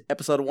chance from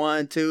episode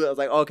 1, 2. I was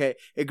like, okay,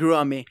 it grew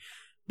on me.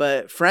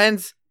 But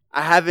Friends,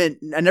 I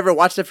never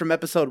watched it from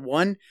episode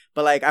 1,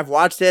 but like I've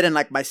watched it, and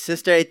like my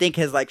sister, I think,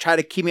 has like tried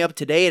to keep me up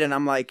to date, and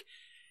I'm like,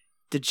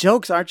 the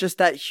jokes aren't just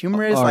that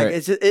humorous. All like right.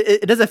 it's just,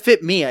 it doesn't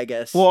fit me, I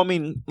guess. Well, I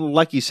mean,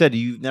 like you said,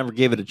 you never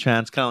gave it a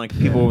chance. Kind of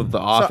like people with The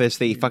Office,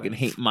 they fucking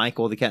hate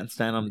Michael. They can't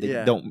stand him.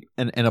 They don't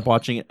end up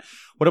watching it.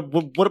 What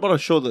about a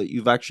show that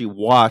you've actually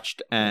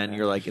watched and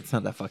you're like, it's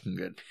not that fucking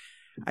good?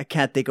 I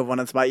can't think of one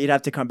on the spot. You'd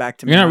have to come back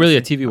to me. You're not really a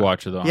honestly. TV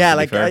watcher, though. Yeah, to be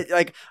like fair.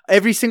 like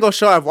every single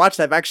show I've watched,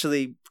 I've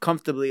actually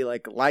comfortably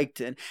liked,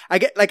 and I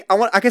get like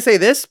I can say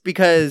this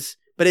because,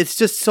 but it's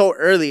just so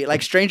early.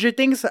 Like Stranger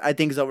Things, I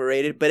think is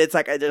overrated, but it's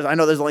like I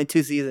know there's only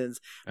 2 seasons,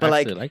 but I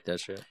like actually like that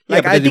shit.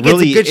 like but I think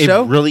it's a good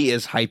show, It really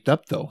is hyped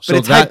up, though. but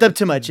it's hyped up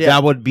too much. Yeah,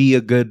 That would be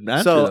a good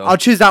answer, so though. I'll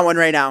choose that one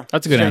right now.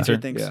 That's a good Stranger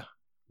answer. Things. Yeah.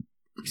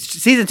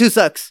 Season 2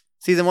 sucks.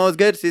 Season 1 was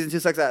good. Season 2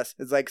 sucks ass.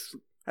 It's like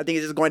I think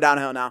it's just going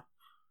downhill now.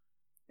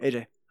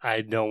 AJ.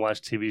 I don't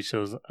watch TV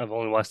shows. I've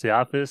only watched The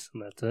Office,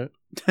 and that's it.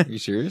 Are you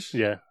serious?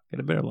 Yeah. Get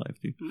a better life,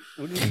 dude.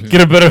 What do you mean?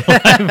 Get a better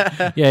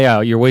life.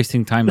 Yeah. You're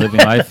wasting time living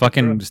life.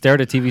 Fucking stare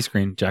at a TV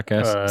screen,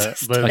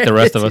 jackass. But Like the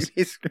rest of us.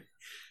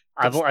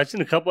 I've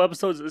seen a couple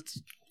episodes.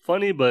 It's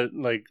funny, but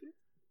like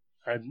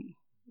I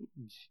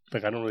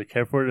don't really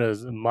care for it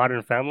as a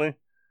Modern Family. I'd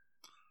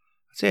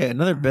say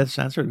another best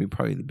answer would be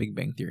probably The Big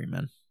Bang Theory,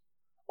 man.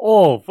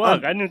 Oh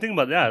fuck! I didn't even think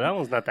about that. That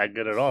one's not that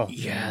good at all.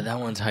 Yeah, that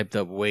one's hyped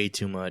up way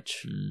too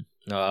much.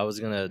 No, I was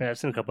gonna. Yeah, I've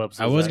seen a couple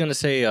episodes. I was of that. gonna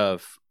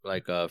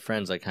say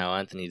Friends, like how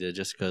Anthony did,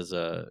 just because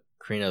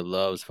Karina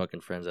loves fucking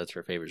Friends. That's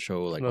her favorite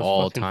show, like Loves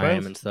all fucking time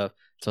Friends? and stuff.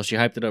 So she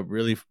hyped it up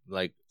really,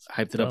 like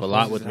hyped it up a Loves lot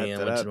Friends, with me, hyped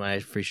and it when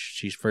up.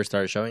 she first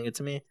started showing it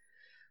to me.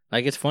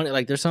 Like it's funny,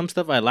 like there's some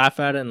stuff I laugh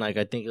at and like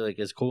I think like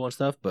it's cool and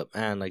stuff, but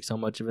man, like so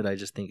much of it I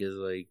just think is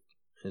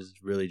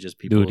really just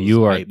people. Dude,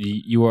 you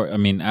are. I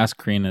mean, ask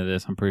Karina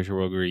this. I'm pretty sure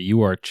we'll agree.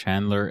 You are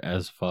Chandler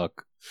as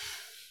fuck.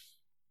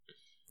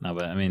 No,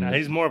 but I mean, Nah,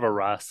 he's more of a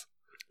Ross.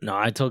 No,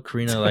 I told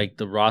Karina like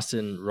the Ross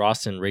and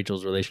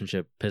Rachel's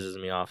relationship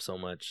pisses me off so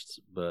much,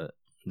 but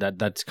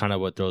that's kind of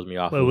what throws me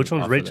off. Wait, which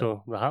one's off of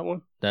Rachel? The hot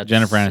one? That's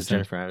Jennifer Aniston.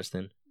 Jennifer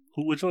Aniston.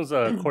 Which one's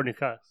Courtney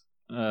Cox?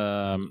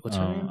 What's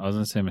her name? I was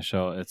gonna say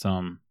Michelle. It's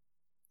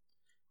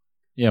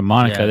yeah,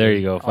 Monica. Yeah, there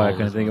you go. If I oh,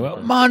 couldn't think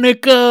about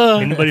Monica.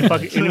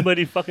 Monica.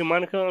 Anybody fucking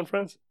Monica on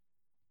Friends?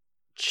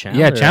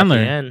 Chandler. Yeah, at Chandler.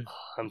 the end.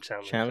 Oh, I'm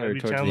Chandler. Chandler Can I be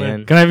towards Chandler? the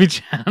end. Can I be I'm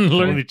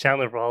Chandler? gonna be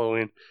Chandler for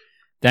Halloween.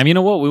 Damn, you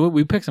know what?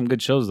 We picked some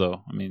good shows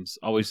though. I mean, it's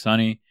Always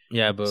Sunny,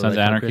 Yeah, but Sons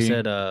like of Chris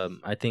Anarchy,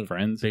 said, I think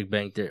Friends. Big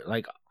Bang Theory.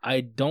 Like,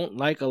 I don't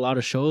like a lot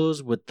of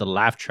shows with the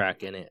laugh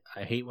track in it.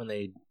 I hate when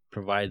they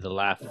provide the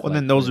laugh. Well,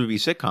 then those would be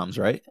sitcoms,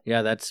 right?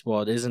 Yeah,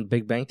 isn't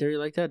Big Bang Theory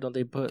like that? Don't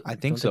they put? I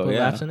think don't they so, put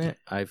yeah. laughs in it.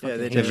 I fucking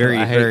they hate It's a do. very,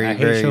 I hate very,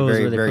 very, shows where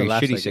very, they very put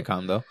laughs shitty like it.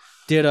 sitcom, though.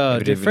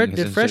 Did If you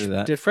consider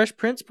that. did Fresh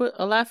Prince put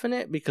a laugh in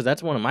it? Because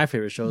that's one of my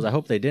favorite shows. I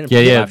hope they didn't. Yeah,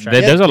 put a yeah. laugh track.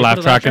 There's a They laugh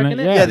put track in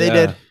it. Yeah, they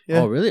did. Yeah.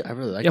 Oh, really? I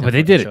really like. Yeah, that but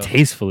they did fucking it show.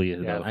 tastefully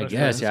though. Yeah, I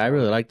guess. Yeah, I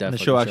really like that. And the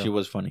fucking show actually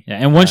was funny. Yeah,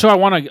 and one show I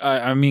want to,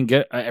 I mean,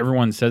 get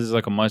everyone says it's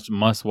like a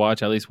must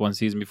watch at least one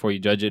season before you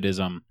judge it is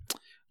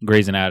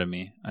Grey's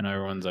Anatomy. I know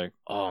everyone's like,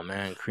 Oh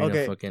man, Karina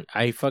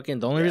Okay.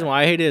 the only reason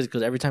why I hate it is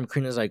because every time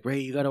Karina's like, Ray,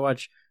 you gotta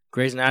watch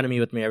Grey's Anatomy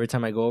with me. Every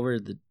time I go over,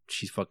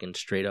 she's fucking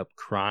straight up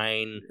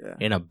crying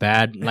in a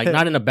bad, like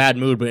not in a bad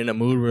mood, but in a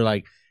mood where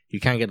like you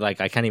can't get like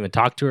I can't even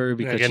talk to her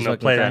because Getting she's to fucking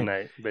play that crying.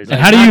 night. Like,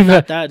 Basically. How do you-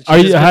 not that? are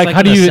She you- just how- gets, like,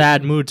 how do in a you-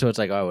 sad mood? So it's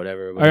like, oh,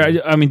 whatever.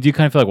 I mean, do you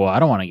kind of feel like, well, I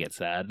don't want to get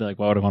sad. Like,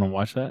 why would I want to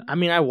watch that? I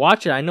mean, I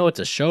watch it. I know it's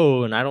a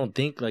show, and I don't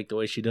think like the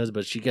way she does,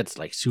 but she gets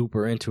like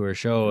super into her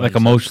show, Like,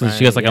 and emotionally- she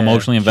crying. gets, like,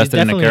 emotionally She's invested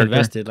in the definitely character?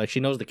 Invested. Like she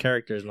knows the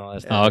characters and all that Oh,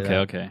 stuff. okay,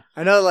 okay.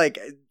 I know, like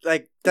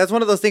that's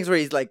one of those things where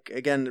he's like,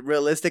 again,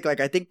 realistic. Like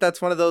I think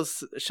that's one of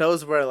those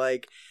shows where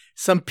like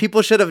some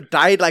people should have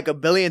died like a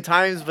billion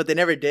times, but they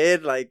never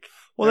did. Like,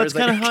 Well, there that's was,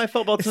 like, kind of how I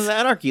felt about Sons of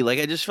Anarchy. Like,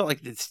 I just felt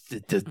like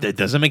that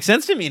doesn't make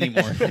sense to me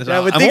anymore. yeah,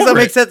 when things don't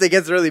make sense, it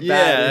gets really Yeah,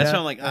 bad. that's Yeah. why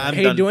I'm like, I'm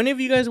Hey, done. do any of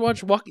you guys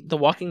watch The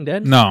Walking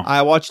Dead? No.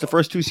 I watched the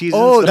first 2 seasons.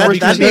 Oh, The that'd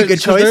first be a season- good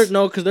choice.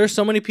 Because there's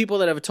so many people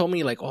that have told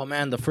me like, oh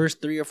man, the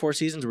first 3 or 4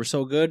 seasons were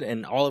so good,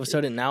 and all of a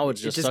sudden now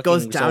it's It just, just sucking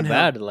goes so downhill.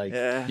 bad. Like,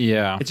 Yeah.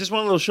 Yeah. It's just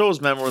one of those shows,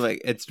 man, where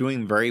like it's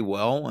doing very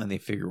well, and they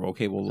figure,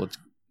 okay, well, let's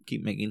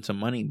keep making some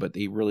money, but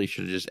they really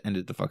should have just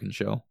ended the fucking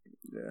show.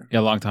 Yeah,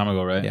 a long time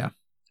ago, right? Yeah.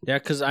 yeah,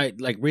 because I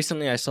like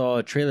recently I saw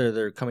a trailer.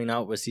 They're coming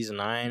out with season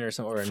 9 or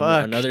something, or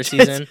Fuck. another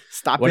season.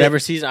 Stop Whatever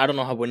it. season, I don't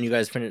know how when you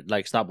guys finish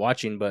stop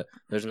watching, but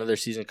there's another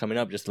season coming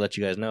up. Just to let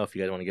you guys know if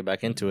you guys want to get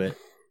back into it.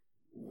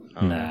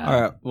 Nah.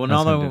 All right. Well, That's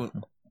now no that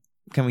different.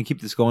 can we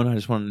keep this going? I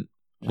just want.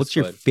 What's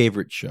your go ahead.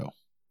 favorite show?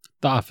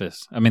 The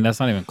Office. I mean, that's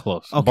not even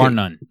close. Okay. Bar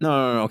none.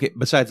 No. Okay,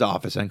 besides The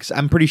Office, because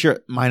I'm pretty sure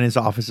mine is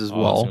The Office as Oh,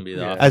 it's well. gonna be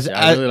The Yeah. Office. Yeah,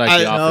 I really like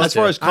The Office. as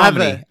far as I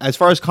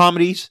have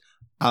comedies,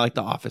 I like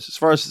The Office. As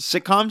far as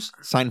sitcoms,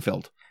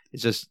 Seinfeld.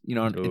 It's just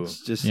Ooh.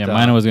 it's just Yeah,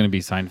 mine was going to be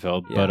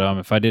Seinfeld. yeah.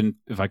 But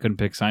if I couldn't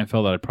pick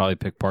Seinfeld, I'd probably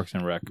pick Parks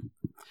and Rec.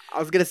 I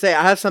was gonna say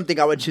I have something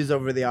I would choose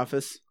over The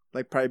Office,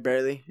 like probably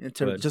barely in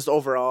terms Good. just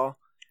overall.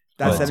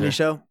 That Oh, 70s okay.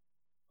 show.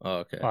 Oh,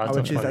 okay. Oh, that's I would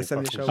a choose funny that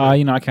 70 fucking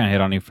show. I can't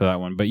hit on you for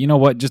that one. But you know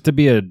what? Just to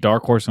be a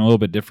dark horse and a little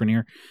bit different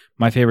here,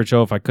 my favorite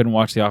show, if I couldn't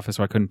watch The Office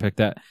or I couldn't pick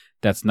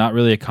that's not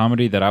really a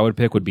comedy that I would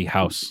pick would be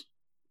House.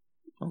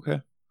 Okay.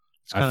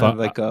 It's I kind thought- of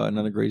like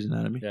ananother Grey's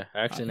Anatomy. Yeah,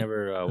 I actually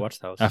never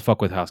watched House. I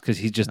fuck with House because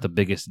he's just the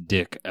biggest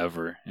dick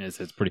ever. It's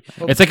pretty.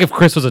 It's like if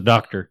Chris was a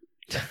doctor,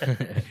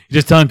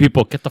 just telling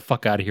people, "Get the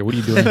fuck out of here! What are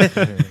you doing?"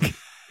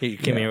 He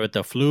came here with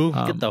the flu.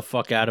 Get the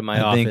fuck out of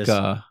my I think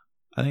office.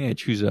 I think I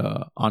choose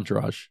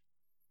Entourage.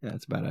 Yeah,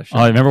 it's a badass show.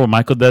 Oh, remember when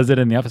Michael does it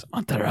in The Office?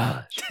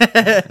 Entourage.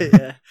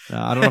 Yeah.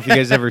 I don't know if you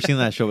guys ever seen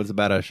that show, but it's a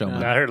badass show, No,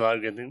 man. I heard a lot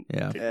of good things.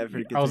 Yeah. Yeah,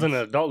 pretty good I was in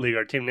things. an adult league.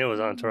 Our team name was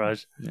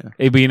Entourage.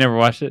 Hey, but you never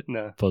watched it?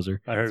 No,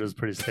 Poser. I heard it was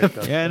pretty sick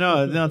though. Yeah,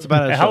 no, it's a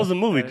badass Hey, show. how was the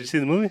movie? Did you see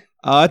the movie?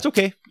 It's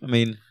okay. I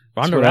mean,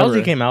 Ronda it's whatever.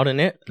 Rousey came out in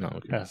it. No.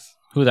 Okay. Yes.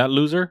 Who, that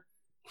loser?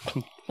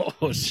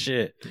 Oh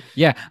shit.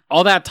 Yeah,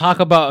 all that talk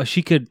about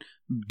she could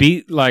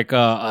beat like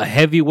a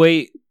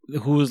heavyweight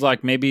who's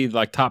like maybe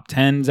like top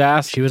 10's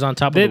ass. She was on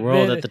top of They- the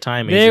world they- at the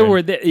time. They Adrian.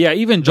 were,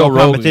 even Joe no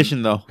Rogan.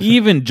 competition, though.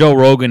 Even Joe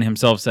Rogan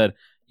himself said,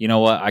 "You know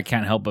what? I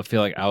can't help but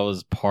feel like I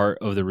was part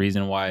of the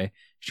reason why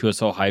she was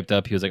so hyped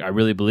up." He was like, "I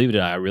really believed it.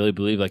 I really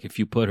believe like if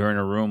you put her in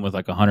a room with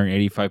like a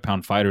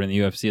 185-pound fighter in the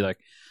UFC, like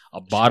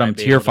a bottom might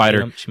be tier able to beat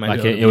fighter, him. She might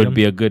like be able to it beat would him.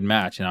 be a good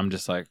match." And I'm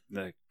just like,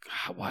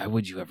 why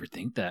would you ever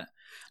think that?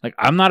 Like,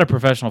 I'm not a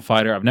professional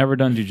fighter. I've never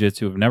done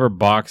jiu-jitsu. I've never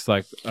boxed.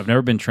 Like, I've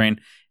never been trained.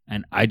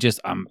 And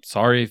I'm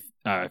sorry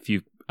if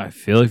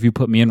you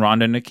put me and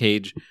Rhonda in a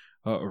cage,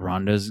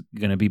 Rhonda's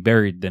gonna be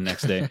buried the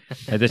next day.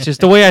 That's just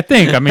the way I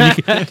think. I mean,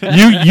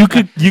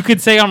 you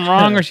could say I'm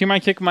wrong, or she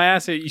might kick my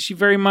ass. She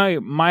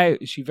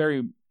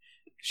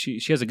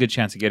has a good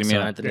chance of getting me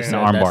So an Anthony, Yeah. so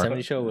arm that bar.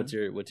 70 show. What's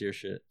your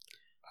shit?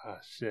 Oh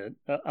shit!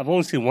 I've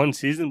only seen one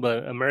season,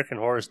 but American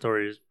Horror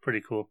Story is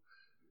pretty cool.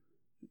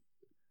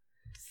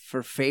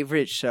 For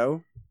favorite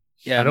show?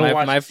 Yeah, I don't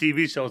watch my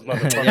TV shows,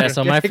 motherfucker. yeah.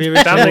 So my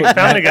favorite Family, show.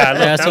 Family Guy. I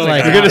love Yeah, so Family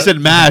like- Guy. You could have said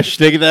MASH.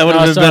 Think that would No,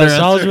 have been so, better. so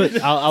I was answer.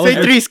 with I was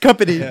Say Three's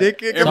Company.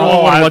 Dick. Everyone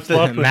Oh, wanna I watch that.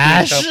 fuck with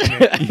MASH. Three's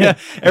Company. Yeah,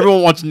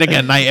 everyone wants Nick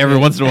at night every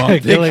once in a while.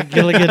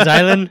 Gilligan's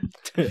Island.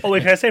 Oh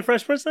wait, can I say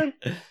Fresh Prince then?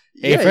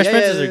 Hey, Fresh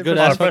Prince is a good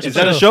ass Fresh fucking Is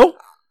that a show. show?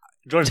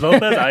 George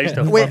Lopez. I used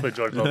to Wait. fuck with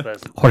George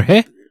Lopez.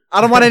 Jorge? I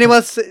don't want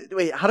anyone.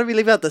 Wait, how do we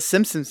leave out the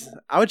Simpsons?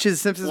 I would choose the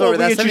Simpsons Well, over we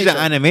that. can choose 70s an show.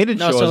 animated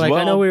No, show so as like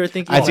well. I know we were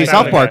thinking. I'd say like,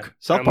 South Family Park. Guy.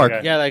 South Family Park.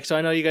 Guy. Yeah, like so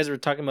I know you guys were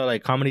talking about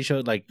like comedy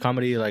shows, like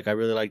comedy. Like I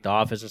really like The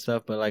Office and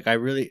stuff, but like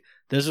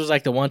this was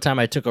like the one time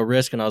I took a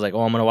risk and I was like,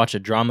 oh, I'm gonna watch a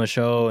drama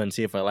show and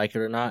see if I like it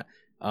or not.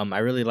 I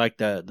really liked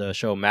the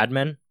show Mad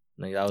Men.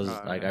 Like that was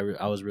like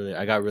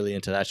I got really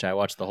into that shit. I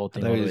watched the whole I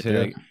thing. thought All you the way said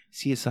through. like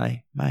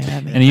CSI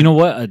Miami. And you know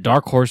what? A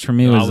dark horse for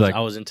me No, was like,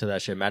 I was into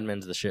that shit. Mad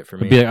Men's the shit for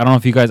I me. don't know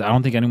if you guys, I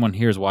don't think anyone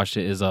here has watched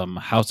it, is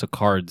House of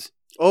Cards.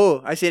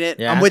 Oh, I seen it.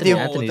 Yeah, I'm with you.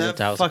 Anthony's that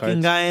into House of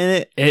fucking Cards. guy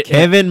in it.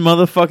 Kevin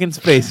motherfucking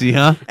Spacey,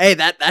 huh? Hey,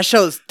 that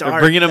show's dark. They're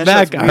bringing him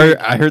That back. show's weird.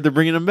 I heard they're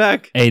bringing him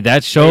back. Hey, that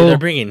Hey, show. they're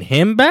bringing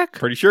him back?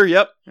 Pretty sure.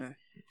 Yep.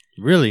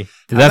 Really?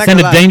 Did I'm that not send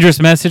a gonna lie. dangerous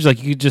message?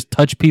 Like you could just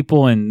touch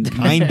people and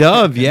Kind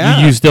of.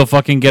 Yeah. you still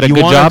fucking get a You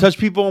good wanna job. touch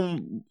people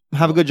and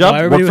have a good job? Well,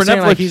 everybody Work was for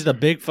saying Netflix. like he's the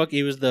big fuck.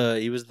 He was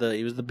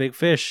the big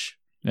fish.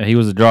 Yeah, he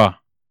was a draw.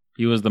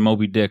 He was the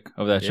Moby Dick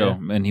of that show,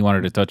 Yeah. and he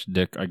wanted to touch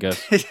Dick. I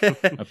guess.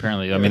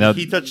 Apparently, I mean that.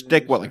 he touched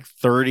Dick like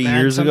 30 Man,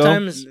 years ago.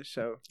 sometimes,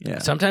 show. Yeah.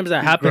 Sometimes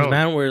that He's happens, grown.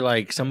 man. Where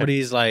like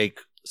somebody's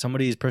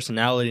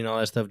personality and all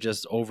that stuff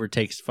just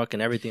overtakes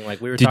fucking everything.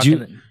 Like we were Did talking, you-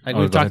 like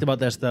Oh, we've go talked ahead. about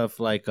that stuff,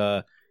 like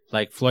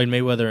Floyd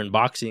Mayweather in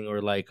boxing,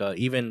 or like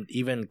even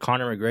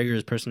Conor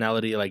McGregor's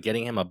personality, like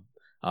getting him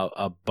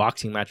a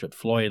boxing match with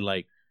Floyd,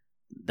 like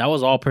that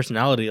was all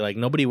personality. Like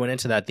nobody went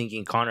into that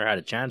thinking Conor had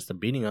a chance to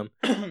beating him.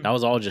 That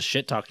was all just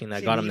shit talking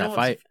that got him that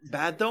fight.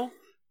 Bad though.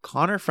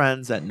 Connor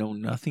fans that know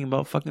nothing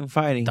about fucking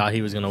fighting Thought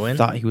he was gonna win.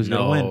 thought he was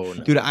gonna win.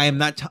 No. Dude, I'm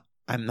not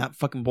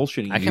fucking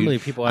bullshitting. I you, can't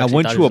believe people. I actually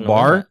went thought to he a was gonna win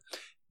bar that.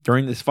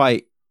 during this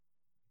fight.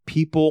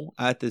 People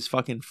at this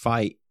fucking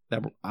fight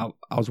that I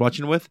was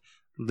watching with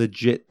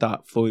legit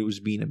thought Floyd was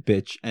being a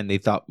bitch, and they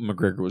thought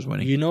McGregor was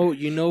winning. You know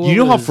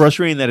how what was-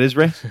 frustrating that is,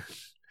 Ray?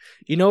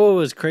 You know what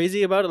was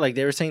crazy about it? Like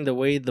they were saying the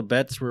way the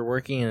bets were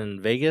working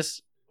in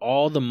Vegas,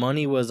 all the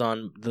money was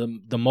on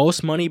the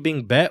most money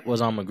being bet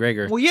was on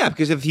McGregor. Well, yeah,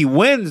 because if he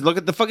wins, look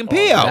at the fucking Oh,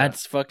 payout.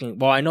 That's fucking.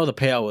 Well, I know the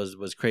payout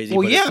was crazy.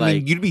 Well, but yeah, it's I mean,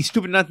 like, you'd be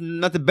stupid not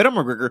to bet on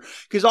McGregor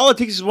because all it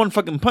takes is one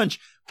fucking punch.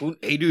 Well,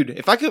 hey, dude,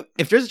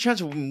 if there's a chance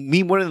of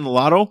me winning the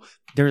lotto,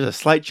 there's a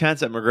slight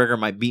chance that McGregor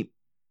might beat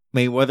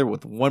Mayweather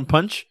with one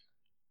punch.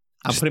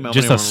 I'm putting my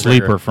just money a on McGregor.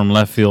 sleeper from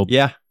left field.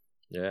 Yeah,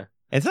 yeah.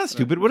 it's not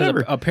stupid. 'Cause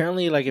Whatever.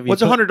 Apparently, like if you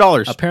What's put-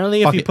 $100?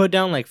 Apparently, if Fuck you it. put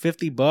down like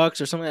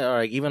 $50 or something, or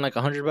like even like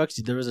 $100,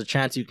 there was a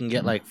chance you can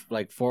get like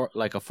a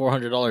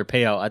 $400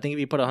 payout. I think if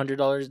you put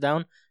 $100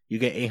 down, you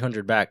get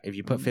 $800 back. If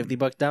you put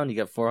 $50 down, you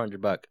get $400.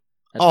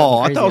 That's Oh,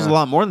 I fucking thought it was crazy, a huh?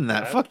 lot more than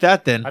that. Yeah. Fuck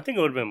that then. I think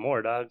it would have been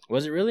more, dog.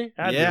 Was it really?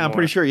 Had to be Yeah, I'm more.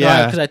 pretty sure.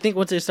 Yeah, because I think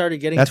once they started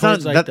getting that's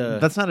not towards like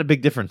that's not a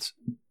big difference.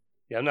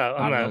 Yeah, I'm not. I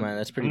I'm don't not. know, man.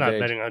 That's pretty I'm not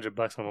big. betting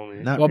 $100 on only.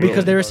 Not Well, really.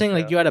 because they were $100, saying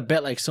like yeah. you had to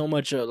bet like so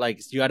much, like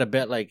you had to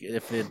bet like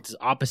if it's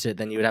opposite,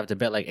 then you would have to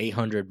bet like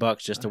 $800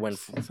 just to win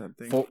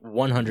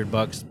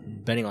 $100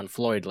 betting on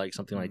Floyd, like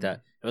something like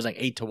that. It was like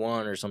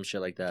 8-1 or some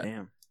shit like that.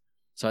 Damn.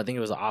 So I think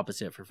it was the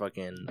opposite for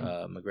fucking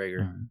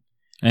McGregor.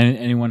 And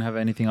anyone have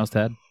anything else to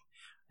add?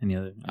 Any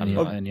other I don't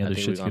know. any I other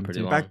think we've shits? gone pretty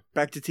long.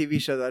 Back to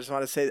TV shows. I just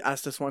want to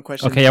ask this one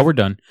question. Okay, yeah, we're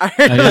done. I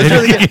heard it was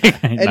really good.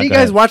 Not And you go guys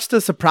ahead. watch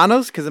The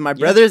Sopranos? Because my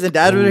brothers and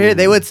dad were here.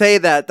 They would say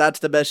that that's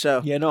the best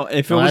show. Yeah, no.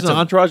 If it No, was that's an a-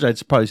 Entourage,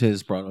 I'd probably say The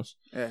Sopranos.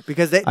 Yeah,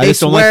 because they I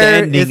just don't like the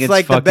swear ending. it's It's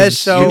like the fucking best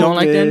show. You don't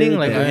like the ending?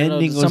 Like The I don't know,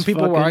 ending some was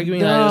people were fucking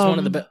arguing that it was one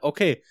of the dumb. best.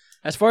 Okay,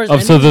 as far as Oh,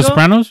 so endings The go-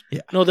 Sopranos?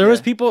 No, there was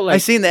Yeah. people I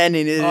like seen the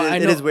ending. I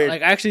It know, is weird.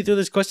 Like I actually threw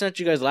this question at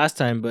you guys last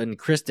time, but and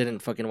Chris didn't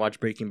fucking watch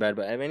Breaking Bad.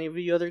 But have any of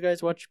you other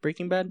guys watched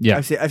Breaking Bad? Yeah.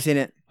 I've seen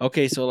it.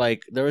 Okay, so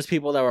like there was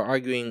people that were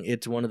arguing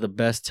it's one of the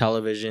best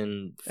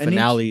television Endings?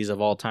 finales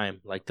of all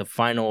time, like the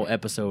final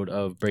episode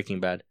of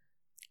Breaking Bad.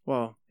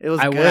 Well, it was.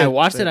 When good, I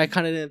watched but- it, I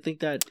kind of didn't think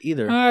that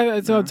either.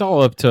 It's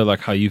all up to like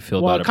how you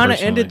feel Well, about it it. kind of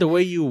personally. ended the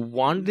way you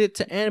wanted it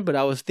to end, but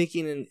I was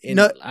thinking,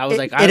 No, I was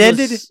like, it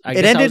ended. I It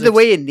guess I ended was the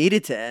way it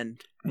needed to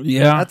end.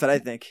 Yeah, That's what I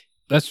think.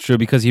 that's true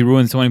because he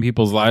ruined so many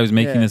people's lives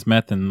making Yeah. this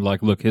meth and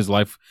like, look, his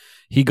life.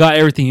 He got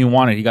everything he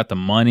wanted. He got the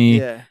money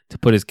Yeah. to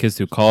put his kids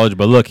through college,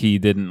 but look, he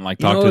didn't like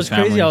You talk know to what's his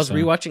family. crazy? I was so-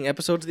 rewatching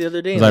episodes the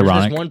other day, It's and there's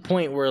ironic. this one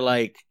point where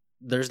like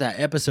there's that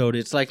episode.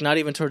 It's like not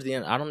even towards the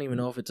end. I don't even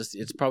know if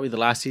it's probably the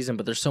last season,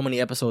 but there's so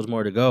many episodes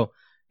more to go.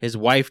 His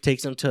wife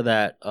takes him to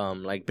that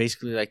like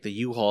basically like the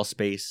U-Haul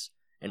space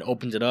and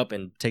opens it up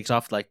and takes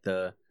off like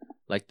the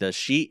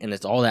sheet, and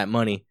it's all that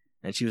money.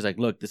 And she was like,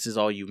 "Look, this is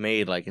all you've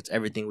made. Like it's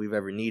everything we've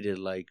ever needed.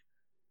 Like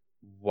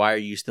why are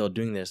you still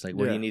doing this? Like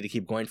what do Yeah. you need to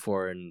keep going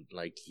for?" And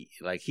like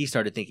he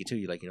started thinking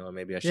too, like, you know,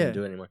 maybe I shouldn't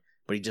Yeah. do it anymore.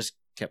 But he just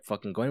kept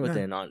fucking going with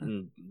Yeah. it,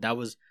 and that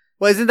was.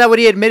 Well, isn't that what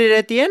he admitted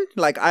at the end?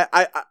 Like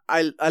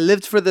I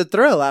lived for the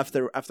thrill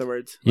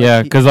afterwards. Like, Yeah,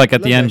 he- because like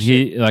at he the loved end, that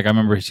shit. he like I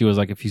remember she was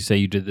like, "If you say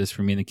you did this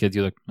for me and the kids,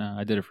 you're like, no,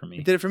 I did it for He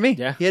me." did it for me.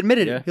 Yeah. He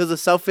admitted Yeah. it. He was a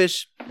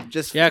selfish,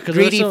 just Yeah, because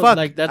greedy fuck.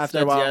 like that's after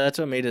a while. that's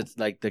what made it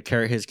like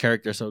his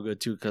character so good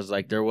too. Because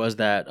like there was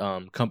that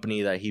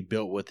company that he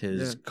built with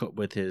his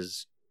with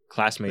his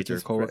classmates With or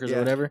his coworkers yeah. or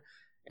whatever,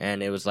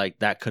 and it was like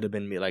that could have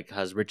been me. Like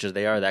as rich as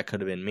they are, that could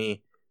have been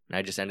me, and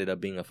I just ended up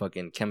being a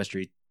fucking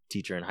chemistry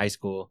teacher in high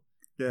school.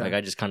 Yeah. Like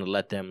I just kind of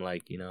let them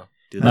like do No,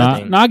 that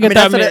thing. no, I I get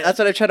mean, that. that's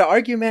what I try to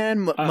argue,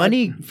 man.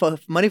 Money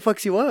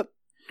fucks you up.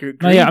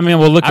 No, yeah, I mean,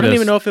 well, look I at don't this.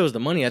 even know if it was the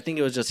money. I think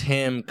it was just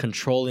him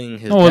controlling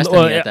his No,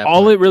 destiny at that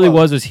all point. it really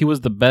Well- was is he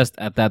was the best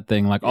at that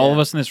thing. Like all of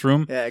Yeah. us in this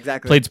room Yeah,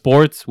 exactly. played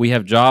sports. We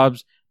have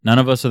jobs. None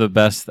of us are the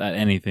best at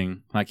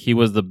anything. Like he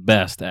was the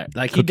best at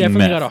Like he cooking definitely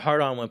meth. got a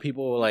hard on when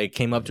people like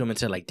came up to him and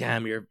said like,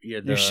 "Damn, you're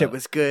the Your shit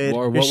was good.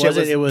 or Your what shit was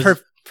it? It was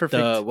perfect.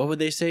 the what would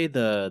they say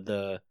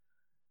the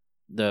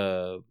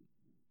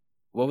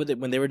what would they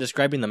when they were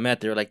describing the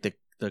meth? They were like the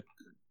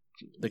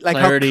the Like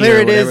how clarity clear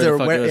or it is whatever or the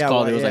fuck where- it was yeah,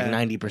 called. well, It was like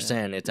yeah.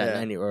 90%. It's at Yeah.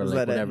 90 or It was like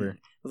like whatever. It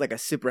was like a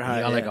super You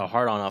high. got like yeah. a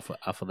hard on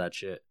off of that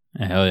shit.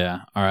 Hell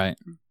yeah! All right,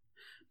 we're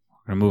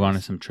gonna move on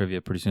to some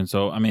trivia pretty soon.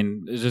 So I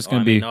mean, it's just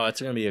gonna I be. mean, no,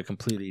 it's gonna be a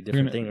completely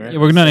different thing, right? Yeah,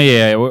 we're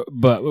gonna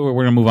but we're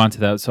gonna move on to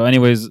that. So,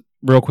 anyways,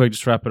 real quick,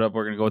 just to wrap it up.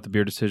 We're gonna go with the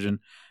beer decision.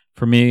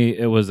 For me,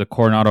 it was the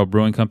Coronado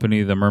Brewing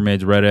Company, the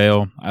Mermaid's Red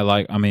Ale.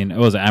 I mean, it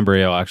was amber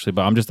ale actually,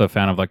 but I'm just a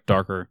fan of like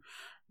darker,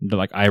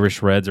 like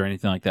Irish reds or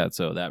anything like that.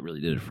 So that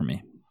really did it for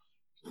me.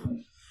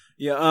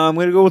 Yeah, I'm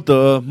gonna go with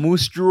the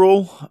Moose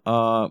Drool.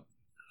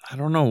 I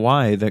don't know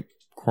why that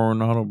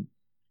Coronado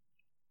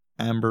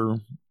Amber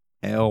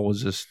Ale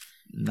was just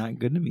not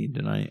good to me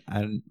tonight.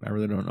 I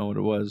really don't know what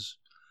it was,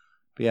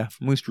 but yeah,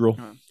 Moose Drool.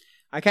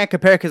 I can't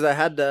compare because I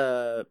had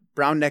the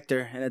brown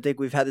nectar, and I think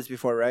we've had this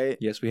before, right?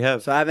 Yes, we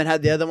have. So I haven't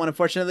had the other one,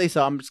 unfortunately.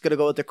 So I'm just gonna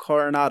go with the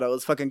Coronado. It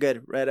was fucking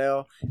good. Red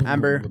ale,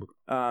 amber.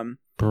 That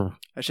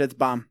shit's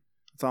bomb.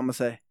 That's all I'm gonna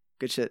say.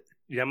 Good shit.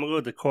 Yeah, I'm going to go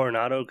with the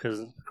Coronado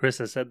because Chris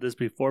has said this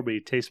before, but he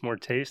tastes more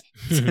taste.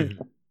 The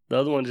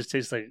other one just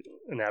tastes like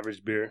an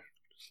average beer.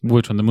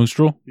 Which one, the Moose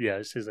Drool? Yeah,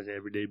 it tastes like an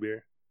everyday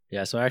beer.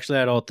 Yeah, so I actually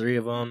had all three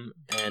of them,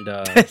 and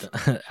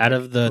out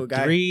of the Cool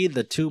guy. three,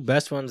 the two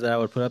best ones that I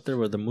would put up there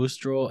were the Moose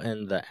Drool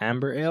and the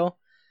Amber Ale.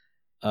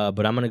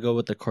 But I'm gonna go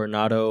with the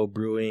Coronado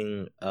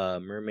Brewing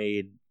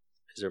Mermaid.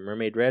 Is there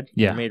Mermaid Red?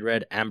 Yeah. Mermaid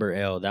Red Amber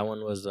Ale. That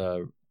one was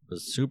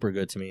super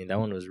good to me. That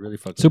one was really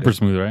fucking Super good.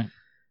 smooth, right?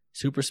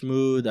 Super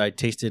smooth. I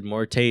tasted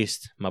more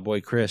taste. My boy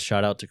Chris,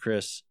 shout out to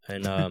Chris,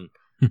 and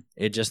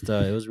it just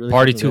it was really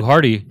Party fucking too good.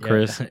 hardy, Yeah,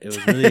 Chris.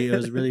 it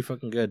was really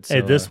fucking good. So,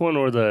 Hey, this one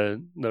or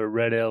the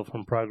red ale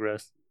from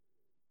Progress?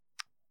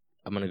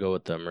 I'm gonna go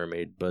with the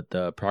Mermaid, but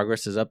the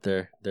Progress is up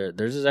there.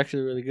 Theirs is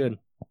actually really good.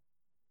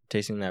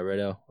 Tasting that red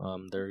ale,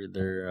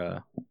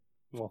 they're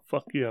Well,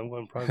 fuck you. I'm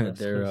going Progress.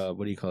 they're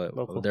what do you call it?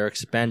 Local. They're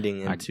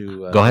expanding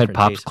into. Go ahead, different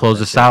Pops. tastes. Close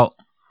That's us it. out.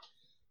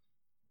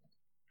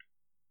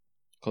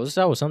 Close us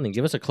out with something.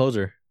 Give us a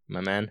closer, my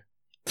man.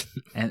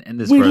 And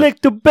this we first.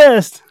 lick the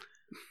best.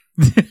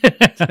 See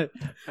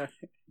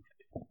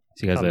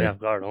you guys Caught me later. off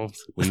guard,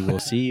 Holmes. We will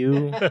see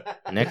you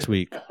next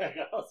week.